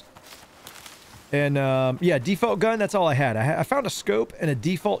hours. And, yeah, default gun, that's all I had. I found a scope and a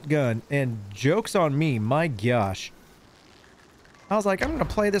default gun, and joke's on me, my gosh. I was like, I'm going to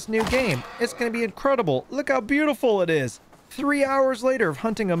play this new game. It's going to be incredible. Look how beautiful it is. 3 hours later of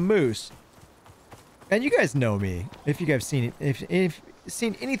hunting a moose. And you guys know me. If you guys seen it, if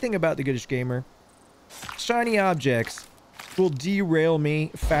seen anything about the Goodish Gamer, shiny objects will derail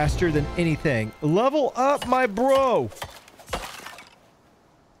me faster than anything. Level up, my bro.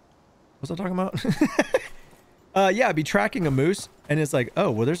 What was I talking about? Yeah, I'd be tracking a moose, and it's like,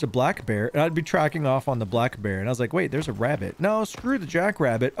 oh, well, there's a black bear, and I'd be tracking off on the black bear, and I was like, wait, there's a rabbit. No, screw the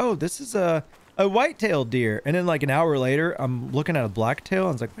jackrabbit. Oh, this is a white-tailed deer. And then like an hour later, I'm looking at a black-tail, and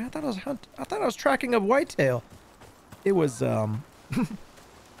I was like, man, I thought I was tracking a white-tail. It was, I'm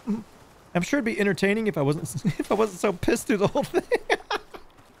sure it'd be entertaining if I wasn't so pissed through the whole thing.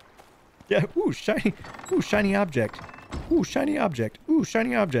 Yeah, ooh, shiny object. Ooh, shiny object. Ooh,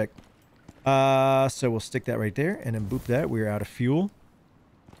 shiny object. So we'll stick that right there, and then boop that. We're out of fuel.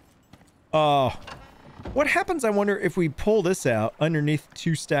 What happens, I wonder, if we pull this out underneath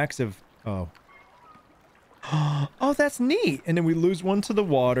 2 stacks of... Oh. Oh, that's neat! And then we lose one to the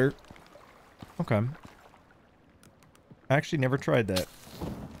water. Okay. I actually never tried that.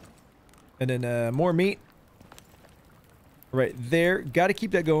 And then, more meat. Right there. Gotta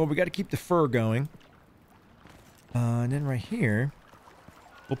keep that going. We gotta keep the fur going. And then right here...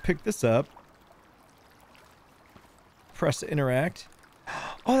 We'll pick this up. Press to interact.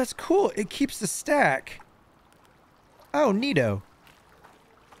 Oh, that's cool. It keeps the stack. Oh, neato.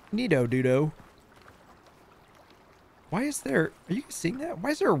 Neato, dudo. Why is there... Are you guys seeing that? Why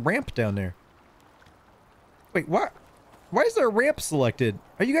is there a ramp down there? Wait, what? Why is there a ramp selected?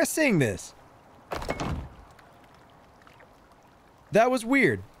 Are you guys seeing this? That was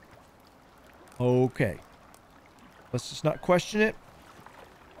weird. Okay. Let's just not question it.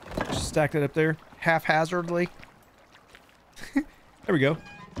 Just stack that up there, haphazardly. There we go.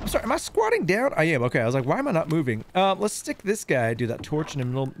 sorry, am I squatting down? I am. Okay, I was like, why am I not moving? Let's stick this guy. Do that torch in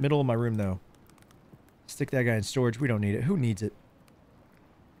the middle of my room, though. Stick that guy in storage. We don't need it. Who needs it?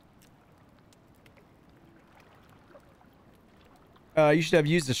 You should have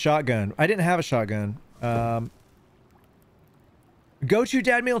used a shotgun. I didn't have a shotgun. Go to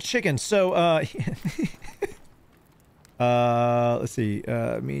Dad Meal Chicken. So, let's see.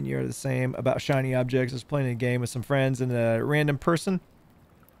 Me and you are the same about shiny objects. I was playing a game with some friends and a random person.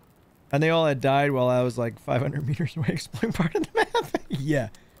 And they all had died while I was like 500 meters away exploring part of the map. Yeah.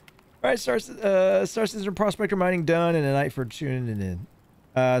 All right, Star Citizen Prospector mining done and a night for tuning in.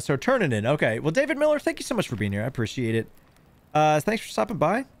 So turning in. Okay. Well, David Miller, thank you so much for being here. I appreciate it. Thanks for stopping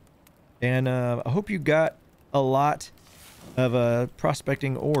by. And I hope you got a lot of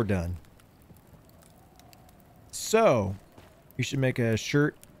prospecting ore done. So, you should make a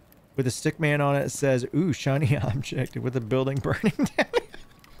shirt with a stick man on it that says, ooh, shiny object with a building burning down.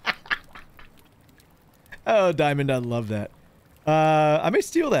 Oh, Diamond, I love that. I may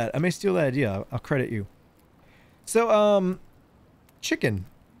steal that. I may steal that idea. I'll credit you. So, chicken.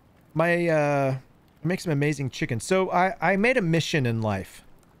 I make some amazing chicken. So, I made a mission in life.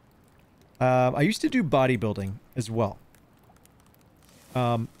 I used to do bodybuilding as well.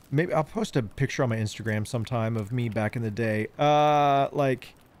 Maybe I'll post a picture on my Instagram sometime of me back in the day.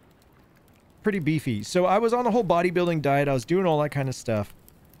 Like, pretty beefy. So I was on the whole bodybuilding diet. I was doing all that kind of stuff.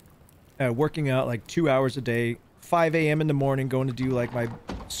 Working out like 2 hours a day, 5 a.m. in the morning, going to do like my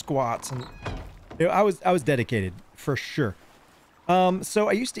squats, and you know, I was dedicated for sure. So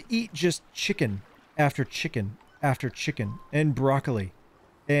I used to eat just chicken after chicken after chicken and broccoli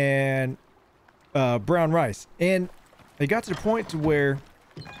and brown rice, and it got to the point to where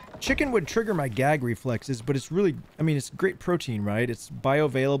chicken would trigger my gag reflexes, but it's really, I mean, it's great protein, right? It's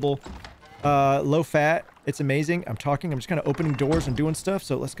bioavailable, low fat. It's amazing. I'm just kind of opening doors and doing stuff.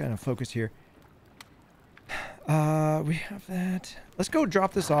 So let's kind of focus here. We have that. Let's go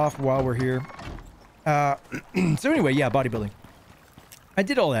drop this off while we're here. So anyway, yeah, bodybuilding. I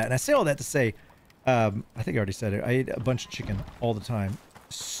did all that, and I say all that to say, I think I already said it. I ate a bunch of chicken all the time.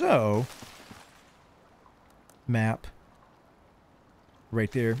 So, map.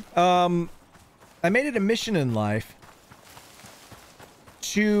 Right there. I made it a mission in life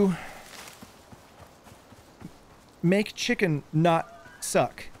to make chicken not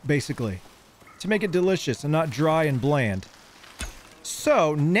suck, basically. To make it delicious and not dry and bland.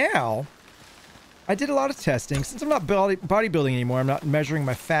 So now, I did a lot of testing. Since I'm not bodybuilding anymore, I'm not measuring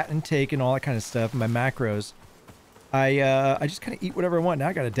my fat intake and all that kind of stuff, my macros. I just kind of eat whatever I want. Now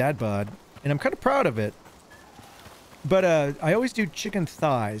I got a dad bod, and I'm kind of proud of it. But I always do chicken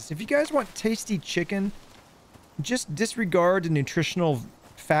thighs. If you guys want tasty chicken, just disregard the nutritional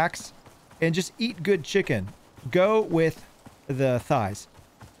facts and just eat good chicken. Go with the thighs.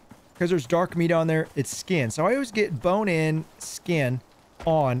 Because there's dark meat on there, it's skin. So I always get bone-in skin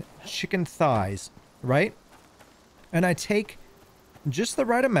on chicken thighs, right? And I take just the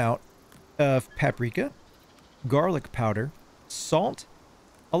right amount of paprika, garlic powder, salt,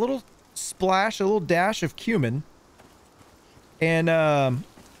 a little splash, a little dash of cumin, and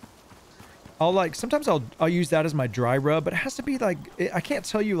sometimes I'll use that as my dry rub, but it has to be like, I can't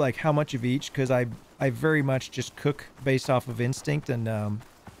tell you like how much of each, because I very much just cook based off of instinct and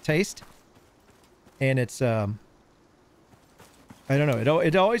taste. And it's I don't know,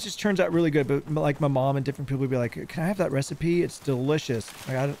 it always just turns out really good. But like my mom and different people would be like, can I have that recipe? It's delicious.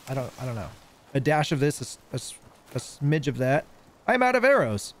 Like, I don't know. A dash of this, a smidge of that. I'm out of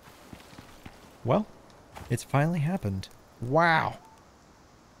arrows. Well, it's finally happened. Wow.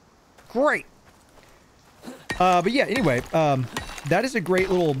 Great. But yeah, anyway, that is a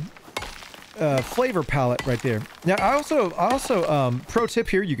great little flavor palette right there. Now, I also pro tip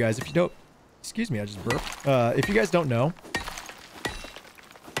here, you guys, if you don't, excuse me, I just burped. If you guys don't know,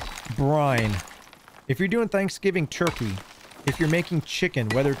 brine. If you're doing Thanksgiving turkey, if you're making chicken,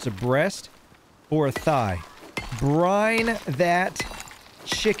 whether it's a breast or a thigh, brine that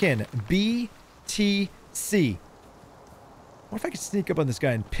chicken. BTC. What if I could sneak up on this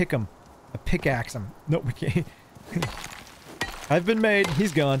guy and pick him? A pickaxe him. No, we can't. I've been made.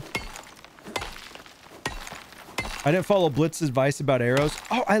 He's gone. I didn't follow Blitz's advice about arrows.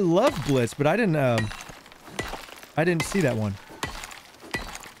 Oh, I love Blitz, but I didn't see that one.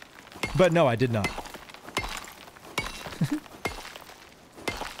 But no, I did not.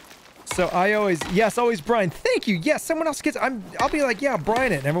 So I always, yes, always brine. Thank you. Yes, someone else gets, I'll be like, yeah,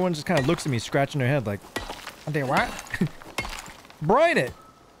 brine it. And everyone just kind of looks at me, scratching their head like, okay, what? Brine it.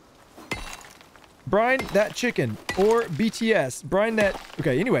 Brine that chicken. Or BTS. Brine that,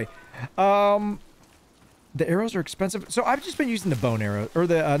 okay, anyway. The arrows are expensive. So I've just been using the bone arrow, or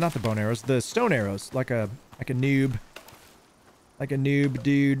the not the bone arrows, the stone arrows, like a noob,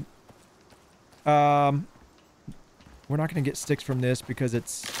 dude. We're not gonna get sticks from this because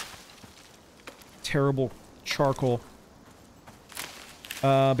it's terrible charcoal.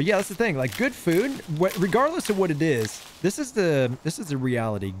 But yeah, that's the thing. Like good food, regardless of what it is, this is the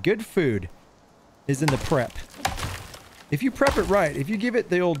reality. Good food is in the prep. If you prep it right, if you give it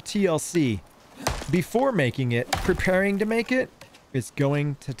the old TLC before making it, preparing to make it, it's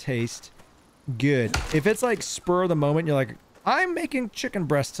going to taste good. If it's like spur of the moment, you're like, I'm making chicken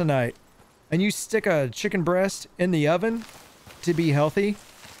breast tonight, and you stick a chicken breast in the oven to be healthy,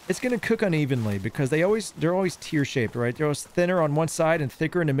 it's going to cook unevenly because they're always tear-shaped, right? They're always thinner on one side and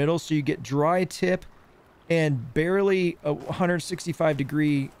thicker in the middle, so you get dry tip and barely a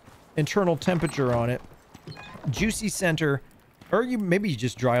 165-degree internal temperature on it. Juicy center, or maybe you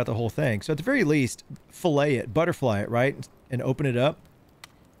just dry out the whole thing. So at the very least, fillet it, butterfly it, right? And open it up.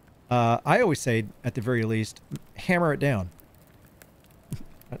 I always say, at the very least, hammer it down.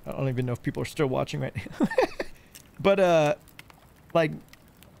 I don't even know if people are still watching right now. But, like,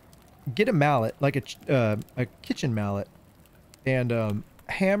 get a mallet, like a kitchen mallet, and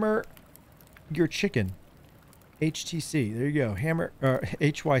hammer your chicken. HTC, there you go. Hammer,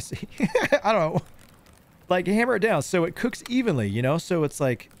 HYC. I don't know. Like, hammer it down so it cooks evenly, you know? So it's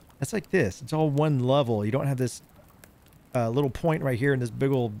like this. It's all one level. You don't have this little point right here and this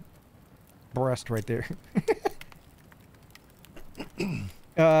big old breast right there.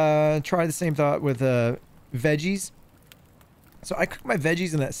 Try the same thought with veggies. So I cook my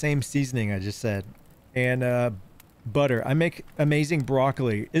veggies in that same seasoning I just said. And butter. I make amazing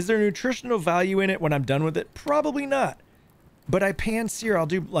broccoli. Is there nutritional value in it when I'm done with it? Probably not. But I pan sear. I'll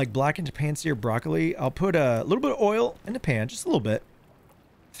do like blackened pan sear broccoli. I'll put a little bit of oil in the pan, just a little bit.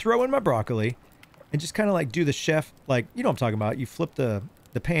 Throw in my broccoli and just kind of like do the chef, like, you know what I'm talking about. You flip the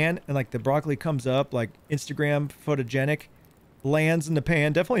pan and like the broccoli comes up like Instagram photogenic, lands in the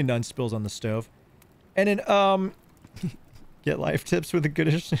pan. Definitely none spills on the stove. And then, get life tips with the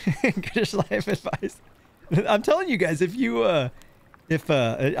Goodish, Goodish life advice. I'm telling you guys, if you, I'm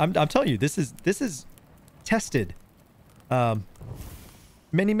telling you, this is tested.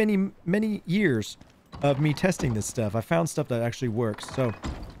 Many years of me testing this stuff. I found stuff that actually works. So,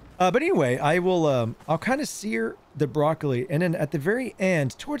 but anyway, I'll kind of sear the broccoli, and then at the very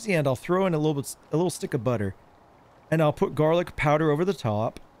end, towards the end, I'll throw in a little stick of butter, and I'll put garlic powder over the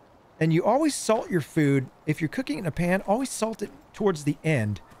top. And you always salt your food. If you're cooking in a pan, always salt it towards the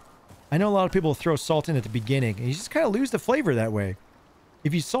end. I know a lot of people throw salt in at the beginning, and you just kind of lose the flavor that way.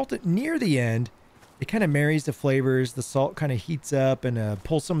 If you salt it near the end, it kind of marries the flavors. The salt kind of heats up and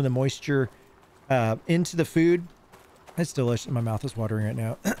pulls some of the moisture into the food. It's delicious. My mouth is watering right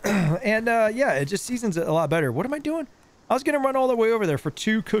now. And yeah, it just seasons it a lot better. What am I doing? I was going to run all the way over there for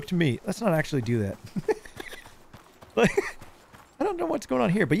 2 cooked meat. Let's not actually do that. Like, I don't know what's going on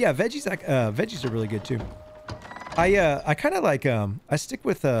here. But yeah, veggies are really good too. I kind of like, I stick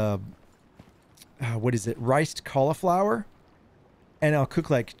with, what is it? Riced cauliflower. And I'll cook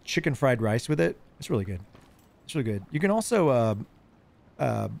like chicken fried rice with it. It's really good. It's really good. You can also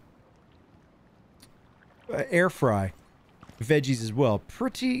air fry veggies as well.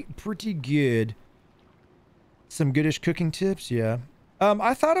 Pretty good. Some goodish cooking tips, yeah.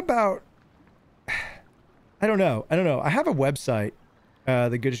 I thought about, I don't know. I have a website,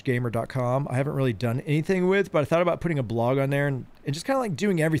 thegoodishgamer.com. I haven't really done anything with, but I thought about putting a blog on there and just kind of like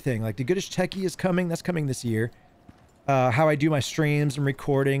doing everything. Like the Goodish Techie is coming. That's coming this year. How I do my streams and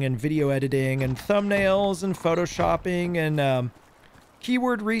recording and video editing and thumbnails and photoshopping and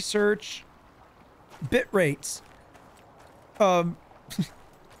keyword research, bit rates,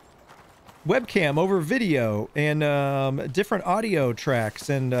 webcam over video, and different audio tracks,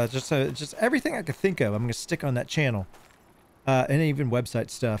 and just everything I could think of. I'm gonna stick on that channel, and even website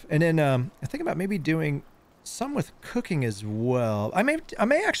stuff. And then I think about maybe doing some with cooking as well. I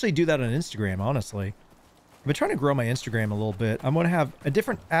may actually do that on Instagram, honestly. I've been trying to grow my Instagram a little bit. I'm going to have a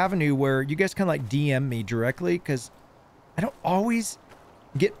different avenue where you guys can like DM me directly, because I don't always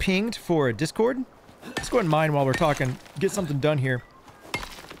get pinged for a Discord. Let's go ahead and mine while we're talking. Get something done here.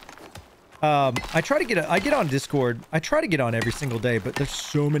 I get on Discord. I try to get on every single day, but there's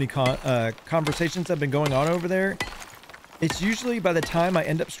so many conversations that have been going on over there. It's usually by the time I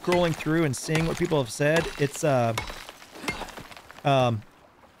end up scrolling through and seeing what people have said, it's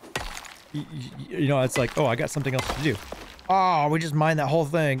you know, it's like, oh, I got something else to do. Oh, we just mined that whole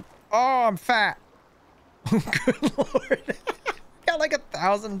thing. Oh, I'm fat. Good lord. Got like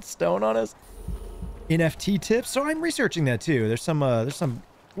 1,000 stone on us. NFT tips. So I'm researching that too. There's some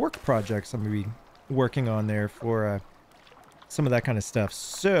work projects I'm gonna be working on there for some of that kind of stuff.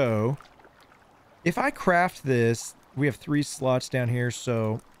 So if I craft this, we have 3 slots down here,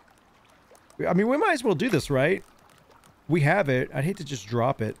 so I mean, we might as well do this, right? We have it. I'd hate to just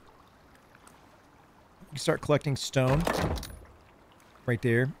drop it. You start collecting stone. Right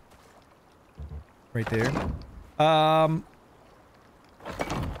there. Right there. I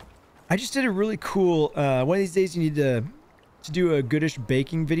just did a really cool, one of these days you need to do a Goodish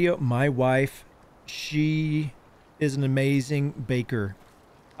baking video. My wife, she is an amazing baker.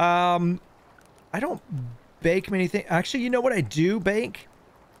 I don't bake many things. Actually, you know what I do bake?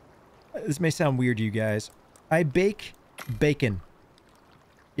 This may sound weird to you guys. I bake bacon.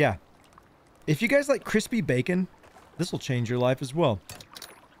 Yeah. If you guys like crispy bacon, this will change your life as well.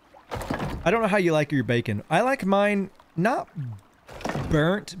 I don't know how you like your bacon. I like mine not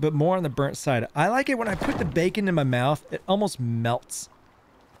burnt, but more on the burnt side. I like it when I put the bacon in my mouth, it almost melts.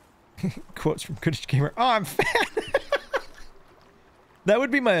 Quotes from Goodish Gamer. Oh, I'm fat. That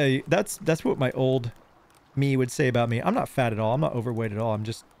would be my... That's what my old me would say about me. I'm not fat at all. I'm not overweight at all. I'm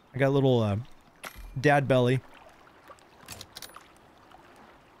just... I got a little dad belly.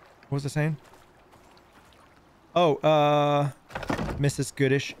 What was I saying? Oh, Mrs.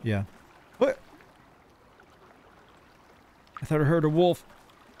 Goodish. Yeah. What? I thought I heard a wolf.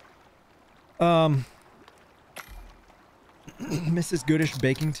 Mrs. Goodish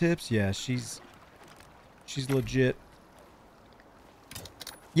baking tips. Yeah, she's legit.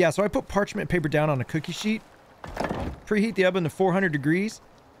 Yeah, so I put parchment paper down on a cookie sheet. Preheat the oven to 400 degrees.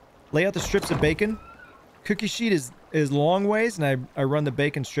 Lay out the strips of bacon. Cookie sheet is long ways, and I run the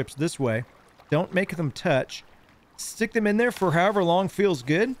bacon strips this way. Don't make them touch. Stick them in there for however long feels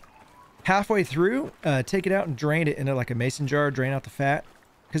good. Halfway through, take it out and drain it into like a mason jar. Drain out the fat,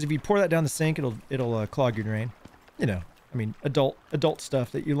 because if you pour that down the sink, it'll clog your drain. You know, I mean, adult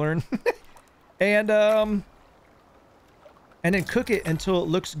stuff that you learn. And then cook it until it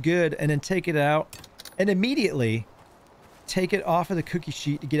looks good, and then take it out, and immediately take it off of the cookie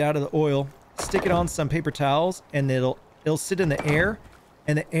sheet to get out of the oil. Stick it on some paper towels, and it'll sit in the air,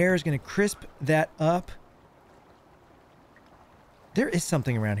 and the air is going to crisp that up. There is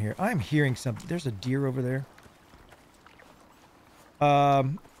something around here. I'm hearing something. There's a deer over there.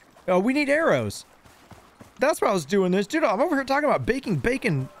 Oh, we need arrows. That's why I was doing this. Dude, I'm over here talking about baking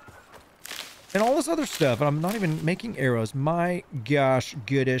bacon and all this other stuff, and I'm not even making arrows. My gosh,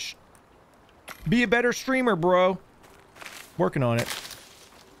 Goodish. Be a better streamer, bro. Working on it.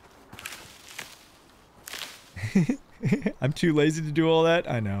 I'm too lazy to do all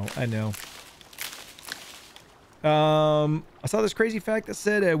that. I know. I saw this crazy fact that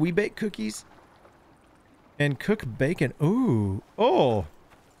said we bake cookies and cook bacon. Ooh. Oh.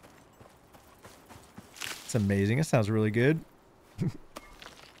 It's amazing. It sounds really good.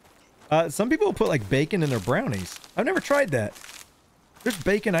 Some people put like bacon in their brownies. I've never tried that. There's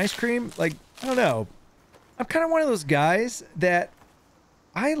bacon ice cream. Like, I don't know. I'm kind of one of those guys that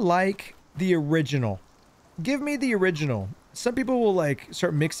I like the original. Give me the original. Some people will like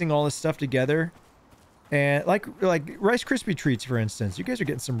start mixing all this stuff together. And like Rice Krispie treats, for instance. You guys are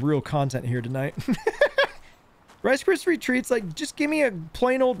getting some real content here tonight. Rice Krispie treats, like, just give me a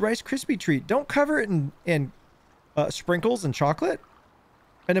plain old Rice Krispie treat. Don't cover it in sprinkles and chocolate.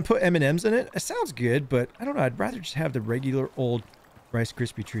 And then put M&Ms in it. It sounds good, but I don't know. I'd rather just have the regular old Rice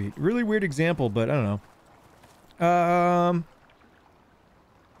Krispie treat. Really weird example, but I don't know.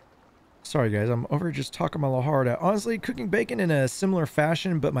 Sorry, guys. I'm over here just talking my little heart out. Honestly, cooking bacon in a similar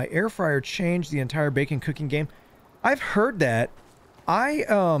fashion, but my air fryer changed the entire bacon cooking game. I've heard that.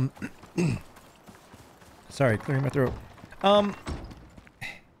 Sorry, clearing my throat.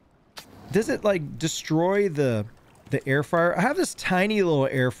 Does it, like, destroy the air fryer? I have this tiny little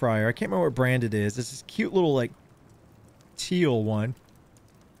air fryer. I can't remember what brand it is. It's this cute little, like, teal one.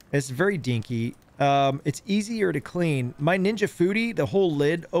 It's very dinky. It's easier to clean. My Ninja Foodie, the whole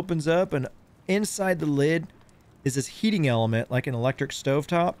lid opens up, and inside the lid is this heating element, like an electric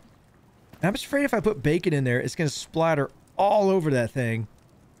stovetop. I'm just afraid if I put bacon in there, it's going to splatter all over that thing.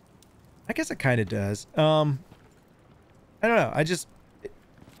 I guess it kind of does. I don't know. I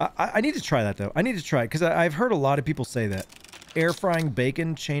need to try that, though. I need to try it, because I've heard a lot of people say that. Air frying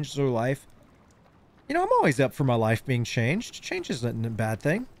bacon changed their life. You know, I'm always up for my life being changed. Change isn't a bad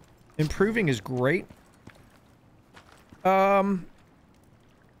thing. Improving is great. Just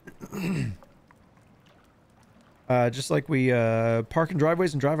like we park in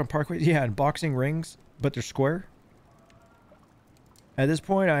driveways and drive on parkways. Yeah, and boxing rings, but they're square. At this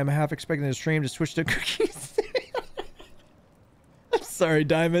point, I'm half expecting the stream to switch to cookies. I'm sorry,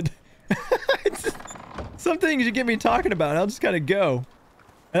 Diamond. Some things you get me talking about, I'll just kind of go.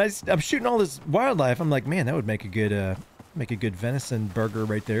 And I'm shooting all this wildlife. I'm like, man, that would make a good venison burger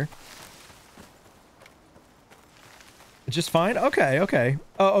right there. Just fine? Okay, okay.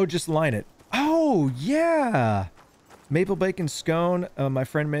 Oh, just line it. Oh, yeah. Maple bacon scone my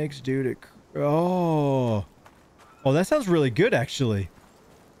friend makes, dude. Oh, that sounds really good, actually.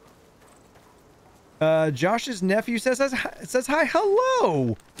 Josh's nephew says hi.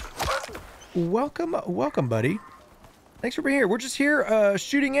 Hello. Welcome, buddy. Thanks for being here. We're just here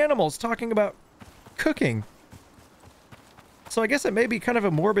shooting animals, talking about cooking. So I guess it may be kind of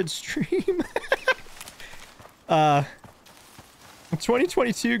a morbid stream.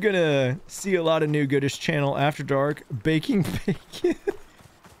 2022 gonna see a lot of new Goodish channel after dark. Baking bacon.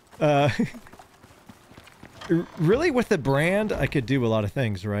 Really, with the brand, I could do a lot of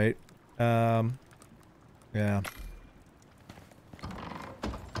things, right? Yeah. I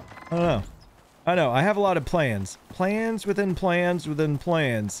don't know. I know. I have a lot of plans. Plans within plans within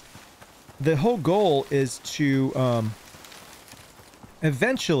plans. The whole goal is to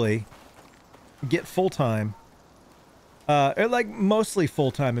eventually get full-time. Or like mostly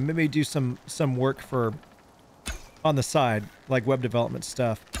full-time, and maybe do some work for on the side, like web development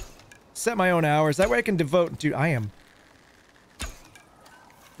stuff. Set my own hours. That way I can devote... Dude, I am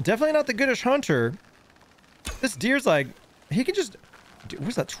definitely not the Goodish hunter. This deer's like... He can just... Dude,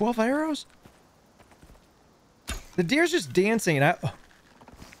 what's that, 12 arrows? The deer's just dancing, and I... Oh.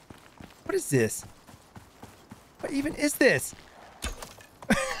 What is this? What even is this?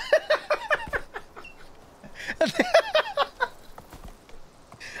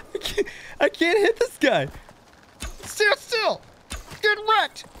 I can't hit this guy. Stand still. Get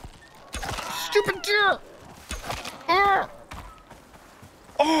wrecked. Stupid deer.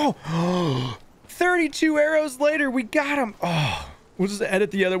 Oh, 32 arrows later, we got him. Oh, we'll just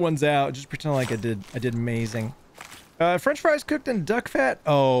edit the other ones out. Just pretend like I did amazing. French fries cooked in duck fat.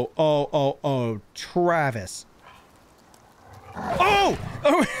 Oh, Travis. Oh.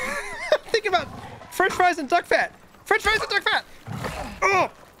 Think about French fries and duck fat. French fries and duck fat.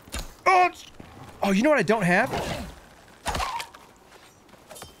 Oh, you know what I don't have?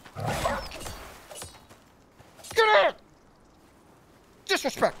 Get out!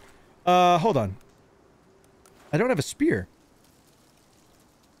 Disrespect. Hold on. I don't have a spear.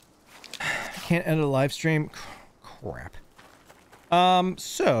 Can't end a live stream. Crap.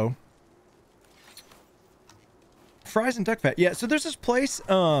 So fries and duck fat. Yeah, so there's this place,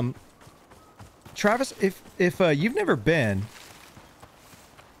 Travis, if you've never been...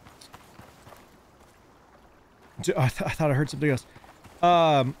 I thought I heard something else.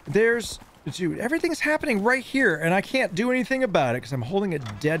 Dude, everything's happening right here, and I can't do anything about it because I'm holding a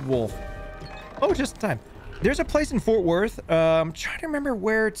dead wolf. Oh, just in time. There's a place in Fort Worth. I'm trying to remember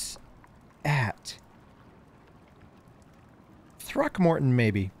where it's at. Throckmorton,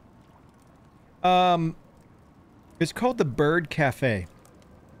 maybe. It's called the Bird Cafe.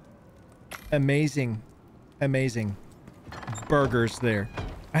 Amazing burgers there.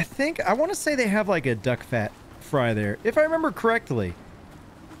 I want to say they have like a duck fat fry there, if I remember correctly.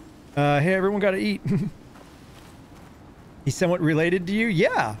 Hey, everyone gotta eat. He's somewhat related to you?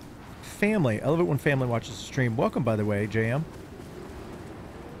 Yeah. Family. I love it when family watches the stream. Welcome, by the way, JM.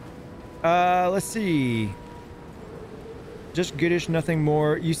 Let's see. Just Goodish, nothing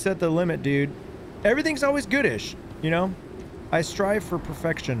more. You set the limit, dude. Everything's always Goodish, you know? I strive for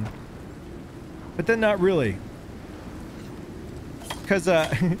perfection. But then not really. Because,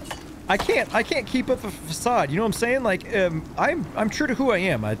 I can't keep up a facade. You know what I'm saying? Like, I'm true to who I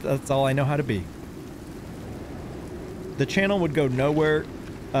am. That's all I know how to be. The channel would go nowhere.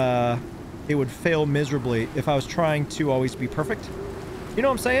 It would fail miserably if I was trying to always be perfect. You know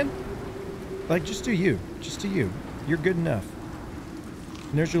what I'm saying? Like, just do you. Just do you. You're good enough.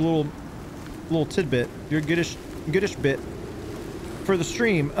 And there's your little tidbit. Your goodish bit for the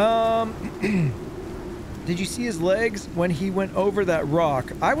stream. Did you see his legs when he went over that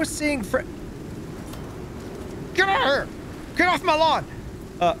rock? I was seeing Get out of here! Get off my lawn!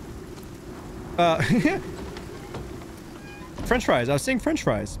 French fries. I was seeing French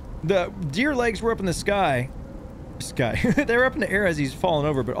fries. The deer legs were up in the sky. They were up in the air as he's falling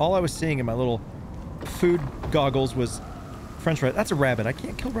over, but all I was seeing in my little food goggles was French fries. That's a rabbit. I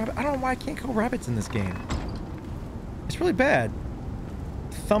can't kill rabbit. I don't know why I can't kill rabbits in this game. It's really bad.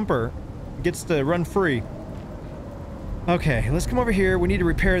 Thumper gets to run free. Okay, let's come over here. We need to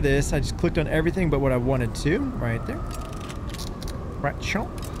repair this. I just clicked on everything but what I wanted to. Right there. Right, chomp.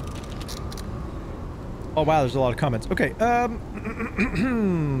 Oh, wow, there's a lot of comments. Okay, I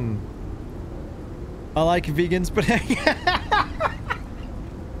like vegans, but...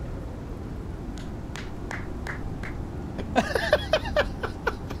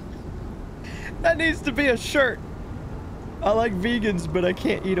 needs to be a shirt. I like vegans, but I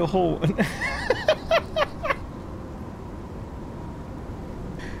can't eat a whole one.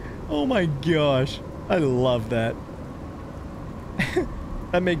 Oh my gosh. I love that.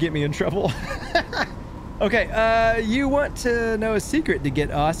 That may get me in trouble. Okay, you want to know a secret to get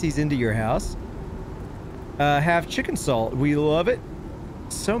Aussies into your house? Have chicken salt. We love it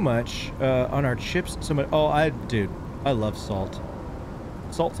so much on our chips. So much. Oh, dude, I love salt.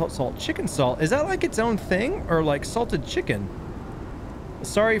 Salt, salt, salt. Chicken salt. Is that like its own thing, or like salted chicken?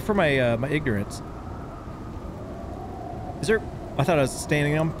 Sorry for my my ignorance. Is there? I thought I was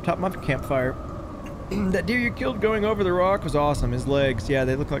standing on top of my campfire. That deer you killed going over the rock was awesome. His legs, yeah,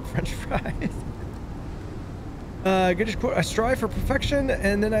 they look like French fries. Goodish quote, I strive for perfection,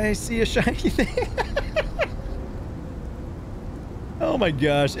 and then I see a shiny thing. Oh my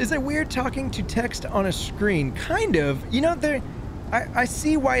gosh. Is it weird talking to text on a screen? Kind of. You know, I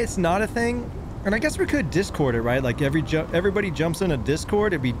see why it's not a thing. And I guess we could Discord it, right? Like everybody jumps in a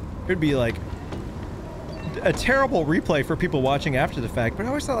Discord. It'd be like a terrible replay for people watching after the fact. But I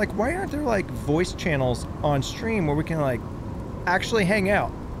always thought, like, why aren't there like voice channels on stream where we can like actually hang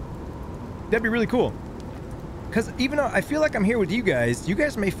out? That'd be really cool. Because even though I feel like I'm here with you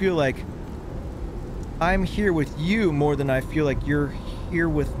guys may feel like I'm here with you more than I feel like you're here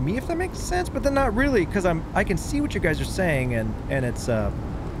with me, if that makes sense. But then not really, because I can see what you guys are saying, and it's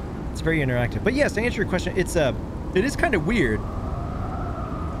very interactive. But yes, to answer your question, it is kind of weird,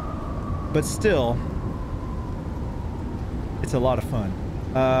 but still, it's a lot of fun.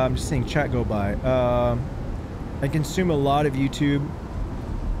 I'm just seeing chat go by. I consume a lot of YouTube.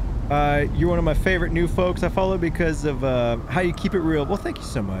 You're one of my favorite new folks I follow because of how you keep it real. Well, thank you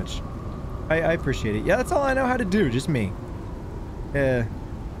so much. I appreciate it. Yeah, that's all I know how to do, just me.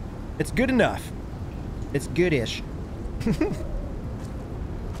 It's good enough. It's goodish.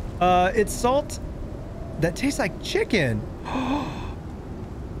 It's salt that tastes like chicken.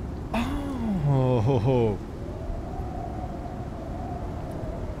 Oh.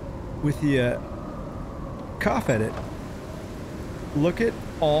 With the cough edit. Look at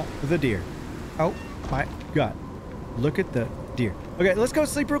all the deer. Oh my god. Look at the deer. Okay, let's go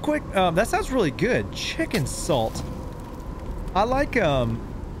sleep real quick. That sounds really good. Chicken salt. I like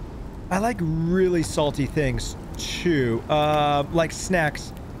really salty things too. Like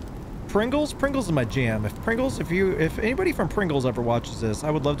snacks. Pringles is my jam. If anybody from Pringles ever watches this,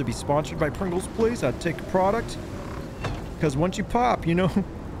 I would love to be sponsored by Pringles, please. I'd take a product. Because once you pop, you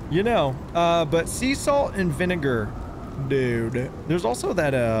know. But sea salt and vinegar, dude. There's also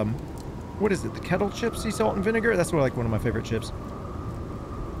that what is it? The kettle chips, sea salt and vinegar. That's like one of my favorite chips.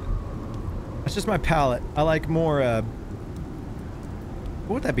 That's just my palate. I like more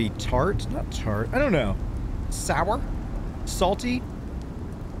what would that be? Tart? Not tart. I don't know. Sour? Salty?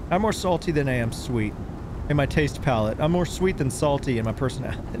 I'm more salty than I am sweet in my taste palette. I'm more sweet than salty in my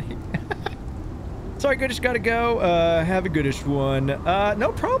personality. Sorry, Goodish, gotta go. Have a goodish one.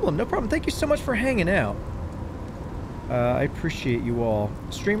 No problem, no problem. Thank you so much for hanging out. I appreciate you all.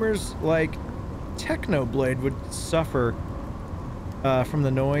 Streamers like Technoblade would suffer from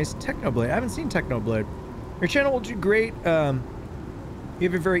the noise. Technoblade? I haven't seen Technoblade. Your channel will do great. You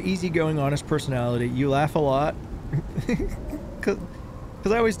have a very easygoing, honest personality. You laugh a lot. Because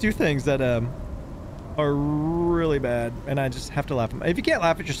I always do things that are really bad, and I just have to laugh. If you can't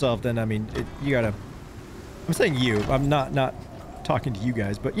laugh at yourself, then, I mean, you gotta... I'm saying you. I'm not talking to you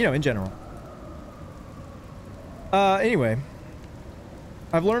guys, but, you know, in general. Anyway.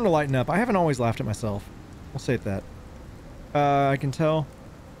 I've learned to lighten up. I haven't always laughed at myself. We'll say it that. I can tell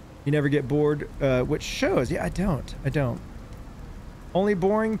you never get bored, which shows. Yeah, I don't. Only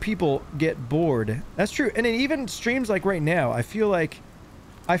boring people get bored. That's true. And in even streams like right now, I feel like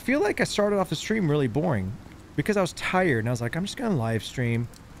I started off the stream really boring because I was tired, and I was like, I'm just gonna live stream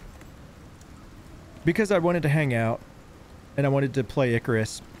because I wanted to hang out and I wanted to play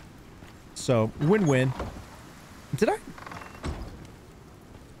ICARUS. So win-win. Did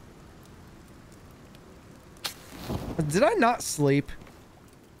I not sleep?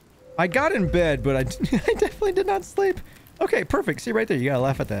 I got in bed, but I definitely did not sleep. Okay, perfect. See right there, you gotta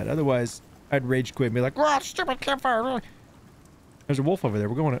laugh at that. Otherwise, I'd rage quit and be like, "Rah, stupid campfire!" There's a wolf over there.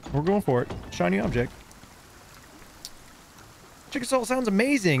 We're going for it. Shiny object. Chicken salt sounds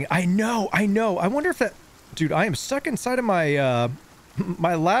amazing. I know. I wonder if that... Dude, I am stuck inside of my,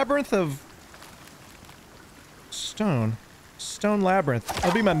 my labyrinth of... Stone Labyrinth.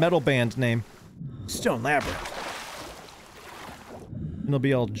 That'll be my metal band name. Stone Labyrinth. And it'll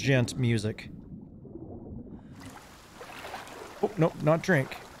be all gent music. Oh, nope, not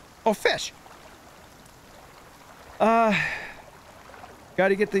drink. Oh, fish! Got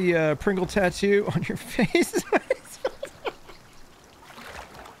to get the Pringle tattoo on your face.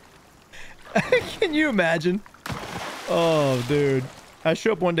 Can you imagine? Oh, dude. I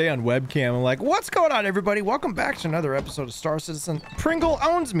show up one day on webcam. I'm like, what's going on, everybody? Welcome back to another episode of Star Citizen. Pringle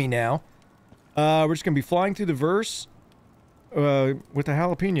owns me now. We're just going to be flying through the verse with the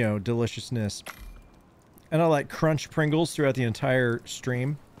jalapeno deliciousness. And I'll like crunch Pringles throughout the entire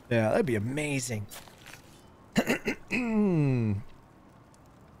stream. Yeah, that'd be amazing.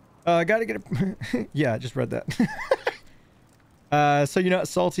 Gotta get a... yeah, I just read that. So you're not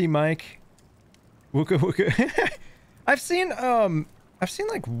salty, Mike. Wooka wooka. I've seen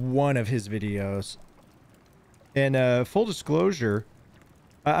like one of his videos. And full disclosure,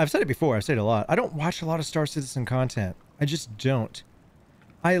 I've said it before, I've said it a lot. I don't watch a lot of Star Citizen content. I just don't.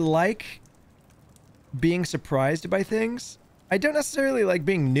 I like being surprised by things. I don't necessarily like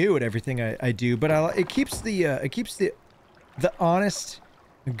being new at everything I do, but it keeps the honest,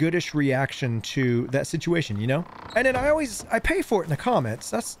 goodish reaction to that situation, you know? And then I pay for it in the comments.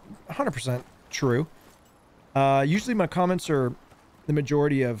 That's 100% true. Usually my comments are the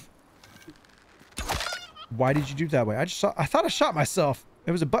majority of, why did you do it that way? I thought I shot myself.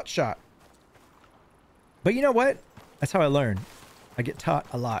 It was a butt shot. But you know what? That's how I learn. I get taught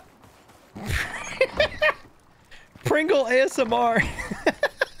a lot. Pringle ASMR.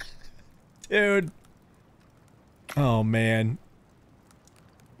 Dude. Oh, man.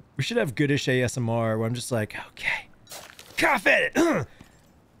 We should have Goodish ASMR where I'm just like, okay. Cough at it.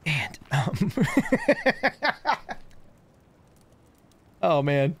 And, oh,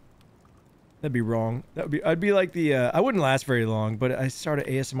 man. That'd be wrong. I'd be like the, I wouldn't last very long, but I start an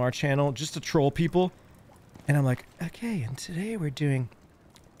ASMR channel just to troll people. And I'm like, okay, and today we're doing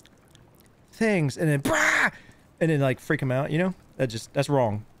things, and then, brah! And then like freak them out, you know? That's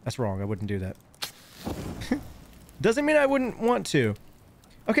wrong. That's wrong. I wouldn't do that. Doesn't mean I wouldn't want to.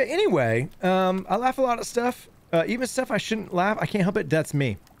 Okay, anyway, I laugh a lot at stuff. Even stuff I shouldn't laugh. I can't help it. That's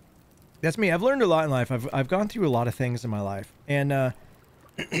me. That's me. I've learned a lot in life. I've gone through a lot of things in my life. And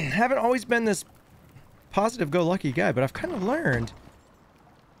haven't always been this positive-go-lucky guy, but I've kind of learned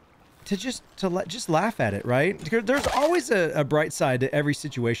to just laugh at it, right? There's always a bright side to every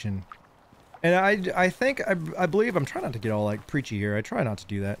situation. And I believe, I'm trying not to get all like preachy here. I try not to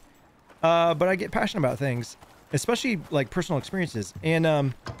do that. But I get passionate about things, especially like personal experiences. And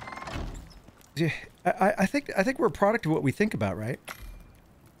I think we're a product of what we think about, right?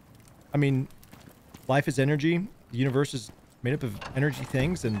 I mean, life is energy. The universe is made up of energy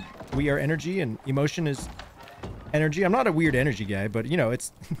things, and we are energy, and emotion is energy. I'm not a weird energy guy, but you know,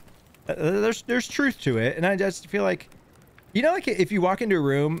 it's there's truth to it. And I just feel like, you know, like if you walk into a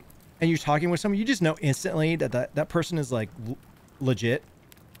room and you're talking with someone, you just know instantly that person is like legit.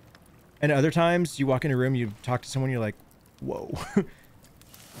 And other times you walk in a room, you talk to someone, you're like, whoa,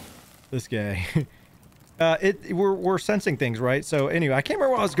 this guy. We're sensing things, right? So anyway, I can't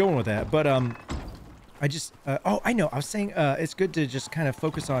remember where I was going with that, but I just oh, I know. I was saying it's good to just kind of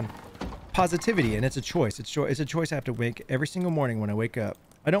focus on positivity, and it's a choice. It's a choice I have to make every single morning when I wake up.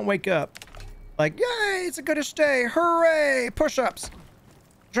 I don't wake up like, yay, it's a goodish day, hooray, push-ups.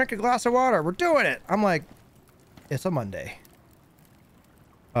 Drink a glass of water. We're doing it. I'm like, it's a Monday.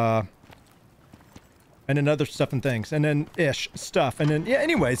 And then other stuff and things, and then ish stuff, and then yeah.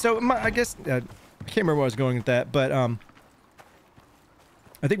 Anyway, so I guess I can't remember where I was going with that, but I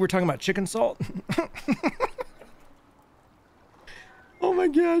think we're talking about chicken salt. Oh my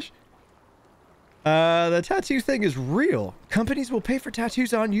gosh. The tattoo thing is real. Companies will pay for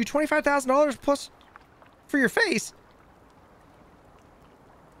tattoos on you, $25,000 plus for your face.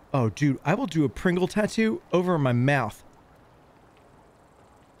 Oh, dude, I will do a Pringle tattoo over my mouth.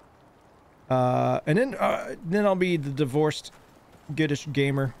 And then I'll be the divorced Goodish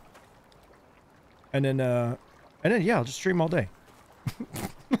Gamer. And then, yeah, I'll just stream all day.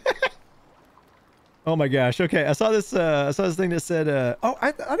 Oh my gosh. Okay, I saw this thing that said, oh,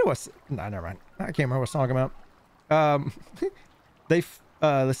 I know what, no, never mind. I can't remember what I was talking about. Let's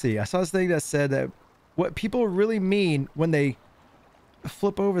see. I saw this thing that said that what people really mean when they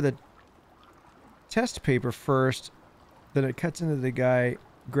flip over the test paper first, then it cuts into the guy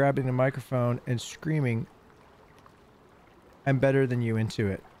grabbing the microphone and screaming, "I'm better than you" into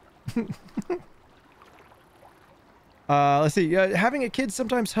it. Let's see. Having a kid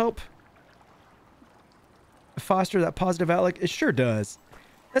sometimes help foster that positive outlook. It sure does.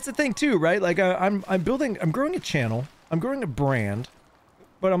 That's the thing too, right? Like I'm growing a channel, I'm growing a brand,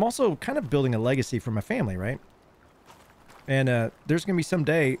 but I'm also kind of building a legacy for my family, right? And there's gonna be some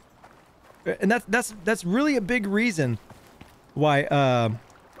day, and that's really a big reason why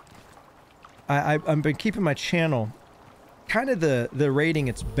I've been keeping my channel kind of the rating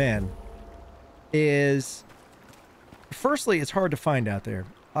it's been is, firstly, it's hard to find out there.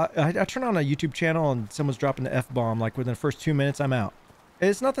 I turn on a YouTube channel and someone's dropping the F-bomb, like within the first 2 minutes, I'm out.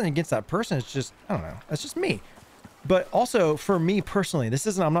 It's nothing against that person. It's just, I don't know. That's just me. But also for me personally, this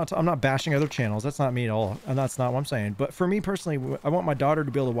isn't, I'm not bashing other channels. That's not me at all. And that's not what I'm saying. But for me personally, I want my daughter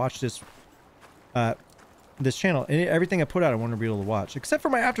to be able to watch this, this channel, and everything I put out, I want her to be able to watch, except for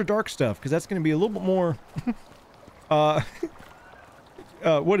my After Dark stuff, because that's going to be a little bit more, what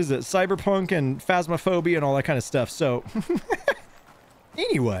is it? Cyberpunk and Phasmophobia and all that kind of stuff. So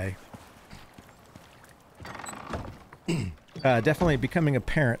anyway, definitely becoming a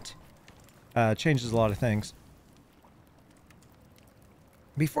parent changes a lot of things.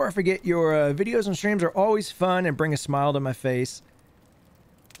 Before I forget, your videos and streams are always fun and bring a smile to my face.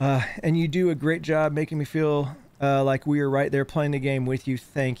 And you do a great job making me feel like we are right there playing the game with you.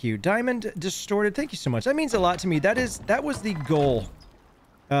 Thank you. Diamond Distorted, thank you so much. That means a lot to me. That was the goal.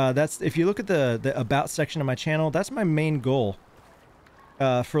 That's, if you look at the About section of my channel, that's my main goal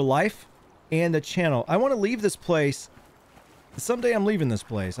for life and the channel. I want to leave this place. Someday I'm leaving this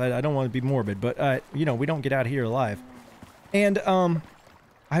place. I don't want to be morbid, but, you know, we don't get out of here alive. And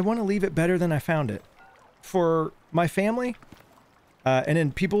I want to leave it better than I found it. For my family, and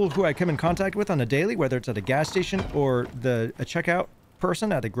then people who I come in contact with on a daily, whether it's at a gas station or a checkout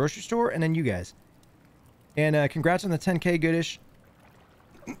person at a grocery store, and then you guys. And congrats on the 10K, Goodish.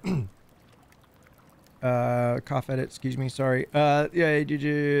 Cough edit, excuse me, sorry. Yeah,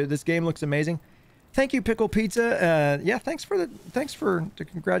 this game looks amazing. Thank you, Pickle Pizza. Yeah, thanks for the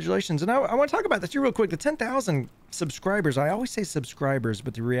congratulations. And I want to talk about this here real quick. The 10,000 subscribers. I always say subscribers,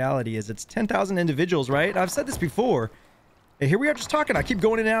 but the reality is it's 10,000 individuals, right? I've said this before. Hey, here we are just talking. I keep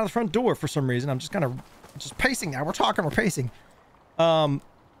going in and out of the front door for some reason. I'm just kind of just pacing now. We're talking, we're pacing. 10,000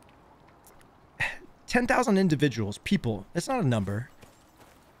 individuals, people. It's not a number.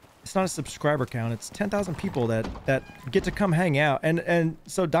 It's not a subscriber count. It's 10,000 people that get to come hang out. And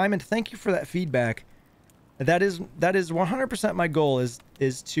so Diamond, thank you for that feedback. That is 100% my goal is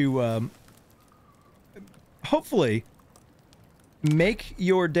to hopefully make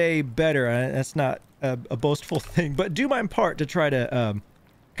your day better. That's not a boastful thing, but do my part to try to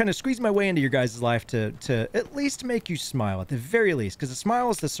kind of squeeze my way into your guys' life to at least make you smile, at the very least, because a smile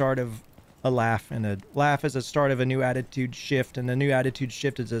is the start of a laugh, and a laugh is the start of a new attitude shift, and a new attitude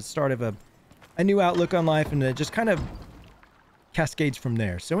shift is the start of a new outlook on life, and it just kind of cascades from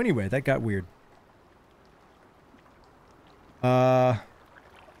there. So anyway, that got weird. Let's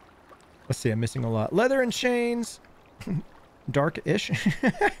see, I'm missing a lot. Leather and chains. Dark-ish.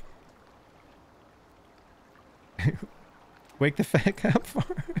 Wake the fuck up for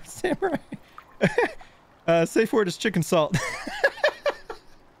samurai. Safe word is chicken salt.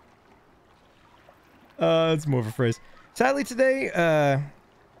 It's more of a phrase. Sadly today, had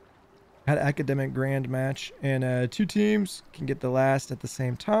an academic grand match, and 2 teams can get the last at the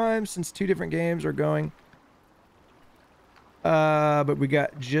same time since 2 different games are going. But we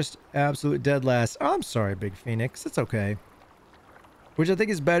got just absolute dead last. Oh, I'm sorry, Big Phoenix. It's okay. Which I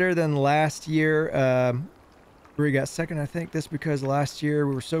think is better than last year, where we got second. I think this because last year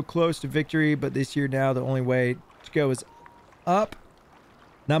we were so close to victory, but this year now the only way to go is up.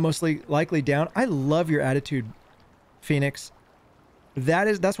 Not mostly likely down. I love your attitude, Phoenix.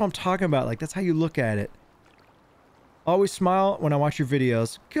 That's what I'm talking about. Like, that's how you look at it. Always smile when I watch your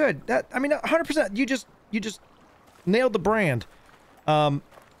videos. Good. I mean, 100%. You just nailed the brand. That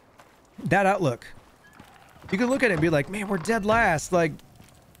outlook. You can look at it and be like, man, we're dead last. Like,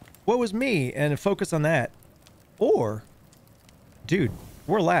 what was me? And focus on that. Or, dude,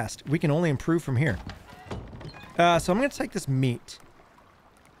 we're last. We can only improve from here. So I'm going to take this meat.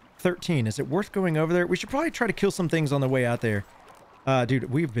 13. Is it worth going over there? We should probably try to kill some things on the way out there. Dude,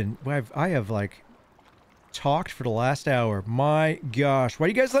 I have like talked for the last hour. My gosh. Why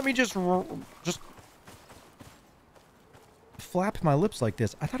do you guys let me just flap my lips like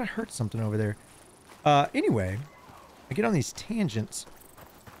this? I thought I heard something over there. Anyway, I get on these tangents.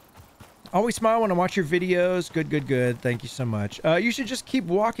 Always smile when I watch your videos. Good, good, good. Thank you so much. You should just keep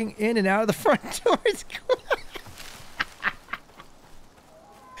walking in and out of the front door.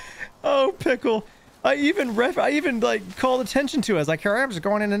 Oh, Pickle. I even like called attention to it. I was like, here I am just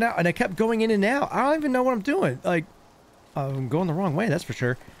going in and out. And I kept going in and out. I don't even know what I'm doing. Like, I'm going the wrong way, that's for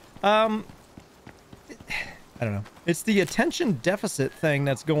sure. I don't know. It's the attention deficit thing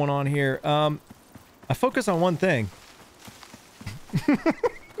that's going on here. I focus on one thing.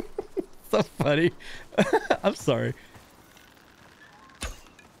 So funny. I'm sorry.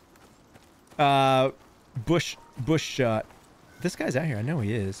 Bush shot. This guy's out here. I know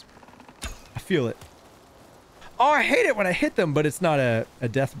he is. I feel it. Oh, I hate it when I hit them, but it's not a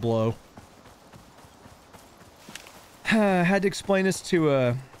death blow. Had to explain this to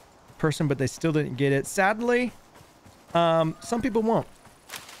a person, but they still didn't get it. Sadly, some people won't.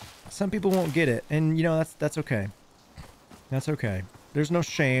 Some people won't get it, and you know that's okay. That's okay. There's no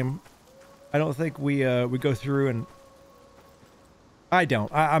shame. I don't think we go through and I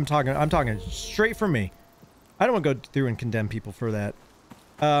don't. I'm talking straight from me. I don't want to go through and condemn people for that.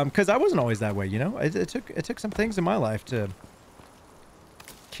 Because I wasn't always that way, you know. It took some things in my life to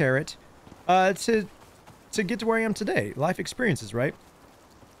carrot, to get to where I am today. Life experiences, right?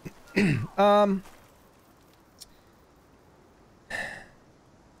 I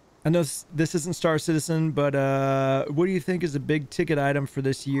know this isn't Star Citizen, but what do you think is a big ticket item for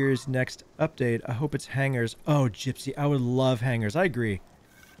this year's next update? I hope it's hangars. Oh, Gypsy, I would love hangars. I agree.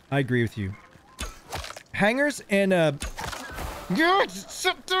 I agree with you. Hangars and yeah,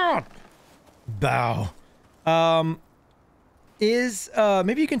 sit down. Bow.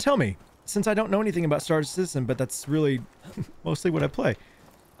 Maybe you can tell me, since I don't know anything about Star Citizen, but that's really mostly what I play.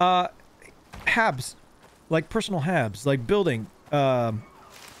 Habs, like personal habs, like building.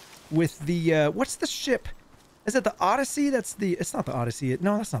 With the, what's the ship? Is it the Odyssey? It's not the Odyssey.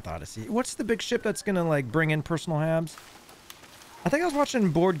 No, that's not the Odyssey. What's the big ship that's gonna, like, bring in personal habs? I think I was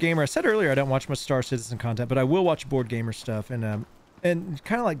watching Board Gamer. I said earlier I don't watch much Star Citizen content, but I will watch Board Gamer stuff, and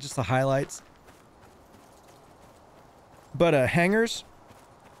kind of like just the highlights. But, hangars,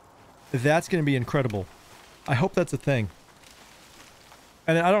 that's gonna be incredible. I hope that's a thing.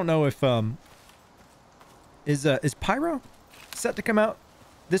 And I don't know if, is Pyro set to come out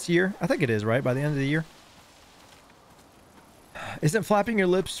this year? I think it is, right? By the end of the year? Isn't flapping your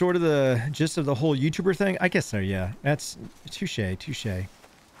lips sort of the gist of the whole YouTuber thing? I guess so, yeah. That's touche, touche.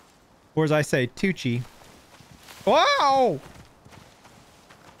 Or as I say, Tucci. Wow!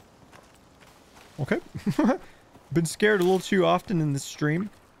 Okay. Been scared a little too often in this stream.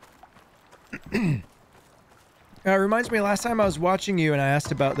 Reminds me, last time I was watching you and I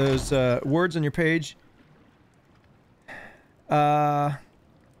asked about those words on your page.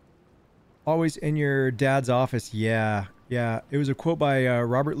 Always in your dad's office. Yeah. Yeah. It was a quote by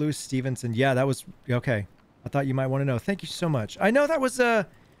Robert Louis Stevenson. Yeah, that was... Okay. I thought you might want to know. Thank you so much. I know that was...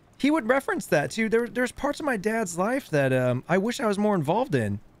 he would reference that, too. There's parts of my dad's life that I wish I was more involved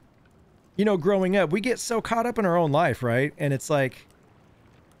in. You know, growing up. We get so caught up in our own life, right? And it's like...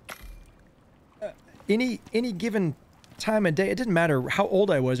 any given time and day, it didn't matter how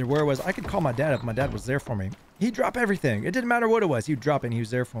old I was or where I was. I could call my dad up. My dad was there for me. He'd drop everything. It didn't matter what it was. He'd drop it and he was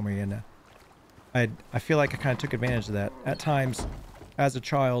there for me. And I feel like I kind of took advantage of that at times as a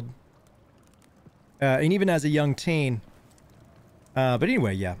child. And even as a young teen. But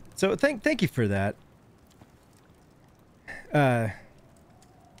anyway, yeah. So thank you for that. Yeah,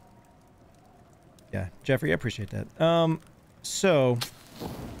 Jeffrey, I appreciate that. So...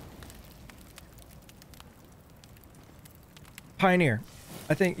 Pioneer.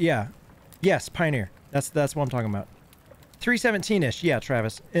 I think, yeah. Yes, Pioneer. That's what I'm talking about. 317-ish. Yeah,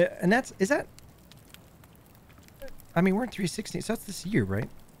 Travis. And is that... I mean, we're in 316, so that's this year, right?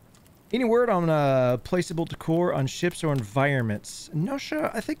 Any word on placeable decor on ships or environments? No,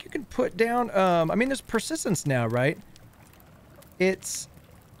 sure. I think you can put down... I mean, there's persistence now, right? It's...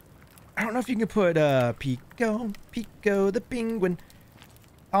 I don't know if you can put Pico the penguin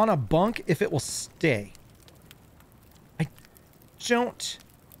on a bunk if it will stay. I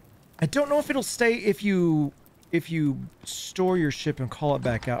don't know if it'll stay if you store your ship and call it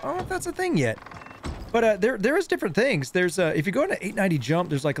back out. I don't know if that's a thing yet. But there is different things. There's if you go into 890 jump,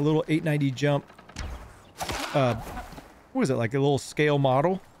 there's like a little 890 jump. What is it, like a little scale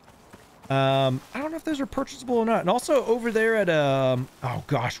model? I don't know if those are purchasable or not. And also over there at oh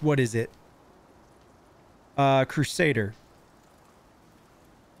gosh, what is it? Crusader.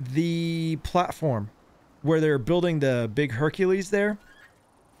 The platform where they're building the big Hercules there.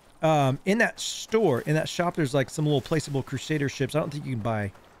 In that store, in that shop, there's like some little placeable Crusader ships. I don't think you can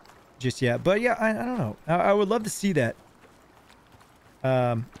buy just yet. But yeah, I don't know. I would love to see that.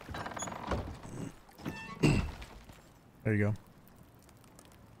 There you go.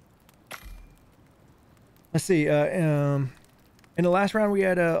 Let's see. In the last round, we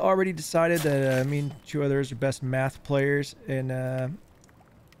had already decided that me and two others are best math players. And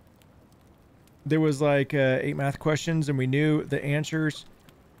there was like 8 math questions, and we knew the answers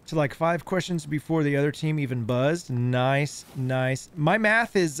to like 5 questions before the other team even buzzed. Nice, nice. My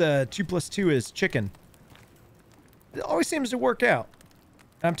math is 2 + 2 is chicken. It always seems to work out.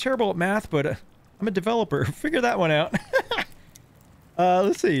 I'm terrible at math, but I'm a developer. Figure that one out.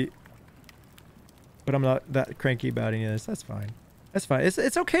 Let's see. But I'm not that cranky about any of this. That's fine. That's fine.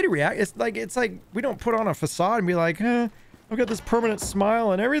 It's okay to react. It's like we don't put on a facade and be like, I've got this permanent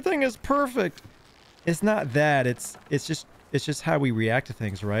smile and everything is perfect. It's not that. It's just how we react to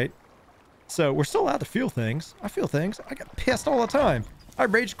things, right? So we're still allowed to feel things. I feel things. I get pissed all the time. I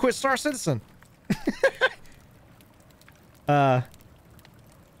rage quit Star Citizen. Let's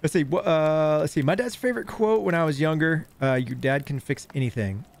see. Let's see. My dad's favorite quote when I was younger: "Your dad can fix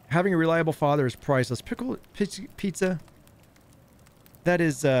anything. Having a reliable father is priceless." Pickle pizza. That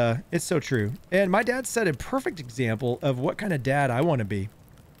is, it's so true. And my dad set a perfect example of what kind of dad I want to be.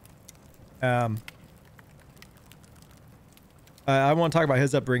 I won't talk about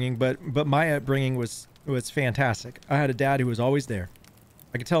his upbringing, but my upbringing was fantastic. I had a dad who was always there.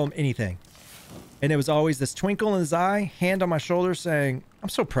 I could tell him anything. And it was always this twinkle in his eye, hand on my shoulder saying, "I'm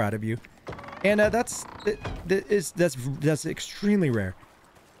so proud of you." And that's extremely rare.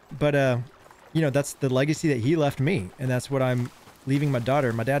 But, you know, that's the legacy that he left me. And that's what I'm leaving my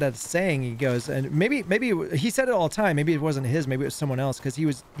daughter. My dad had a saying, he goes, and maybe he said it all the time. Maybe it wasn't his, maybe it was someone else, because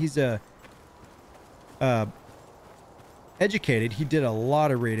he's educated. He did a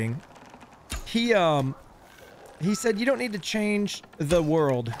lot of reading. He said, you don't need to change the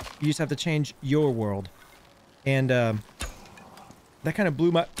world. You just have to change your world. And that kind of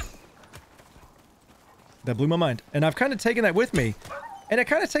blew my mind. And I've kind of taken that with me. And it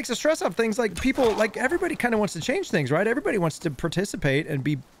kind of takes the stress off things. Like people, like everybody kind of wants to change things, right? Everybody wants to participate and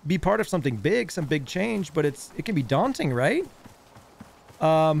be part of something big, some big change, but it can be daunting, right?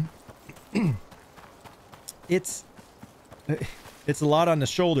 It's a lot on the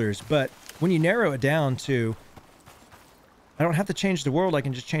shoulders, but when you narrow it down to, I don't have to change the world, I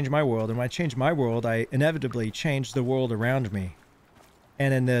can just change my world. And when I change my world, I inevitably change the world around me.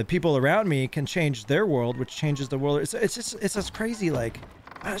 And then the people around me can change their world, which changes the world. It's just crazy, like,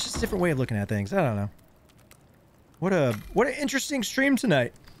 it's just a different way of looking at things. I don't know. What an interesting stream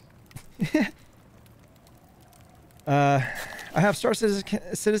tonight. I have Star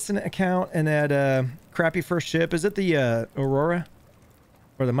Citizen account and that crappy first ship. Is it the Aurora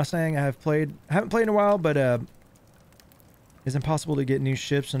or the Mustang? I haven't played in a while, but it's impossible to get new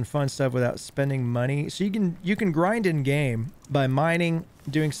ships and fun stuff without spending money. So you can grind in game by mining,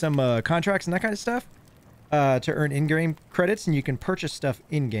 doing some contracts and that kind of stuff to earn in-game credits, and you can purchase stuff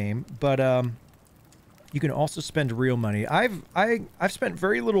in game. But you can also spend real money. I've spent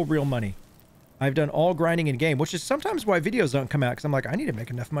very little real money. I've done all grinding in game, which is sometimes why videos don't come out, because I'm like, I need to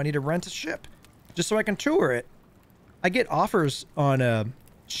make enough money to rent a ship just so I can tour it. I get offers on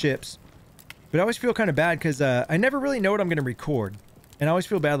ships. But I always feel kind of bad because I never really know what I'm going to record. And I always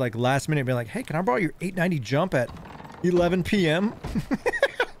feel bad, like, last minute, being like, hey, can I borrow your 890 jump at 11 p.m.?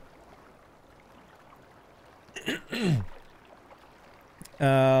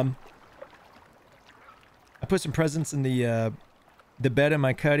 I put some presents in the bed in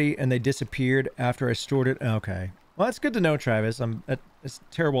my cuddy, and they disappeared after I stored it. Okay. Well, that's good to know, Travis. It's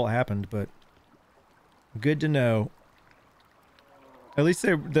terrible it happened, but good to know. At least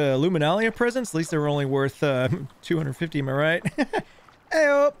they're the Luminalia presents. At least they were only worth 250. Am I right?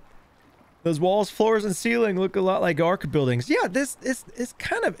 Hey, those walls, floors, and ceiling look a lot like Ark buildings. Yeah, this is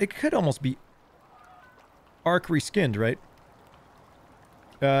kind of. It could almost be Ark reskinned, right?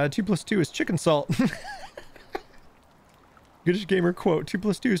 2 + 2 is chicken salt. Goodish Gamer quote: 2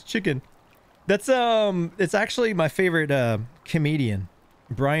 + 2 is chicken. That's it's actually my favorite comedian,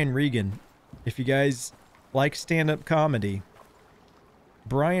 Brian Regan. If you guys like stand-up comedy,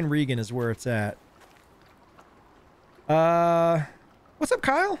 Brian Regan is where it's at. What's up,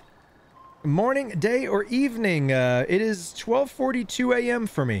 Kyle? Morning, day, or evening? It is 12:42 a.m.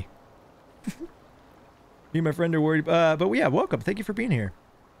 for me. Me and my friend are worried. But yeah, welcome. Thank you for being here.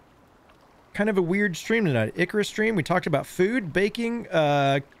 Kind of a weird stream tonight. ICARUS stream. We talked about food, baking,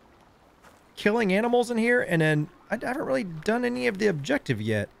 killing animals in here, and then I haven't really done any of the objective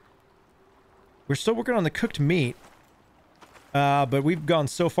yet. We're still working on the cooked meat. But we've gone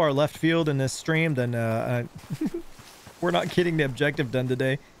so far left field in this stream, then we're not getting the objective done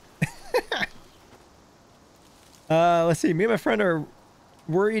today. Let's see. Me and my friend are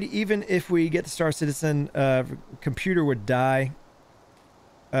worried even if we get the Star Citizen, computer would die.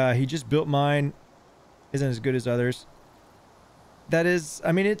 He just built mine. Isn't as good as others. That is,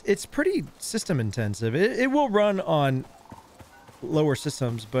 I mean, it's pretty system intensive. It will run on lower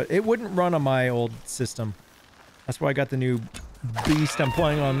systems, but it wouldn't run on my old system. That's why I got the new beast I'm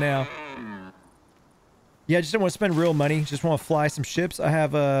playing on now. Yeah, I just don't want to spend real money. Just want to fly some ships. I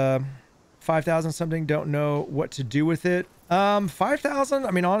have 5,000 something. Don't know what to do with it. 5,000.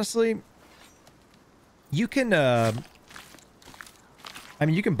 I mean, honestly, you can. I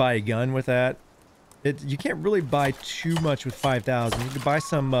mean, you can buy a gun with that. You can't really buy too much with 5,000. You can buy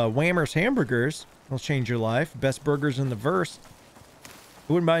some Whammer's hamburgers. They'll change your life. Best burgers in the verse.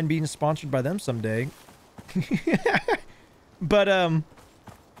 I wouldn't mind being sponsored by them someday. But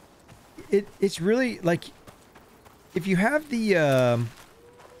it's really like, if you have the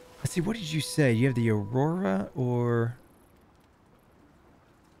let's see, what did you say? You have the Aurora or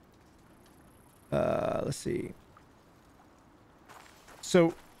let's see.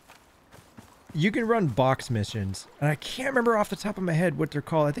 So you can run box missions, and I can't remember off the top of my head what they're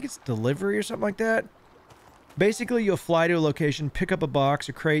called. I think it's delivery or something like that. Basically, you'll fly to a location, pick up a box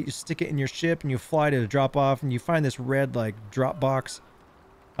or crate, you stick it in your ship, and you fly to the drop off, and you find this red like drop box.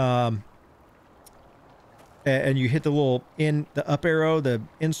 And you hit the little the up arrow, the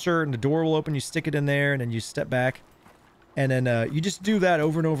insert, and the door will open. You stick it in there, and then you step back, and then you just do that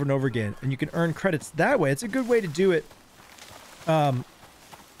over and over and over again, and you can earn credits that way. It's a good way to do it.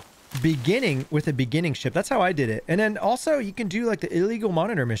 Beginning with a beginning ship. That's how I did it. And then also you can do like the illegal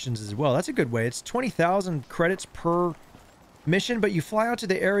monitor missions as well. That's a good way. It's 20,000 credits per mission, but you fly out to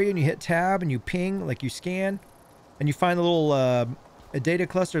the area and you hit tab and you ping, like you scan, and you find a little a data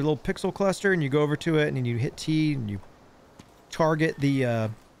cluster, a little pixel cluster, and you go over to it and then you hit T and you target the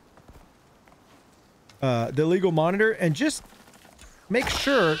illegal monitor and just make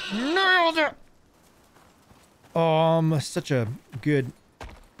sure. Nailed it! Such a good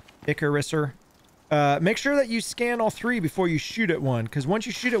ICARUSer. Make sure that you scan all three before you shoot at one, because once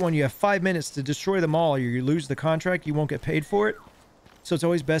you shoot at one, you have 5 minutes to destroy them all, or you lose the contract. You won't get paid for it. So it's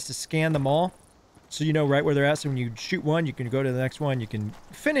always best to scan them all, so you know right where they're at. So when you shoot one, you can go to the next one. You can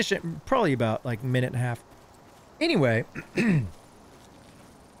finish it in probably about like a minute and a half. Anyway,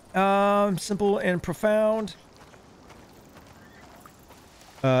 simple and profound.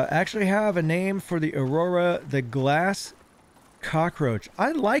 Actually have a name for the Aurora, the glass cockroach.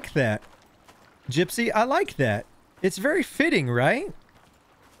 I like that. Gypsy, I like that. It's very fitting, right?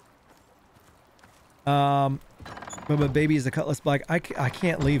 But my baby is a Cutlass Black. I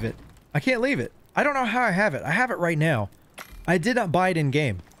can't leave it. I can't leave it. I don't know how I have it. I have it right now. I did not buy it in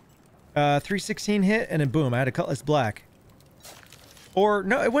game. 316 hit and then boom, I had a Cutlass Black. Or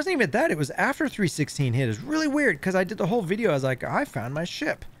no, it wasn't even that. It was after 316 hit. It was really weird because I did the whole video. I was like, I found my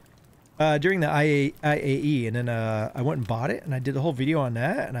ship. During the IAE, and then I went and bought it, and I did the whole video on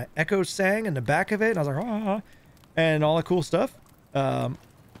that, and I echo sang in the back of it, and I was like, oh, and all the cool stuff. That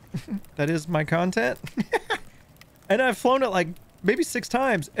is my content. And I've flown it like maybe 6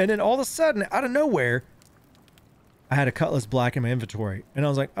 times, and then all of a sudden, out of nowhere, I had a Cutlass Black in my inventory, and I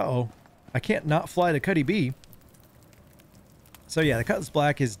was like, uh-oh, I can't not fly the Cuddy B. So yeah, the Cutlass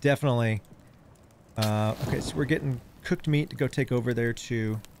Black is definitely okay. So we're getting cooked meat to go take over there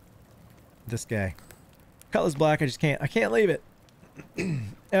to this guy. Cutlass Black, I can't leave it.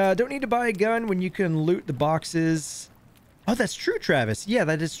 Don't need to buy a gun when you can loot the boxes. Oh, that's true, Travis. Yeah,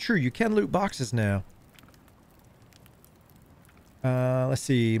 that is true. You can loot boxes now. Let's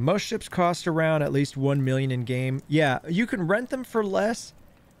see. Most ships cost around at least 1 million in game. Yeah, you can rent them for less.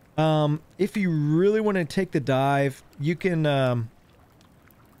 If you really want to take the dive, you can,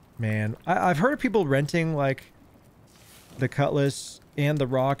 man, I've heard of people renting like the Cutlass and the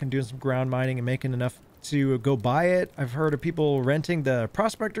Rock and doing some ground mining and making enough to go buy it. I've heard of people renting the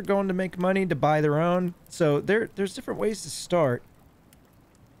Prospector, going to make money to buy their own. So there's different ways to start.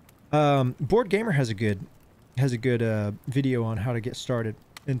 Board Gamer has a good video on how to get started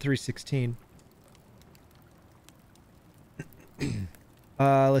in 316.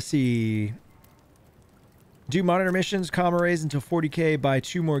 Let's see. Do monitor missions, comm arrays until 40k, buy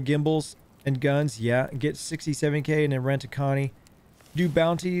 2 more gimbals and guns. Yeah, get 67k and then rent a Connie. Do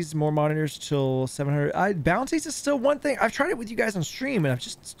bounties, more monitors till 700. Bounties is still one thing. I've tried it with you guys on stream, and I'm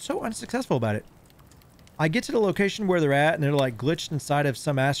just so unsuccessful about it. I get to the location where they're at, and they're like glitched inside of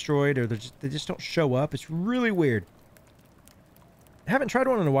some asteroid, or they just don't show up. It's really weird. I haven't tried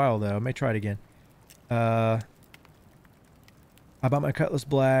one in a while, though. I may try it again. I bought my Cutlass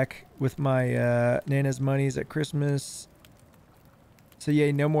Black with my Nana's monies at Christmas. So,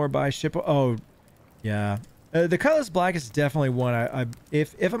 yeah, no more buy ship. Oh, yeah. The Cutlass Black is definitely one.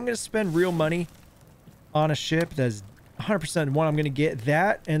 If I'm going to spend real money on a ship, that's 100% one I'm going to get.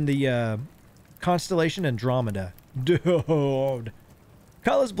 That and the Constellation Andromeda. Dude.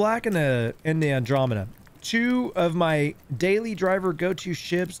 Cutlass Black and the Andromeda. 2 of my daily driver go-to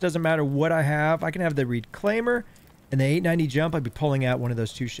ships. Doesn't matter what I have. I can have the Reclaimer and the 890 Jump. I'd be pulling out one of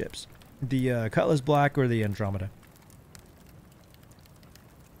those 2 ships. The Cutlass Black or the Andromeda.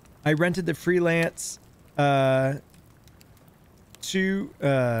 I rented the Freelance about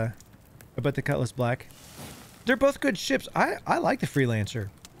the Cutlass Black. They're both good ships. I like the Freelancer.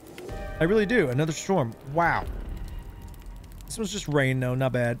 I really do. Another storm. Wow. This was just rain, though.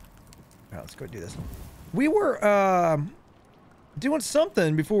 Not bad. All right, let's go do this. We were doing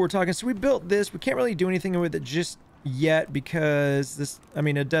something before we were talking. So we built this. We can't really do anything with it just yet because this, I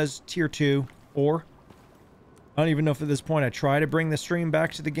mean, it does tier 2 ore. I don't even know if at this point I try to bring the stream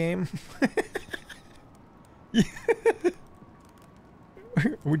back to the game.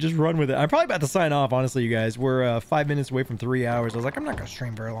 We just run with it. I'm probably about to sign off, honestly, you guys. We're 5 minutes away from 3 hours. I was like, I'm not going to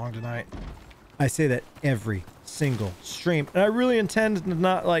stream very long tonight. I say that every single stream. And I really intend to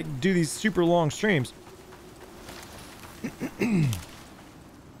not, like, do these super long streams.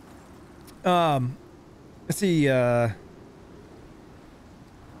 Let's see, but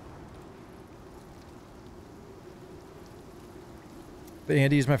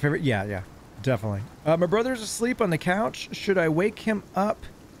Andy is my favorite. Yeah, definitely. My brother's asleep on the couch. Should I wake him up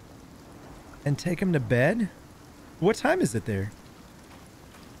and take him to bed? What time is it there?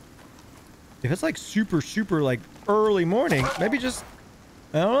 If it's like super, like early morning, maybe just,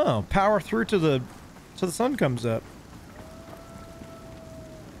 I don't know, power through to the sun comes up.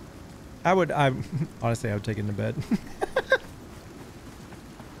 Honestly, I would take him to bed.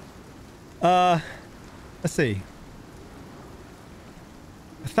 Let's see.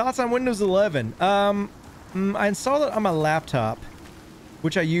 Thoughts on Windows 11? I installed it on my laptop,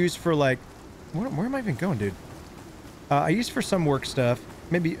 which I use for like, where am I even going, dude? I use for some work stuff,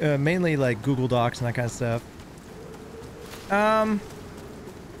 maybe mainly like Google Docs and that kind of stuff. I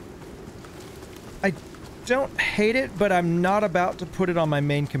don't hate it, but I'm not about to put it on my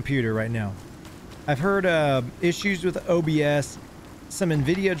main computer right now. I've heard issues with OBS, some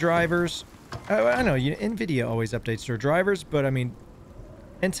NVIDIA drivers. I know NVIDIA always updates their drivers, but I mean,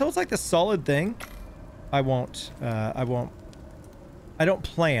 until it's like the solid thing, I don't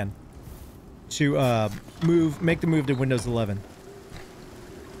plan to make the move to Windows 11.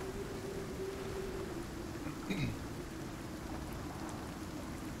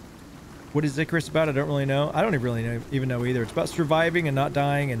 What is ICARUS about? I don't really know. I don't even know either. It's about surviving and not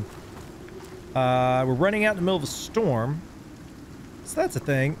dying, and we're running out in the middle of a storm. So that's a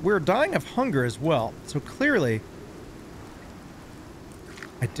thing. We're dying of hunger as well. So clearly,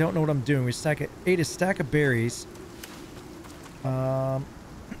 I don't know what I'm doing. We ate a stack of berries.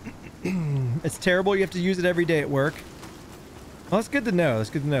 It's terrible. You have to use it every day at work. Well, that's good to know. That's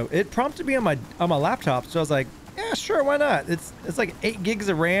good to know. It prompted me on my laptop, so I was like, yeah, sure, why not? It's like 8 gigs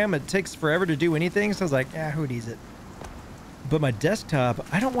of RAM. It takes forever to do anything, so I was like, yeah, who needs it? But my desktop,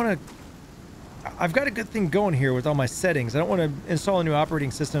 I don't want to... I've got a good thing going here with all my settings. I don't want to install a new operating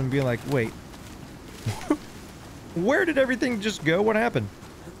system and be like, wait, where did everything just go? What happened?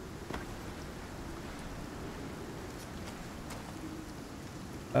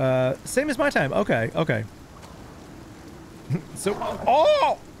 Same as my time. Okay. So,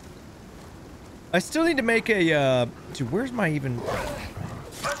 oh! I still need to make a, dude, where's my even...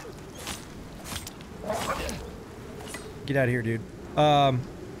 Get out of here, dude.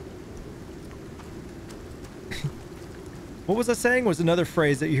 What was I saying was another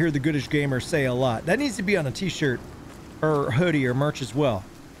phrase that you hear the Goodish Gamer say a lot. That needs to be on a t-shirt or hoodie or merch as well.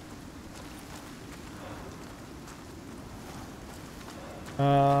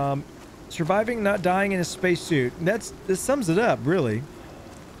 Surviving, not dying in a spacesuit. This sums it up, really.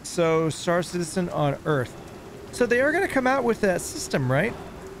 So, Star Citizen on Earth. So they are going to come out with that system, right?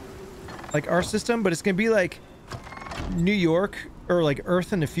 Like our system, but it's going to be like New York or like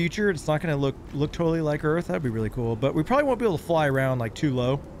Earth in the future. It's not going to look totally like Earth. That'd be really cool. But we probably won't be able to fly around like too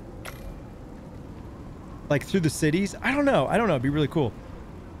low. Like through the cities. I don't know. It'd be really cool.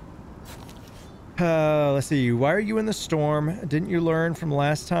 Let's see. Why are you in the storm? Didn't you learn from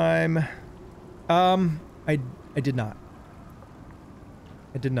last time? I did not.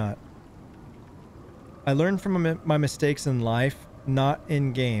 I did not. I learned from my mistakes in life, not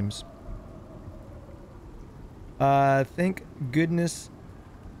in games. Thank goodness.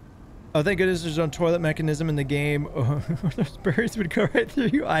 Oh, thank goodness there's no toilet mechanism in the game. Oh, those berries would go right through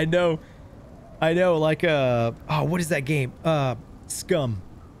you. I know, like, oh, what is that game? Scum.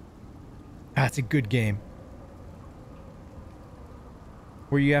 That's a good game.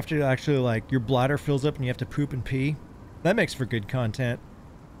 Where you have to actually, like, your bladder fills up and you have to poop and pee. That makes for good content.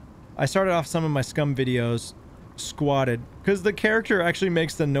 I started off some of my Scum videos squatted because the character actually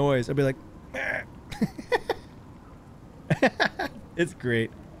makes the noise. I'd be like, it's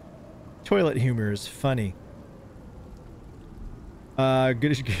great. Toilet humor is funny.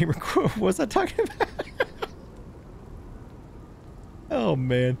 Goodish Gamer quote. What was I talking about? Oh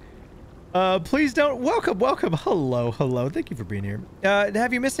man. Please don't. Welcome. Hello. Thank you for being here.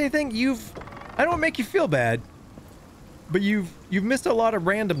 Have you missed anything? I don't want to make you feel bad, but you've missed a lot of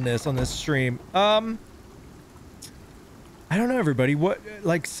randomness on this stream. I don't know, everybody. What,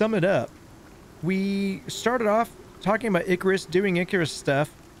 like, sum it up. We started off talking about ICARUS, doing ICARUS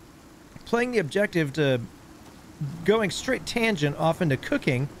stuff, playing the objective to going straight tangent off into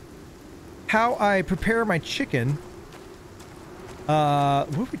cooking, how I prepare my chicken. What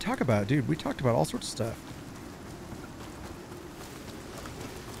did we talk about, dude? We talked about all sorts of stuff.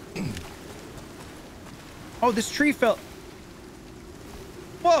 Oh, this tree fell.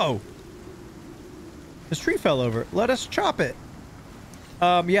 Whoa! This tree fell over. Let us chop it.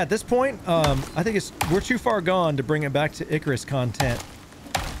 Yeah, at this point, I think we're too far gone to bring it back to ICARUS content.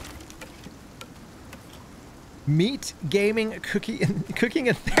 Meat, gaming, cooking,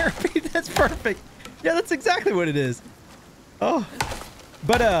 and therapy. That's perfect. Yeah, that's exactly what it is. Oh,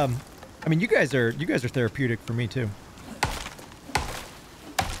 but I mean, you guys are therapeutic for me too.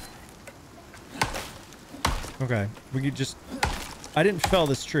 Okay, we could just. I didn't fell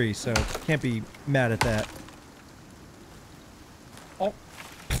this tree, so can't be mad at that. Oh,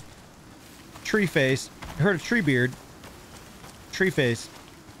 tree face. I heard a tree beard. Tree face.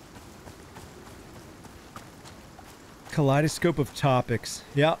 Kaleidoscope of topics.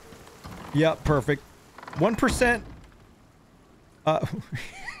 Yep. Yep, perfect. 1%.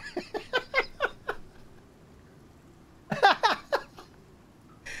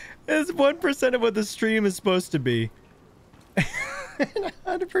 It's 1% of what the stream is supposed to be.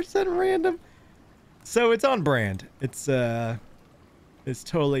 100% random. So it's on brand. It's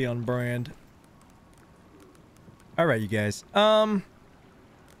totally on brand. All right, you guys.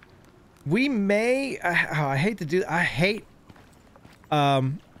 We may. I hate to do. I hate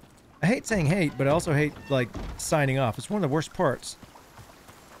saying hate, but I also hate like signing off. It's one of the worst parts.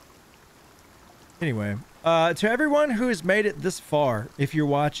 Anyway, to everyone who has made it this far, if you're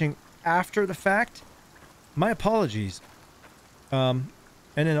watching after the fact, my apologies.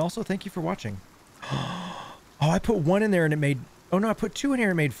 And then also thank you for watching. Oh, I put 1 in there and it made. Oh no, I put 2 in here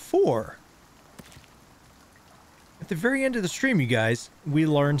and it made 4. At the very end of the stream, you guys, we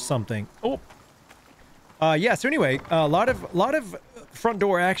learned something. Oh, yeah. So anyway, a lot of front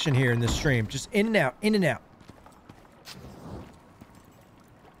door action here in this stream. Just in and out, in and out.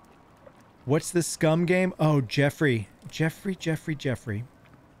 What's this scum game? Oh, Jeffrey.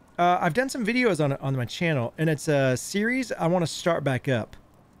 I've done some videos on it on my channel, and it's a series I want to start back up.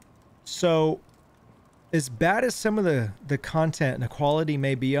 So, as bad as some of the content and the quality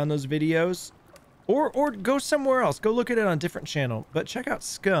may be on those videos, or go somewhere else. Go look at it on a different channel. But check out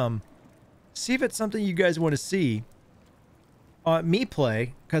Scum. See if it's something you guys want to see me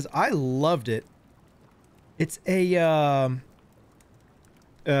play, because I loved it. It's a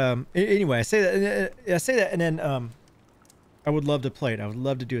anyway, I say that and then I would love to play it. I would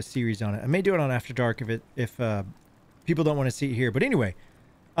love to do a series on it. I may do it on After Dark if people don't want to see it here. But anyway,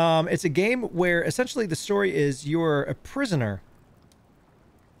 it's a game where essentially the story is you're a prisoner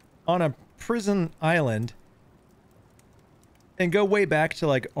on a prison island, and go way back to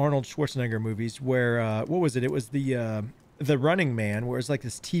like Arnold Schwarzenegger movies where what was it? It was the Running Man, where it's like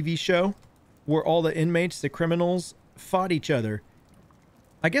this TV show where all the inmates, the criminals, fought each other.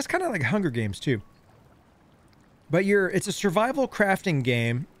 I guess kind of like Hunger Games too. But it's a survival crafting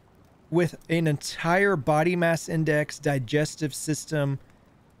game with an entire body mass index, digestive system,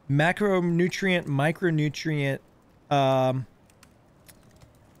 macronutrient, micronutrient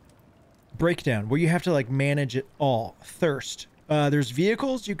breakdown, where you have to like manage it all. Thirst. There's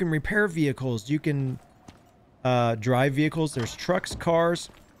vehicles. You can repair vehicles. You can drive vehicles. There's trucks, cars,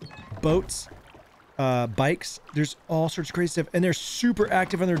 boats, bikes. There's all sorts of crazy stuff, and they're super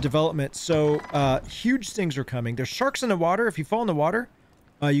active in their development. So huge things are coming. There's sharks in the water. If you fall in the water,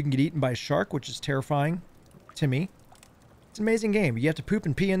 you can get eaten by a shark, which is terrifying to me. It's an amazing game. You have to poop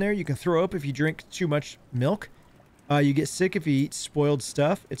and pee in there. You can throw up if you drink too much milk. You get sick if you eat spoiled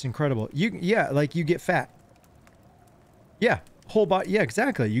stuff. It's incredible. Yeah, like you get fat. Yeah, whole body. Yeah,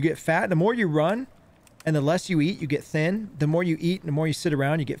 exactly. You get fat. The more you run and the less you eat, you get thin. The more you eat and the more you sit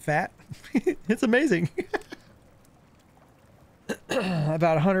around, you get fat. It's amazing.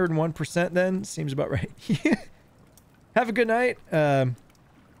 About 101% then. Seems about right. Have a good night.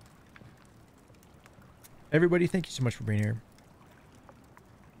 Everybody, thank you so much for being here.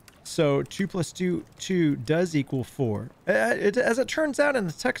 So 2 plus 2 does equal 4. As it turns out in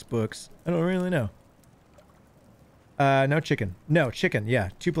the textbooks, I don't really know. No chicken. No, chicken.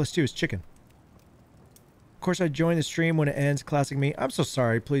 Yeah, 2 plus 2 is chicken. Of course, I join the stream when it ends. Classic me. I'm so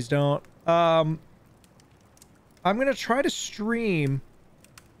sorry. Please don't. I'm going to try to stream.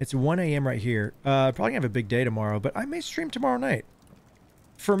 It's 1 a.m. right here. Probably going to have a big day tomorrow, but I may stream tomorrow night.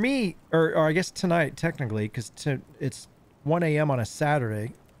 For me, or I guess tonight, technically, because it's 1 a.m. on a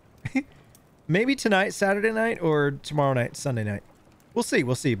Saturday. Maybe tonight, Saturday night, or tomorrow night, Sunday night. We'll see,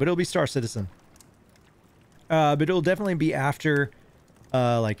 but it'll be Star Citizen. But it'll definitely be after,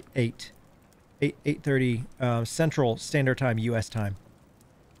 like 8:30 Central Standard Time, U.S. time.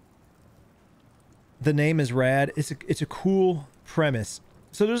 The name is rad. It's a cool premise.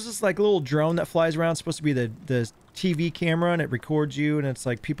 So there's this like little drone that flies around. It's supposed to be the TV camera, and it records you, and it's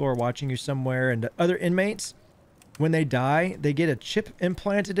like people are watching you somewhere. And other inmates, when they die, they get a chip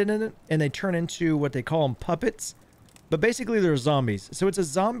implanted in it, and they turn into what they call them puppets. But basically, they're zombies. So it's a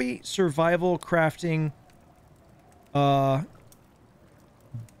zombie survival crafting,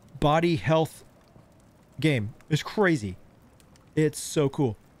 body health game. It's crazy. It's so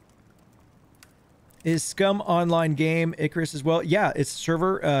cool. Is Scum online game ICARUS as well? Yeah, it's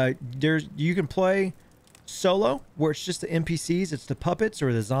server. You can play solo, where it's just the NPCs, it's the puppets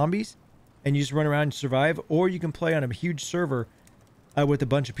or the zombies, and you just run around and survive. Or you can play on a huge server with a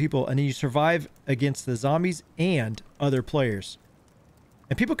bunch of people, and then you survive against the zombies and other players.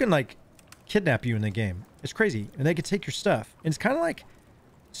 And people can like kidnap you in the game. It's crazy, and they can take your stuff. And it's kind of like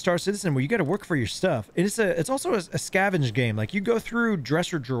Star Citizen, where you got to work for your stuff. And it's also a scavenge game. Like you go through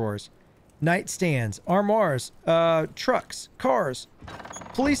dresser drawers, nightstands, armoires, trucks, cars,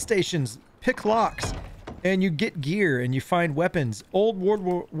 police stations, pick locks, and you get gear and you find weapons. Old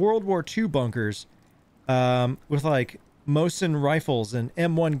World War II bunkers with like Mosin rifles and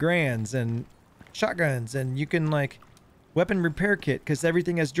M1 Grands and shotguns, and you can like weapon repair kit because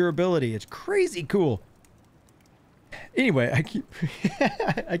everything has durability. It's crazy cool. Anyway,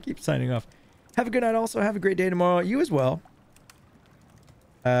 I keep signing off. Have a good night. Also, have a great day tomorrow. You as well.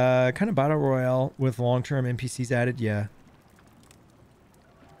 Kind of battle royale with long-term NPCs added. Yeah.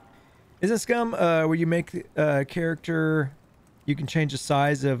 Is it Scum where you make a character, you can change the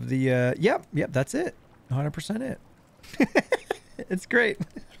size of the yep, that's it. 100% it. It's great.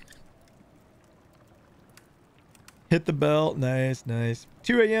 Hit the bell. Nice.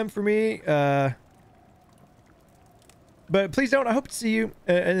 2 a.m. for me. But please don't. I hope to see you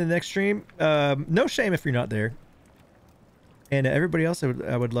in the next stream. No shame if you're not there. And everybody else,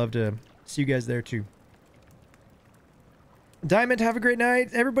 I would love to see you guys there too. Diamond, have a great night.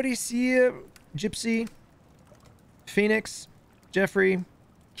 Everybody, see you. Gypsy, Phoenix, Jeffrey,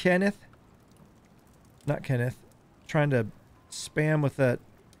 Kenneth. Not Kenneth. Trying to spam with that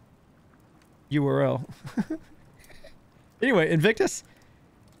URL. Anyway, Invictus,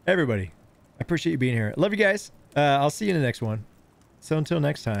 everybody, I appreciate you being here. Love you guys. I'll see you in the next one. So until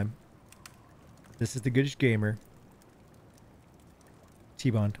next time, this is the Goodish Gamer.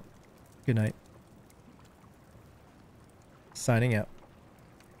 T-Bond. Good night. Signing out.